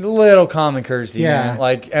little common courtesy, man.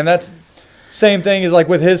 Like, and that's same thing as like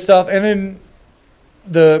with his stuff. And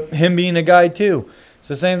then him being a guide too. It's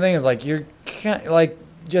the same thing as like,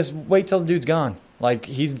 just wait till the dude's gone. Like,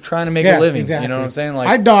 he's trying to make a living. Exactly. You know what I'm saying?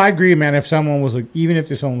 Like, I agree, man. If someone was like, even if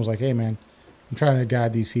someone was like, hey, man, I'm trying to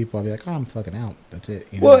guide these people, I'd be like, oh, I'm fucking out. That's it.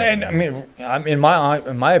 Well, and I mean, in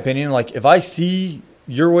my opinion, like, if I see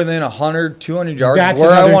you're within 100, 200 yards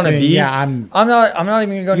where I want to be, I'm not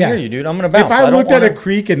even going to near you, dude. I'm going to bounce. If I looked at a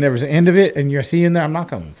creek and there was an end of it and you're seeing there, I'm not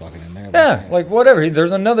coming fucking in there. Yeah, like whatever.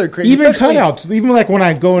 There's another creek. Even cutouts. Even like when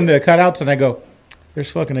I go into cutouts and I go, there's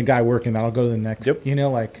fucking a guy working that. I'll go to the next. Yep.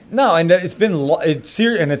 No, and it's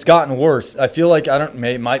serious, and it's gotten worse. I feel like I want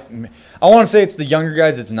to say it's the younger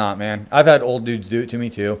guys. It's not, man. I've had old dudes do it to me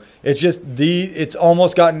too. It's just it's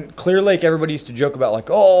almost gotten Clear Lake. Everybody used to joke about like,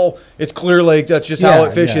 oh, it's Clear Lake. That's just how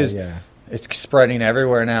it fishes. Yeah. It's spreading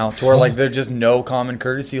everywhere now to where like there's just no common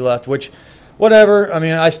courtesy left. Which, whatever. I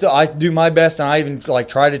mean, I do my best, and I even like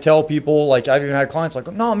try to tell people. Like I've even had clients like,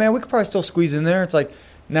 no, man, we could probably still squeeze in there. It's like,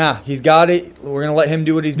 nah, he's got it. We're going to let him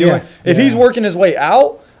do what he's doing. If he's working his way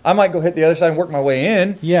out, I might go hit the other side and work my way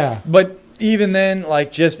in. Yeah. But even then,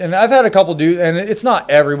 like and I've had a couple dudes, and it's not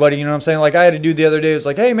everybody, you know what I'm saying? Like I had a dude the other day, it was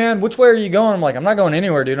like, hey man, which way are you going? I'm like, I'm not going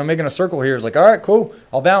anywhere, dude. I'm making a circle here. It's like, all right, cool.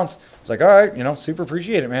 I'll bounce. It's like, all right, super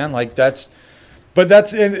appreciate it, man. Like that's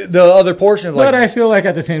in the other portion of like. But I feel like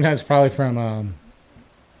at the same time, it's probably from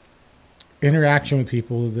interaction with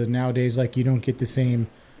people that nowadays, like you don't get the same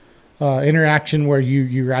interaction where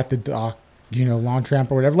you're at the dock, launch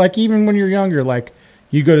ramp or whatever. Like even when you're younger, like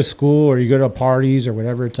you go to school or you go to parties or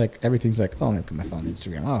whatever, it's like everything's like, oh, I'm gonna put my phone on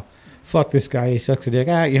Instagram. Oh, fuck this guy, he sucks a dick.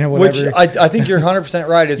 Whatever. Which I think you're 100%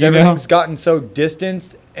 right. Is everything's gotten so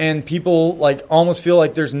distanced and people like almost feel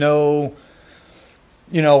like there's no,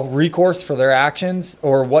 recourse for their actions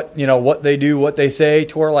or what they do, what they say.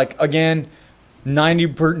 To where like again.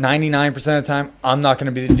 99% of the time, I'm not going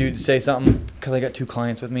to be the dude to say something because I got two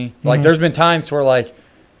clients with me. Like, there's been times to where, like,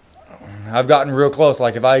 I've gotten real close.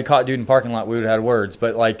 Like, if I had caught dude in the parking lot, we would have had words.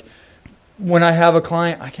 But, like, when I have a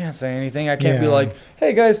client, I can't say anything. I can't be like,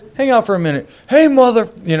 hey, guys, hang out for a minute. Hey, mother.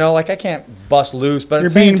 Like, I can't bust loose. But at the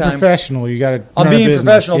same time, you're being professional. You got to I'm being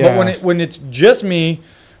professional. Yeah. But when it's just me,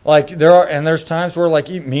 like, there's times where, like,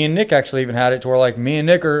 me and Nick actually even had it to where, like, me and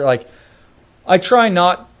Nick are, like, I try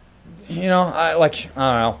not I don't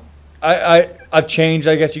know. I've changed,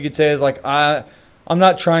 I guess you could say, is like I'm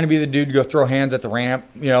not trying to be the dude to go throw hands at the ramp,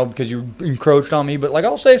 because you encroached on me. But like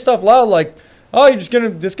I'll say stuff loud, like, oh,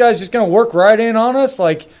 this guy's just gonna work right in on us,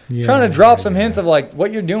 like trying to drop some hints of like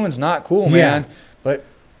what you're doing is not cool, man. But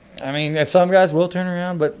I mean, and some guys will turn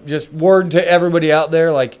around, but just word to everybody out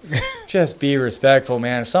there, like, just be respectful,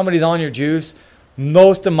 man. If somebody's on your juice,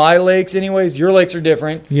 most of my lakes anyways, your lakes are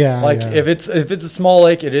different. Yeah, Like yeah. if it's a small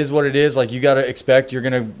lake, it is what it is. Like you got to expect you're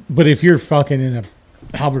going to. But if you're fucking in a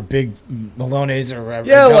however big Malone's or whatever.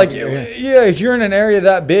 Yeah, like if you're in an area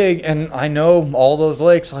that big, and I know all those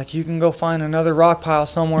lakes, like you can go find another rock pile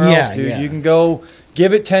somewhere else, dude. Yeah. You can go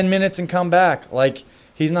give it 10 minutes and come back. Like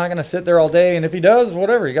he's not going to sit there all day, and if he does,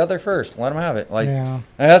 whatever, he got there first. Let him have it. Like, Yeah.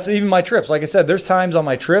 and that's even my trips. Like I said, there's times on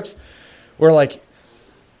my trips where like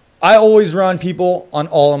I always run people on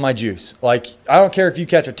all of my juice. Like I don't care if you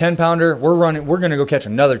catch a 10-pounder, we're going to go catch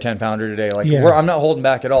another 10-pounder today. Like Yeah. I'm not holding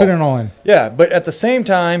back at all. Put it all in. Yeah, but at the same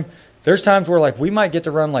time, there's times where like we might get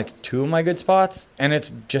to run like 2 of my good spots, and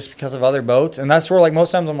it's just because of other boats. And that's where like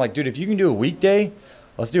most times I'm like, dude, if you can do a weekday,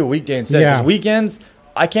 let's do a weekday instead. Because Yeah. weekends,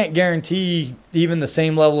 I can't guarantee even the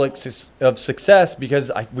same level of success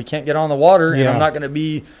because we can't get on the water, and Yeah. I'm not going to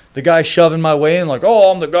be the guy shoving my way in like,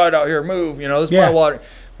 oh, I'm the guide out here, move. You know, this is my water.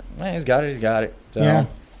 Man, he's got it. He's got it. So, Yeah.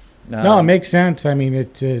 No, it makes sense. I mean,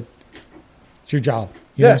 it's your job.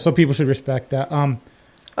 You know, so people should respect that.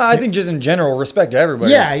 I think just in general, respect to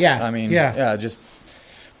everybody. Yeah. I mean, Yeah. just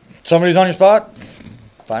somebody's on your spot,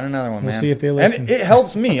 find another one, We'll man. see if they listen. And it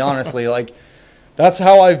helps me, honestly. Like, that's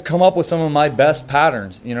how I've come up with some of my best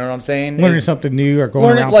patterns. You know what I'm saying? Learning something new or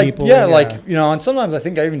going around like, people. Yeah, like, you know, and sometimes I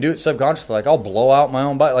think I even do it subconsciously. Like, I'll blow out my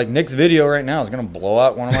own bite. Like, Nick's video right now is going to blow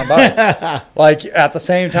out one of my bites. Like, at the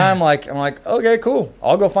same time, like, I'm like, okay, cool.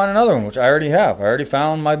 I'll go find another one, which I already have. I already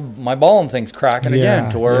found my balling thing's cracking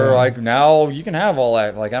again to where, like, now you can have all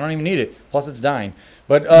that. Like, I don't even need it. Plus, it's dying.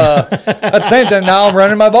 But at the same time, now I'm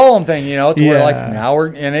running my balling thing, you know, to where, like, now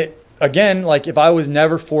we're in it. Again, like, if I was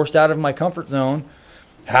never forced out of my comfort zone,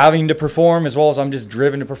 having to perform as well as I'm just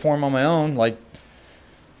driven to perform on my own, like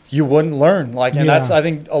you wouldn't learn. Like, and that's, I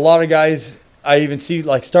think a lot of guys I even see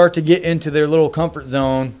like start to get into their little comfort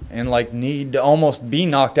zone and like need to almost be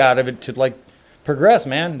knocked out of it to like progress,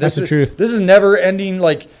 man. That's the truth. This is never ending.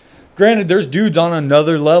 Like, granted, there's dudes on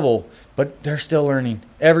another level, but they're still learning.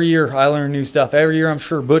 Every year I learn new stuff. Every year I'm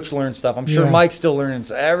sure Butch learns stuff. I'm sure Mike's still learning.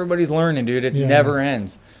 So everybody's learning, dude. It never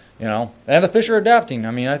ends. You know, and the fish are adapting.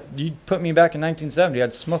 I mean, you put me back in 1970,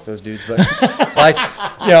 I'd smoke those dudes. But like,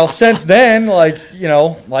 you know, since then, like, you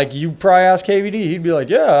know, like you probably ask KVD, he'd be like,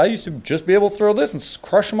 yeah, I used to just be able to throw this and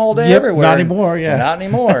crush them all day everywhere. Not anymore, Not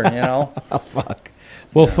anymore, you know. Oh, fuck.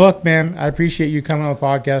 Well, fuck, man. I appreciate you coming on the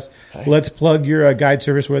podcast. Let's plug your guide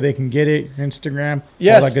service where they can get it, your Instagram,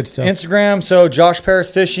 all that good stuff. Instagram. So Josh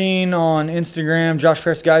Paris Fishing on Instagram, Josh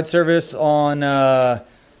Paris Guide Service on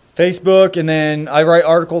Facebook, and then I write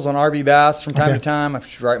articles on RB Bass from time to time. I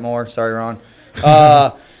should write more. Sorry, Ron.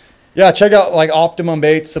 Yeah, check out like Optimum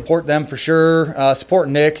Baits. Support them for sure. Support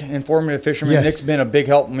Nick, Informative Fisherman. Yes. Nick's been a big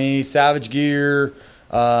help to me. Savage Gear,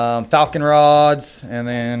 Falcon Rods, and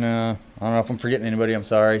then I don't know if I'm forgetting anybody. I'm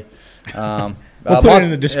sorry. We'll put it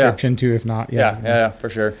in the description too, if not. Yeah, for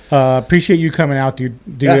sure. Appreciate you coming out, dude.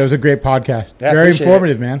 It was a great podcast. Yeah, very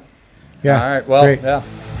informative, man. Yeah. All right. Well, great. yeah.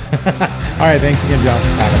 All right. Thanks again,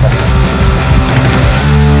 Josh.